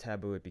more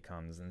taboo it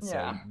becomes. And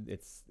so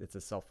it's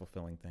a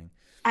self-fulfilling thing.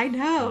 I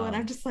know. And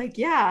I'm just like,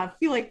 I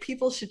feel like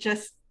people should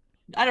just,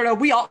 I don't know,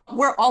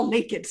 we're all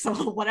naked, so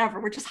whatever.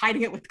 We're just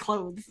hiding it with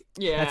clothes.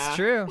 Yeah. That's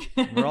true.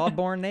 We're all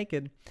born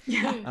naked.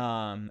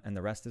 Yeah. And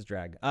the rest is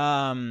drag.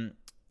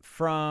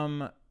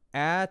 From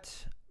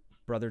at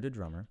Brother to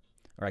Drummer,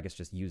 or I guess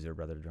just user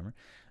Brother to Drummer.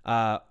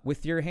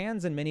 With your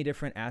hands in many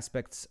different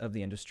aspects of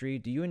the industry,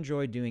 do you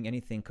enjoy doing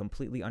anything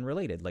completely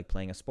unrelated, like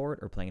playing a sport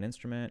or playing an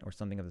instrument or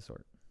something of the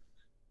sort?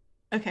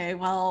 Okay,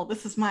 well,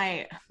 this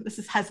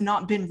has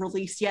not been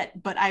released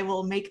yet, but I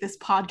will make this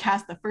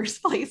podcast the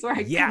first place where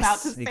I come out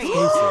to say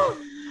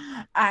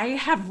I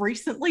have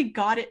recently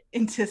got it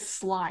into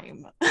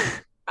slime.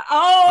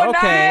 Oh,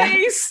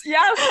 okay. Nice.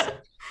 Yes.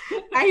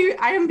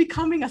 I am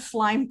becoming a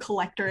slime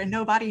collector, and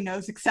nobody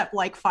knows except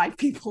like 5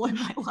 people in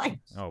my life.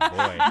 Oh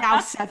boy. Now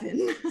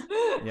 7.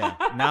 Yeah.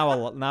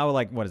 Now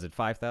like what is it?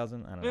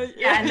 5,000? I don't know.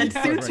 Yeah, and then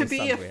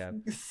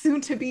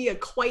soon to be a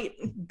quite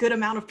good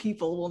amount of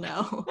people will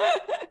know.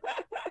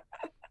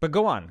 But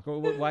go on.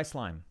 Why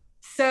slime?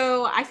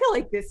 So I feel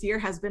like this year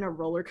has been a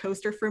roller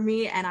coaster for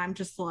me, and I'm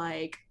just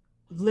like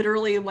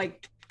literally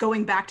like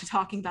going back to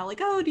talking about like,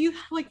 oh, do you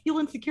like feel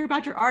insecure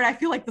about your art? I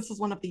feel like this was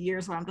one of the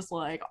years where I'm just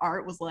like,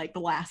 art was like the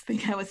last thing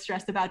I was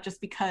stressed about,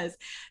 just because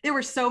there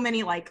were so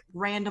many like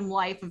random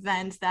life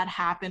events that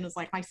happened. It was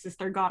like my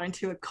sister got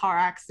into a car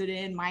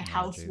accident, my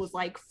house was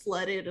like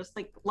flooded. It was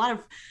like a lot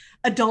of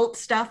adult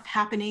stuff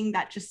happening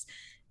that just,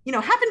 you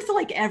know, happens to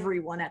like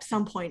everyone at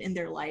some point in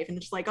their life. And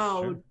it's like,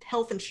 oh,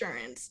 health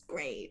insurance,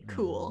 great,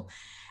 cool.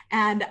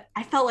 And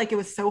I felt like it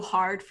was so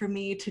hard for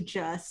me to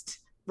just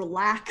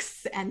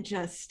relax and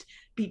just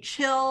be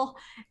chill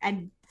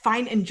and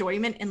find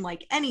enjoyment in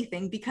like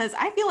anything, because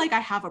I feel like I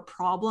have a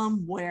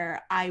problem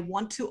where I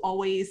want to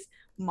always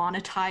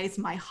monetize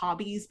my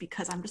hobbies,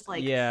 because I'm just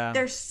like,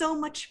 there's so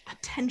much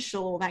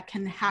potential that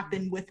can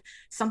happen with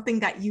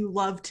something that you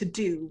love to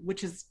do,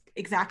 which is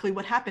exactly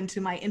what happened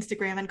to my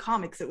Instagram and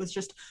comics. It was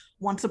just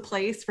once a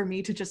place for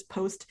me to just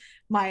post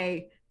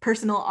my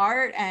personal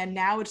art, and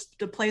now it's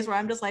the place where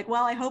I'm just like,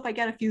 well, I hope I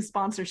get a few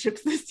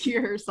sponsorships this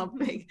year or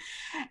something.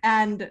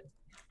 And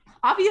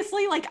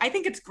obviously, like, I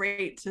think it's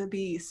great to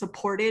be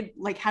supported,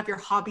 like have your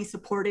hobby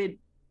supported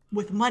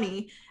with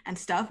money and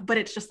stuff, but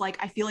it's just like,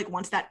 I feel like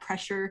once that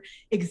pressure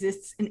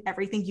exists in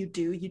everything you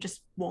do, you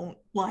just won't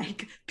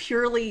like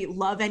purely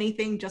love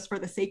anything just for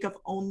the sake of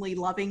only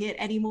loving it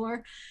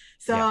anymore.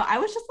 So I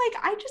was just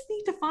like, I just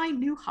need to find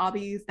new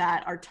hobbies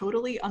that are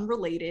totally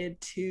unrelated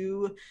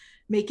to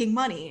making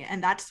money.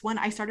 And that's when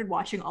I started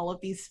watching all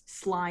of these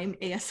slime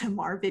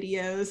ASMR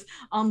videos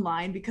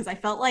online, because I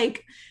felt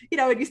like, you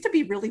know, it used to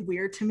be really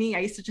weird to me. I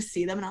used to just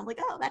see them and I'm like,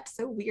 oh, that's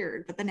so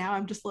weird. But then now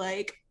I'm just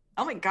like,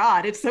 oh my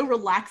God, it's so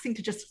relaxing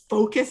to just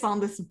focus on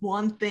this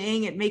one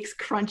thing. It makes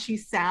crunchy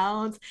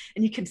sounds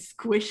and you can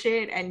squish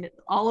it and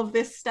all of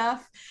this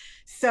stuff.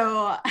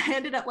 So I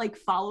ended up like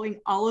following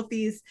all of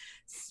these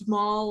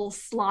small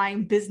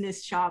slime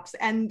business shops,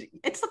 and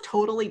it's a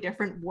totally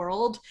different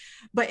world,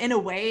 but in a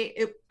way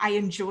I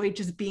enjoy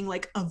just being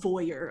like a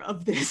voyeur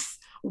of this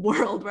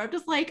world, where I'm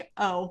just like,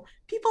 oh,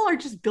 people are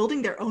just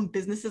building their own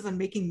businesses and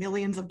making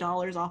millions of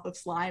dollars off of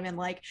slime, and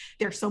like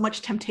there's so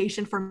much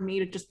temptation for me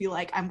to just be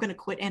like, I'm gonna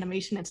quit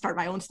animation and start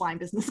my own slime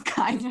business,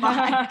 guys.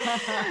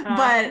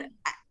 But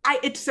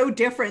it's so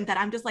different that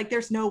I'm just like,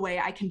 there's no way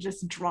I can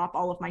just drop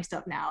all of my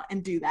stuff now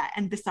and do that.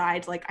 And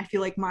besides, like, I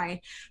feel like my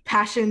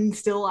passion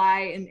still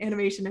lie in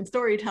animation and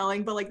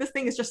storytelling, but like this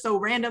thing is just so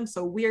random,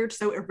 so weird,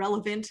 so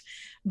irrelevant,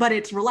 but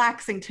it's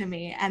relaxing to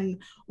me.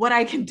 And what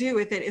I can do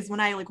with it is when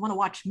I like want to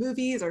watch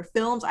movies or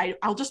films,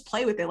 I'll just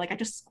play with it. Like I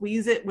just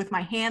squeeze it with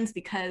my hands,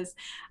 because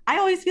I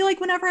always feel like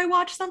whenever I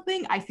watch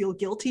something, I feel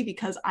guilty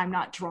because I'm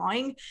not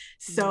drawing.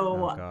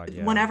 So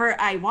whenever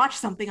I watch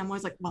something, I'm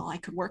always like, well, I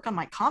could work on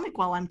my comic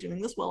while I'm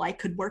doing this. Well, I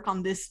could work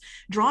on this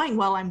drawing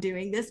while I'm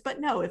doing this.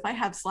 But no, if I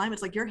have slime,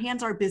 it's like, your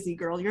hands are busy,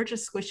 girl. You're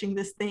just squishing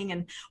this thing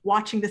and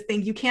watching this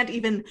thing. You can't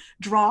even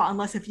draw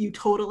unless if you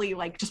totally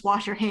like just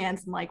wash your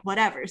hands and like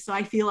whatever. So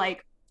I feel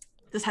like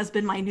this has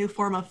been my new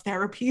form of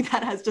therapy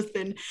that has just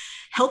been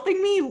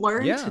helping me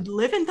learn to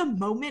live in the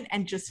moment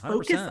and just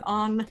focus 100%.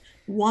 On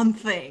one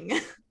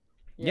thing.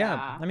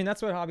 Yeah, I mean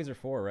that's what hobbies are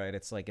for, right?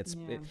 It's like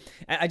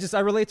I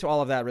relate to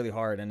all of that really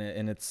hard, and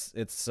it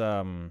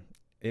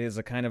is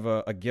a kind of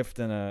a gift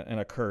and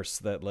a curse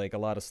that like a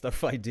lot of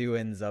stuff I do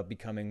ends up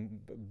becoming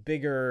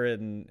bigger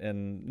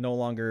and no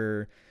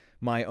longer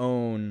my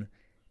own,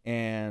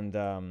 and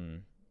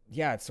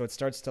so it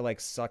starts to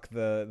like suck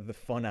the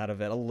fun out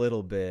of it a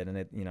little bit, and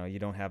it, you know, you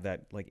don't have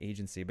that like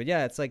agency. But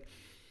yeah, it's like,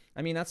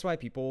 I mean, that's why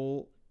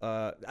people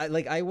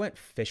I went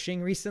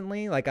fishing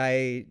recently. Like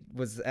I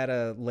was at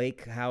a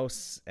lake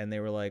house and they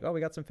were like, oh, we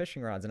got some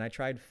fishing rods, and I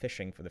tried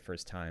fishing for the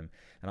first time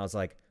and I was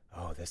like,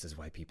 oh, this is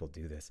why people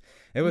do this.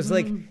 It was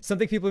like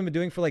something people have been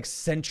doing for like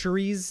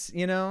centuries,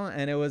 you know?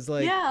 And it was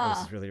like, oh,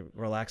 this is really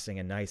relaxing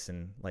and nice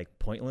and like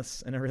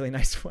pointless in a really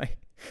nice way.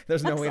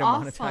 There's no way to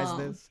monetize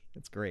this.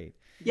 It's great.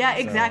 Yeah,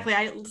 exactly.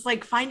 It's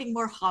like finding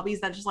more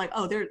hobbies that just like,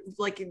 oh, they're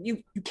like,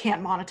 you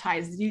can't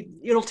monetize.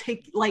 It'll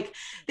take like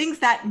things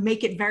that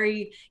make it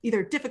very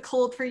either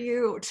difficult for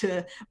you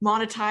to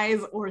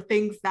monetize, or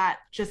things that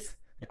just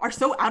are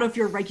so out of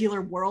your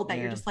regular world that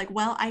you're just like,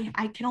 well,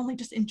 I can only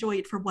just enjoy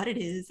it for what it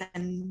is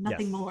and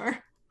nothing more.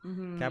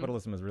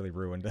 Capitalism has really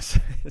ruined us.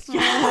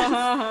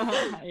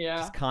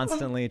 Just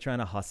constantly trying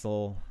to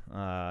hustle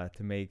to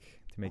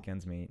make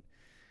ends meet.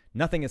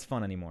 Nothing is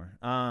fun anymore.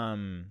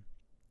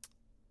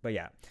 But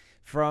yeah,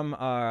 from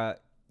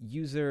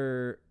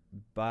user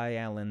by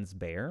Allen's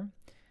Bear,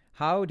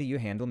 how do you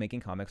handle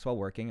making comics while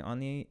working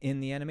in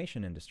the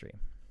animation industry?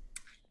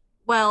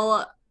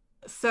 Well,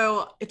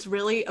 so it's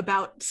really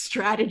about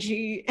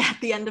strategy at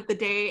the end of the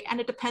day,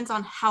 and it depends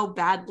on how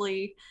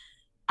badly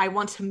I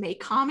want to make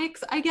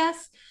comics, I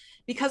guess,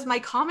 because my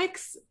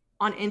comics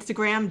on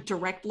Instagram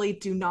directly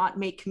do not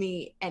make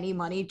me any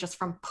money just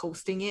from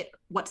posting it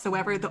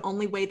whatsoever. The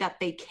only way that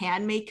they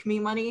can make me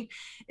money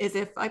is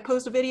if I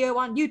post a video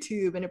on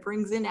YouTube and it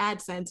brings in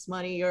AdSense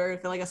money, or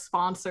if like a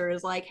sponsor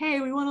is like,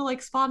 hey, we want to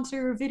like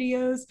sponsor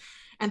videos,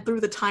 and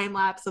through the time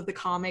lapse of the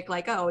comic,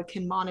 like, oh, it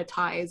can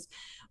monetize.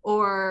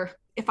 Or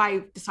if I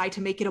decide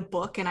to make it a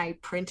book and I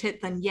print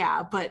it, then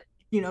yeah, but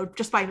you know,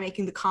 just by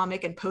making the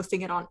comic and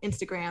posting it on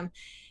Instagram,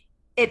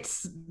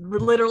 it's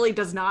literally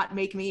does not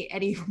make me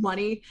any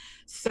money.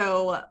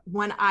 So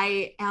when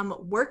I am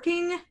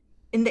working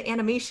in the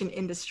animation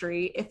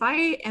industry, if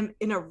I am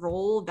in a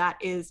role that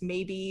is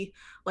maybe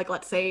like,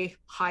 let's say,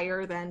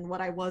 higher than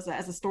what I was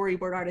as a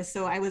storyboard artist.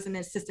 So I was an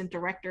assistant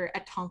director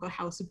at Tonko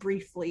House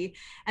briefly.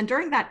 And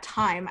during that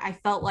time, I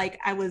felt like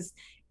I was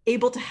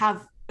able to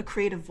have a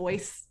creative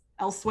voice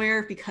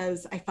elsewhere,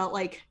 because I felt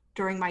like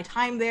during my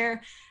time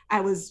there,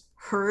 I was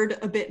heard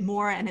a bit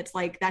more. And it's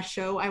like that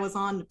show I was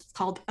on, it's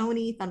called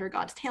Oni, Thunder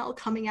God's Tale,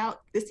 coming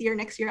out this year,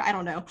 next year, I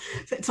don't know.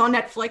 It's on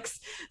Netflix.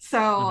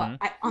 So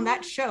on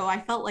that show,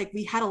 I felt like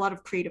we had a lot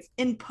of creative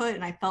input,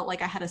 and I felt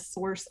like I had a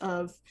source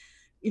of,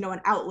 you know,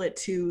 an outlet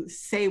to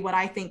say what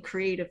I think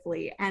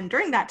creatively. And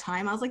during that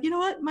time, I was like, you know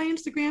what, my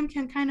Instagram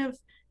can kind of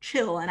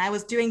chill. And I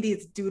was doing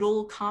these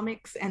doodle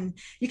comics, and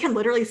you can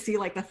literally see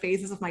like the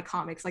phases of my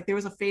comics. Like there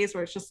was a phase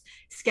where it's just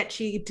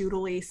sketchy,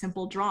 doodly,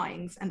 simple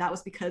drawings. And that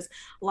was because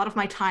a lot of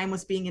my time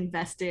was being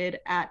invested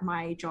at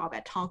my job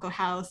at Tonko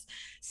House.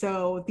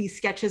 So these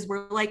sketches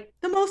were like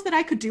the most that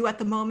I could do at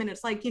the moment.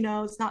 It's like, you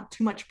know, it's not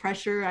too much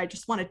pressure. I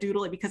just want to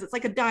doodle it because it's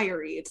like a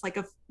diary. It's like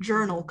a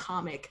journal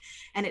comic,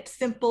 and it's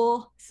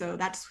simple. So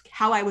that's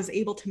how I was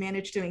able to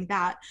manage doing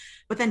that.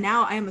 But then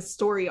now I am a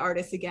story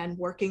artist again,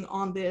 working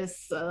on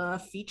this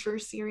feature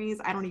series.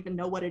 I don't even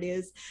know what it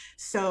is.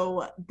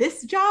 So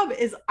this job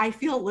is, I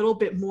feel, a little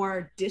bit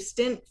more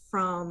distant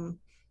from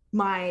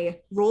my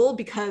role,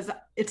 because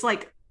it's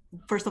like,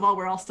 first of all,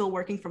 we're all still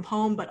working from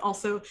home, but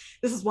also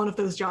this is one of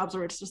those jobs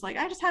where it's just like,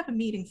 I just have a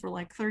meeting for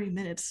like 30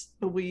 minutes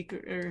a week,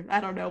 or I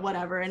don't know,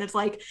 whatever. And it's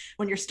like,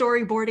 when you're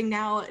storyboarding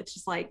now, it's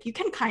just like, you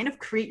can kind of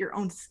create your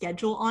own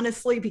schedule,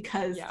 honestly,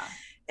 because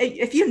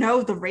if you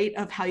know the rate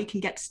of how you can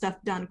get stuff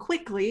done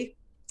quickly,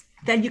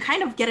 then you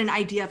kind of get an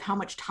idea of how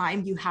much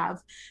time you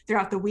have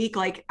throughout the week.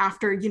 Like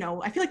after, you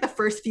know, I feel like the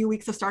first few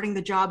weeks of starting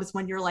the job is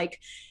when you're like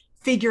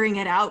figuring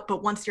it out.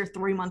 But once you're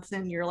 3 months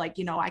in, you're like,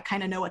 you know, I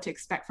kind of know what to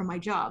expect from my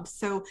job.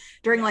 So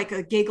during like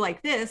a gig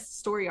like this,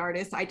 story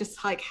artist, I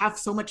just like have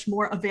so much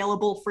more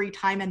available free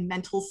time and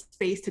mental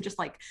space to just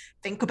like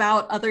think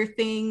about other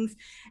things.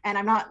 And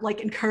I'm not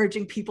like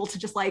encouraging people to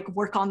just like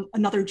work on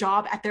another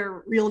job at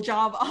their real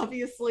job,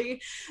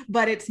 obviously,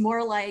 but it's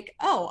more like,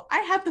 oh, I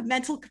have the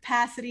mental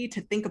capacity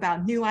to think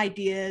about new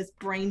ideas,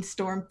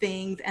 brainstorm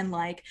things. And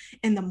like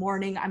in the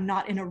morning, I'm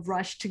not in a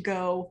rush to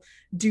go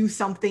do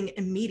something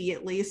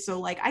immediately. So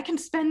like I can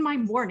spend my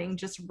morning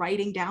just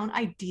writing down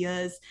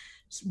ideas,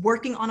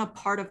 working on a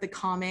part of the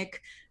comic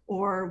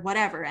or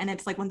whatever. And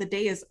it's like when the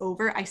day is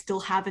over, I still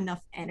have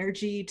enough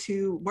energy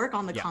to work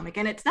on the comic.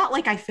 And it's not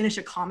like I finish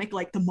a comic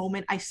like the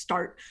moment I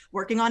start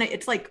working on it.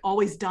 It's like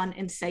always done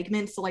in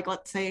segments. So like,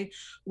 let's say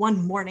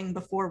one morning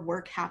before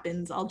work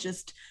happens, I'll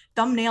just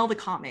thumbnail the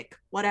comic,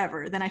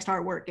 whatever. Then I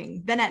start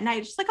working. Then at night,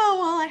 it's just like, oh,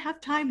 well, I have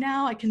time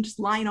now. I can just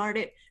line art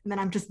it. And then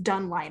I'm just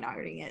done line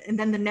arting it. And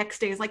then the next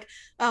day is like,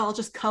 oh, I'll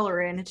just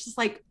color in. It's just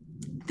like,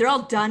 they're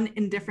all done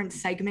in different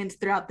segments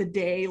throughout the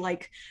day,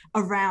 like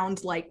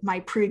around like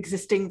my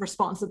pre-existing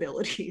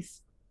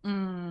responsibilities.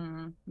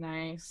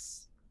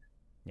 Nice.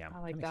 Yeah, I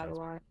like that a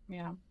lot.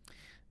 Yeah.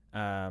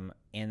 And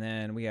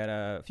then we had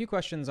a few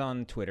questions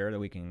on Twitter that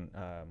we can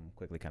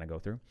quickly kind of go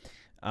through.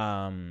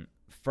 From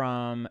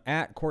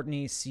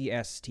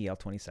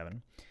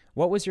 @CourtneyCSTL27.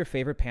 What was your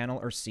favorite panel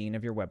or scene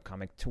of your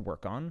webcomic to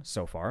work on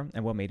so far,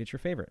 and what made it your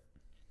favorite?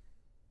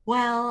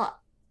 Well,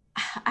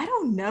 I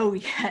don't know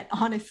yet,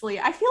 honestly.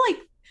 I feel like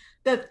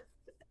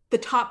the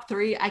top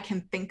three I can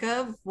think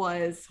of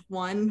was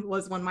when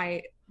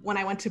I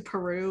went to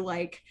Peru.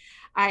 Like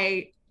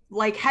I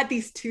like had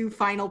these 2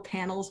 final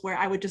panels where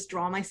I would just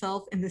draw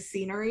myself in the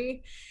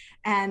scenery.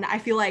 And I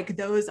feel like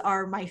those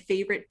are my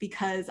favorite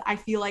because I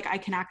feel like I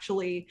can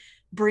actually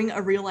bring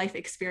a real life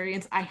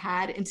experience I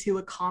had into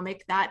a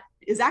comic that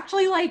is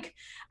actually like,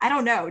 I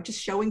don't know, just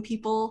showing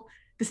people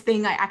this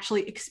thing I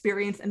actually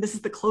experienced. And this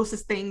is the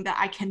closest thing that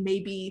I can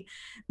maybe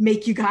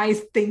make you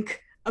guys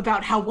think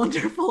about how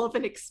wonderful of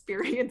an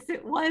experience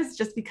it was,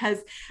 just because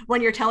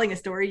when you're telling a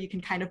story, you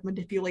can kind of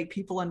manipulate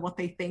people and what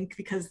they think,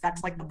 because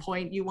that's like the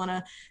point. You want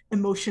to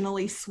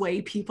emotionally sway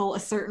people a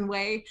certain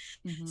way.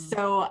 Mm-hmm.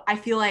 So I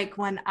feel like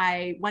when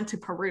I went to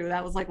Peru,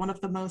 that was like one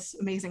of the most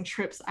amazing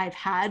trips I've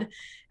had.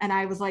 And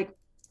I was like,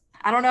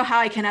 I don't know how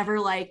I can ever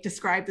like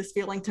describe this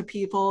feeling to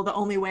people. The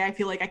only way I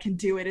feel like I can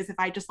do it is if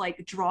I just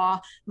like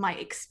draw my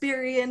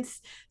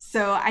experience.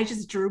 So I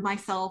just drew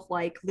myself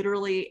like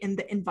literally in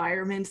the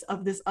environments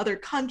of this other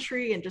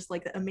country and just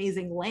like the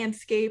amazing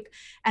landscape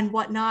and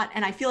whatnot.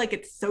 And I feel like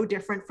it's so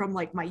different from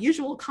like my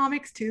usual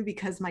comics too,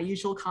 because my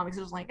usual comics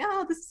is like,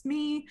 oh, this is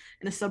me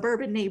in a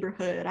suburban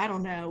neighborhood. I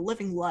don't know,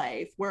 living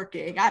life,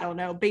 working, I don't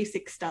know,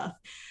 basic stuff.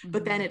 Mm-hmm.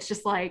 But then it's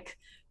just like,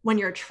 when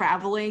you're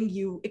traveling,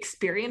 you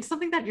experience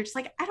something that you're just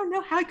like, I don't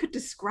know how I could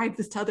describe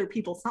this to other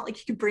people. It's not like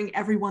you could bring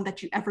everyone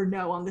that you ever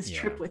know on this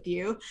trip with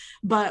you.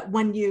 But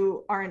when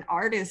you are an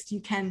artist, you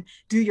can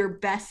do your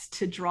best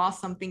to draw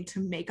something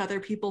to make other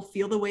people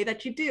feel the way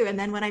that you do. And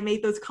then when I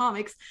made those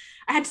comics,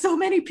 I had so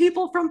many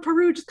people from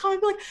Peru just calling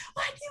me like,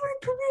 what, you were in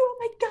Peru? Oh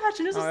my gosh.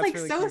 And it was just like,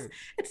 really so cute.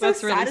 It's so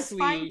really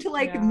satisfying sweet. To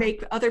like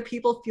make other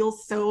people feel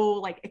so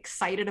like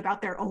excited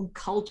about their own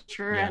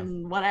culture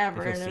and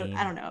whatever. And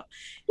I don't know.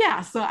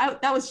 Yeah. So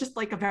that was just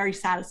like a very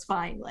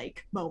satisfying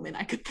like moment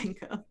I could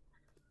think of.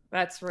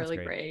 That's really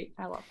great.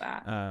 I love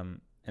that. And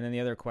then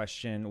the other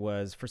question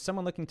was, for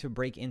someone looking to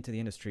break into the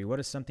industry, what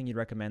is something you'd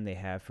recommend they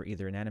have for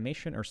either an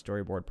animation or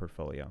storyboard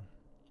portfolio?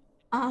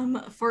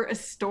 For a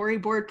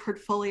storyboard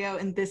portfolio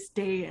in this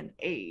day and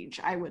age,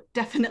 I would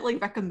definitely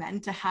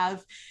recommend to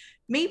have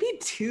maybe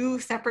 2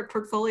 separate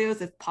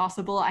portfolios if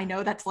possible. I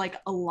know that's like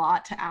a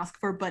lot to ask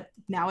for, but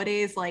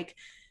nowadays, like,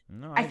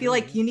 I feel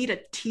like you need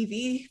a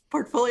TV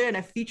portfolio and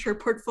a feature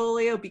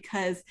portfolio,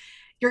 because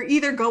you're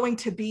either going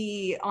to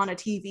be on a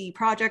TV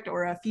project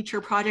or a feature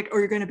project, or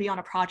you're going to be on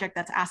a project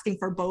that's asking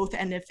for both.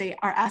 And if they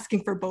are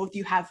asking for both,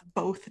 you have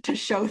both to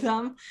show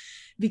them,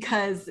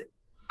 because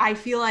I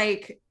feel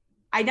like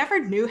I never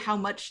knew how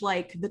much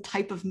like the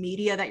type of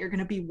media that you're going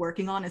to be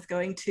working on is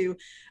going to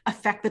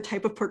affect the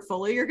type of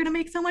portfolio you're going to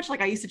make so much. Like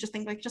I used to just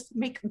think like, just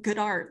make good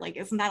art. Like,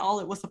 isn't that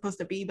all it was supposed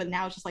to be? But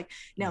now it's just like,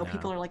 no,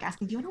 people are like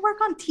asking, do you want to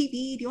work on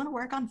TV? Do you want to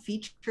work on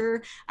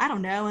feature? I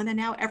don't know. And then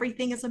now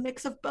everything is a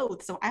mix of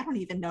both. So I don't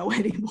even know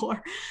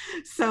anymore.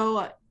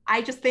 So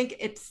I just think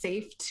it's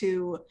safe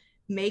to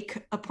make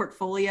a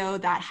portfolio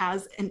that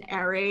has an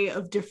array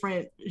of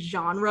different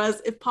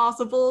genres if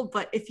possible.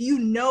 But if you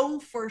know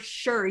for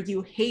sure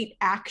you hate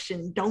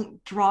action,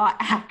 don't draw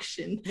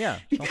action.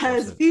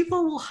 Because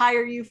people will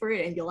hire you for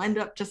it and you'll end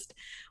up just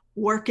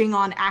working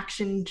on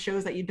action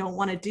shows that you don't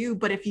want to do.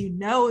 But if you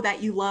know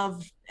that you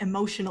love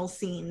emotional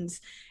scenes,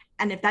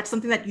 and if that's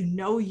something that you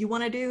know you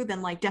want to do,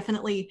 then like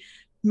definitely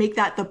make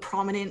that the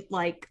prominent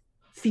like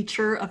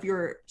feature of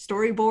your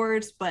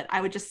storyboards. But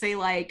I would just say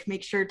like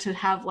make sure to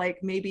have like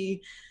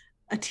maybe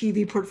a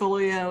TV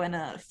portfolio and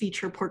a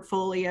feature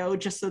portfolio,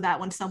 just so that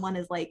when someone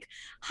is like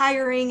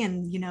hiring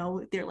and you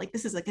know they're like,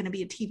 this is like going to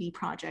be a TV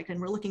project and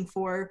we're looking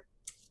for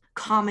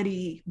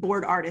comedy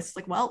board artists,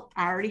 like, well,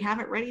 I already have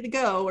it ready to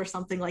go or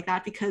something like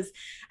that. Because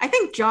I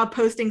think job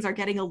postings are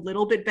getting a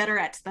little bit better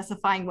at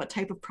specifying what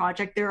type of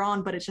project they're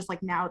on, but it's just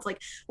like now it's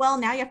like, well,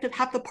 now you have to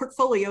have the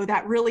portfolio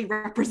that really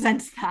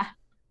represents that.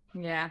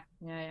 Yeah.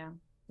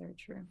 Very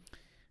true.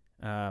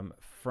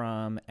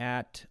 From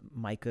at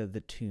Micah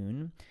the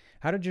Toon,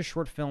 how did your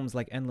short films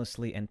like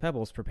Endlessly and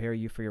Pebbles prepare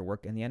you for your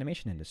work in the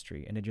animation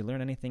industry? And did you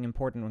learn anything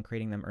important when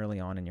creating them early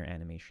on in your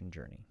animation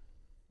journey?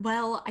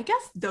 Well, I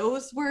guess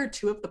those were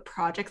 2 of the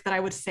projects that I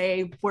would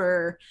say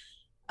were,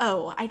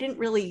 I didn't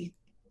really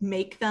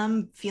make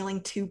them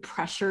feeling too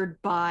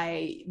pressured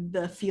by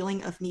the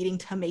feeling of needing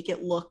to make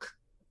it look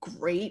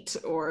great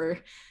or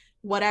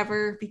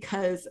whatever,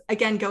 because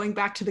again, going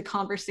back to the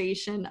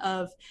conversation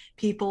of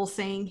people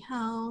saying,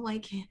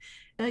 like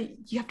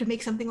you have to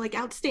make something like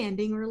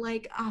outstanding or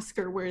like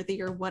Oscar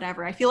worthy or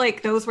whatever. I feel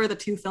like those were the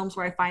 2 films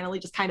where I finally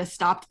just kind of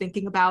stopped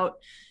thinking about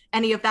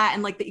any of that.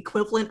 And like the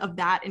equivalent of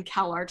that in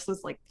CalArts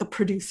was like the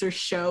Producer's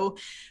Show,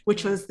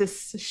 which was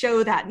this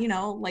show that, you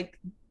know, like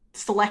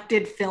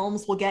selected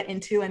films will get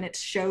into, and it's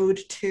showed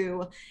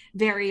to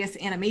various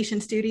animation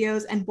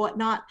studios and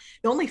whatnot.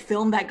 The only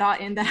film that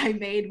got in that I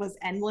made was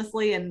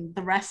Endlessly, and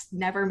the rest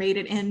never made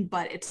it in,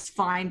 but it's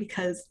fine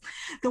because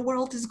the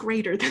world is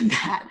greater than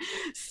that.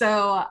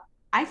 So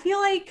I feel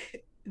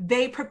like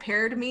they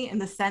prepared me in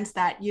the sense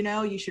that, you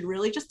know, you should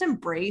really just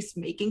embrace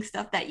making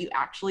stuff that you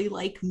actually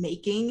like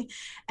making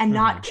and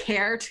not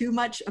care too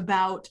much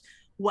about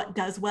what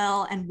does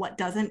well and what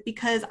doesn't,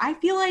 because I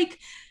feel like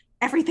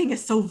everything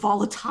is so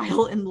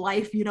volatile in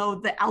life. You know,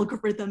 the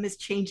algorithm is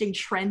changing,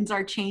 trends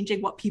are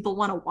changing, what people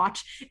want to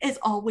watch is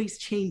always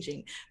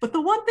changing. But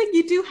the one thing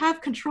you do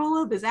have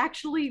control of is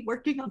actually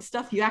working on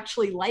stuff you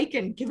actually like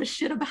and give a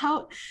shit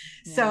about.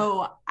 Yeah.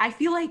 So I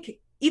feel like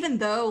even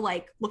though,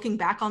 like, looking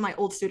back on my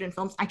old student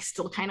films, I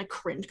still kind of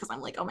cringe because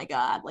I'm like, oh my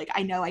God, like,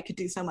 I know I could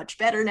do so much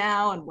better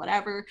now and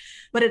whatever.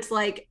 But it's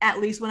like,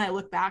 at least when I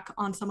look back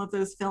on some of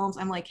those films,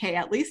 I'm like, hey,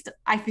 at least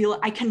I feel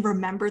I can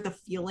remember the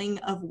feeling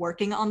of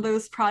working on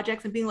those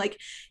projects and being like,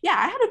 yeah,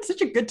 I had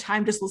such a good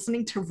time just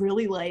listening to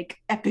really like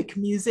epic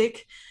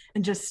music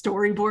and just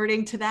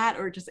storyboarding to that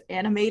or just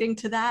animating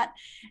to that.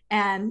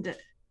 And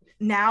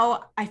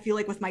now I feel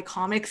like with my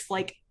comics,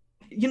 like,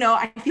 you know,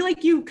 I feel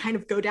like you kind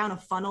of go down a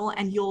funnel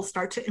and you'll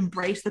start to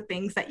embrace the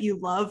things that you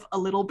love a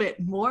little bit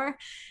more.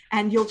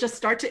 And you'll just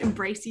start to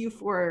embrace you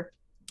for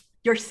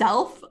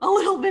yourself a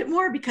little bit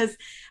more, because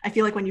I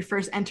feel like when you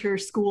first enter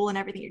school and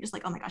everything, you're just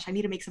like, oh my gosh, I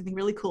need to make something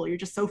really cool. You're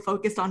just so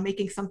focused on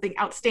making something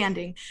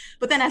outstanding.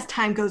 But then as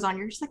time goes on,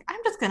 you're just like, I'm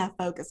just going to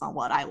focus on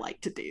what I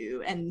like to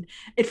do. And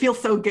it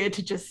feels so good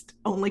to just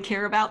only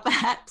care about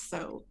that.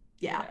 So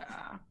yeah.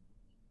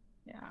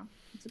 Yeah,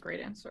 that's a great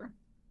answer.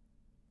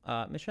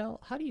 Michelle,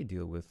 how do you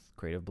deal with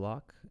creative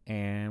block,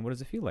 and what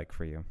does it feel like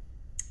for you?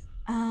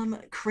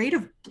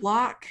 Creative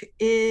block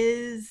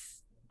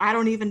is, I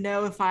don't even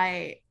know if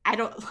I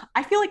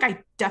feel like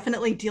I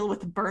definitely deal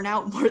with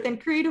burnout more than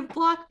creative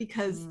block,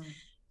 because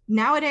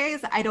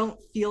nowadays I don't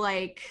feel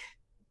like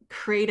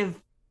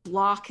creative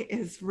block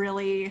is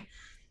really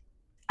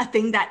a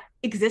thing that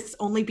exists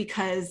only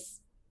because,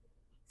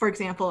 for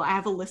example, I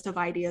have a list of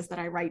ideas that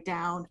I write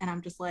down and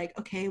I'm just like,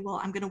 okay,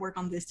 well, I'm going to work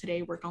on this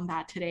today, work on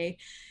that today.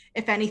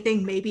 If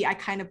anything, maybe I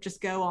kind of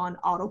just go on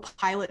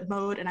autopilot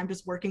mode and I'm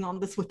just working on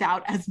this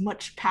without as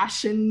much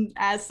passion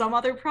as some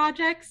other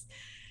projects.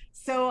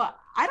 So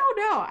I don't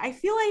know. I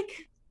feel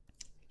like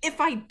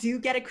if I do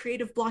get a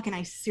creative block and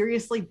I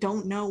seriously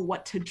don't know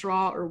what to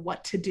draw or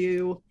what to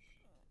do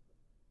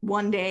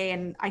one day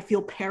and I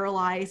feel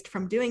paralyzed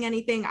from doing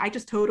anything, I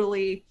just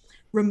totally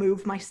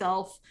remove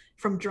myself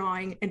from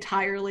drawing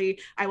entirely.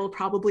 I will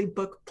probably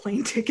book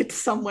plane tickets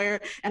somewhere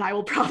and I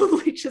will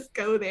probably just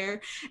go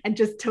there and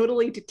just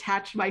totally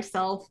detach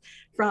myself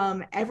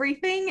from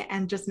everything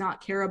and just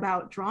not care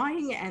about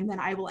drawing. And then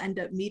I will end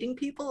up meeting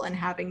people and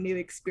having new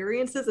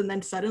experiences. And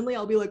then suddenly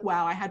I'll be like,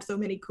 wow, I had so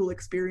many cool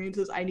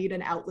experiences. I need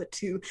an outlet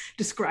to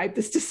describe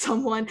this to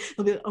someone.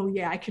 They'll be like, oh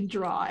yeah, I can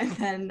draw. And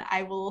then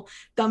I will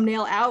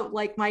thumbnail out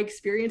like my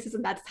experiences.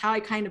 And that's how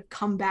I kind of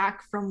come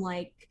back from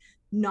like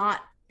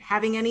not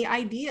having any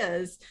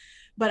ideas.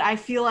 But I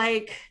feel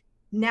like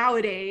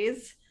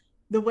nowadays,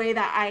 the way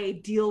that I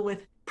deal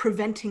with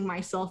preventing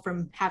myself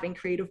from having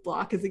creative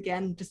block is,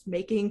 again, just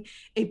making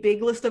a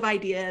big list of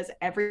ideas,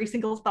 every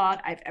single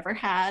thought I've ever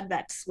had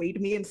that swayed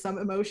me in some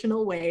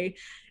emotional way.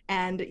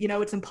 And, you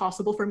know, it's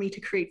impossible for me to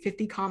create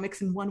 50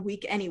 comics in 1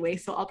 week anyway.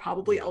 So I'll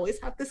probably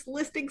always have this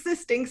list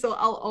existing. So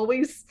I'll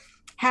always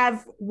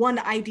have one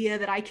idea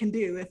that I can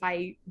do if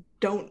I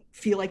don't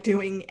feel like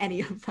doing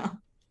any of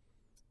them.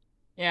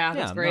 Yeah,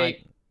 that's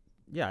great.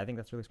 I think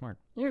that's really smart.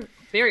 You're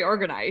very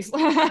organized.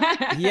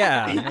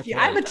 Yeah,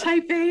 I'm a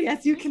type A,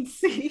 as you can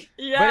see.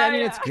 Yeah, but I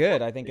mean, it's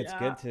good. I think it's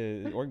good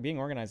to, being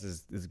organized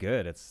is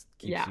good. It's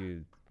keeps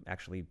you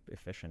actually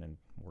efficient and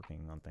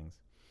working on things.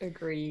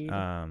 Agreed.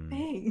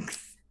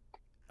 Thanks.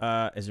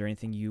 Is there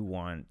anything you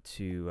want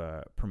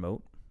to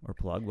promote or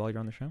plug while you're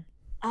on the show?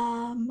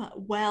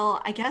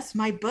 Well, I guess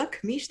my book,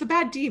 Mish the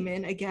Bad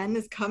Demon, again,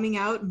 is coming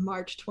out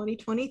March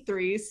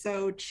 2023.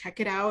 So check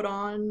it out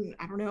on,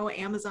 I don't know,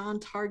 Amazon,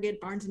 Target,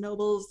 Barnes &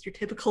 Nobles, your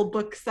typical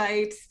book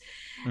sites.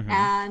 Mm-hmm.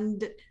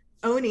 And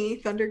Oni,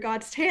 Thunder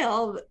God's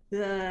Tale,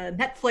 the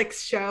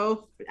Netflix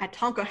show at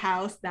Tonko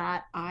House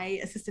that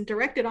I assistant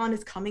directed on,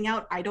 is coming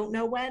out. I don't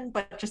know when,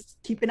 but just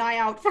keep an eye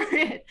out for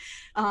it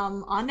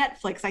on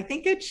Netflix. I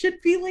think it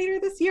should be later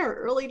this year,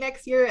 early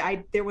next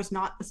year. There was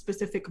not a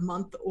specific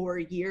month or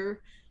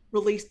year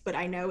released, but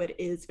I know it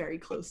is very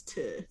close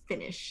to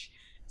finish.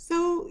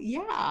 So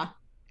yeah.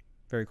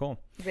 Very cool.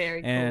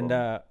 Very cool. And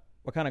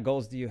what kind of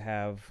goals do you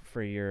have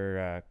for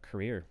your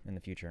career in the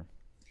future?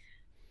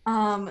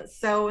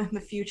 So in the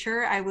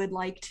future, I would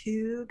like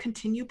to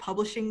continue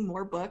publishing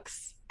more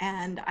books.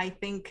 And I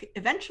think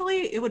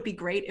eventually it would be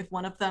great if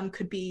one of them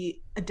could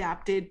be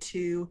adapted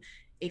to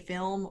a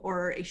film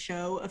or a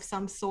show of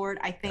some sort.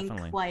 I think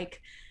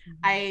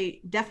I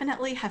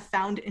definitely have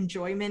found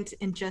enjoyment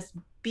in just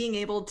being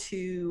able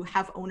to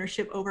have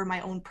ownership over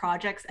my own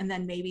projects, and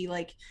then maybe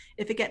like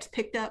if it gets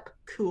picked up,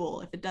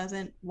 cool. If it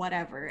doesn't,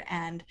 whatever.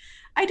 And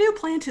I do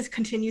plan to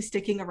continue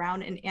sticking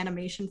around in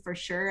animation for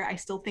sure. I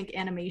still think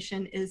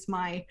animation is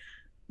my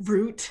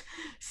root.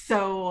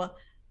 So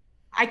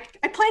I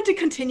plan to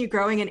continue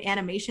growing in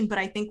animation, but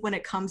I think when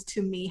it comes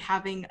to me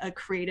having a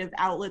creative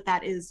outlet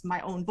that is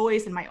my own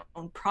voice and my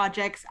own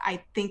projects,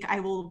 I think I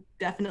will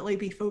definitely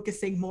be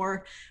focusing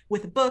more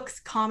with books,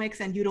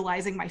 comics, and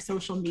utilizing my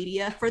social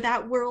media for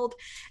that world.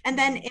 And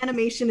then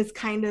animation is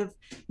kind of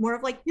more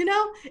of like, you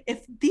know,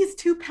 if these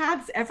two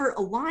paths ever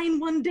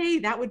align one day,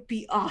 that would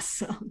be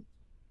awesome.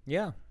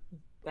 Yeah.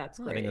 That's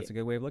great. I think that's a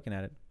good way of looking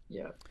at it.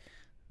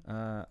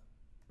 Yeah.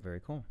 Very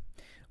cool.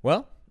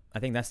 Well, I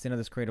think that's the end of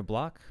this creative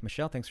block.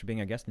 Michelle, thanks for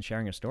being a guest and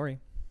sharing your story.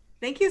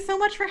 Thank you so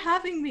much for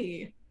having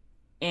me.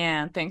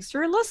 And thanks to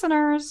our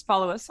listeners.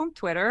 Follow us on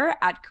Twitter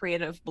at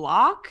Creative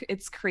Block.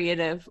 It's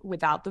creative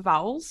without the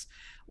vowels,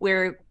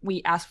 where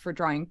we ask for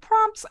drawing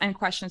prompts and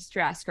questions to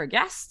ask our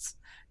guests.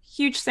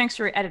 Huge thanks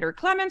to our editor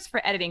Clemens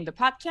for editing the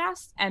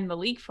podcast and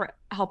Malik for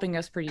helping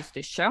us produce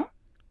this show.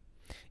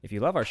 If you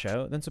love our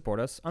show, then support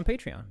us on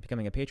Patreon.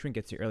 Becoming a patron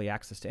gets you early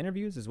access to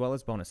interviews as well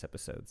as bonus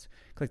episodes.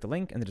 Click the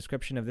link in the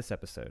description of this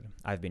episode.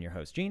 I've been your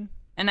host, Gene.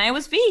 And I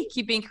was V.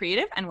 Keep being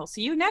creative, and we'll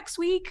see you next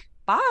week.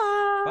 Bye.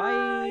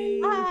 Bye.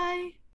 Bye.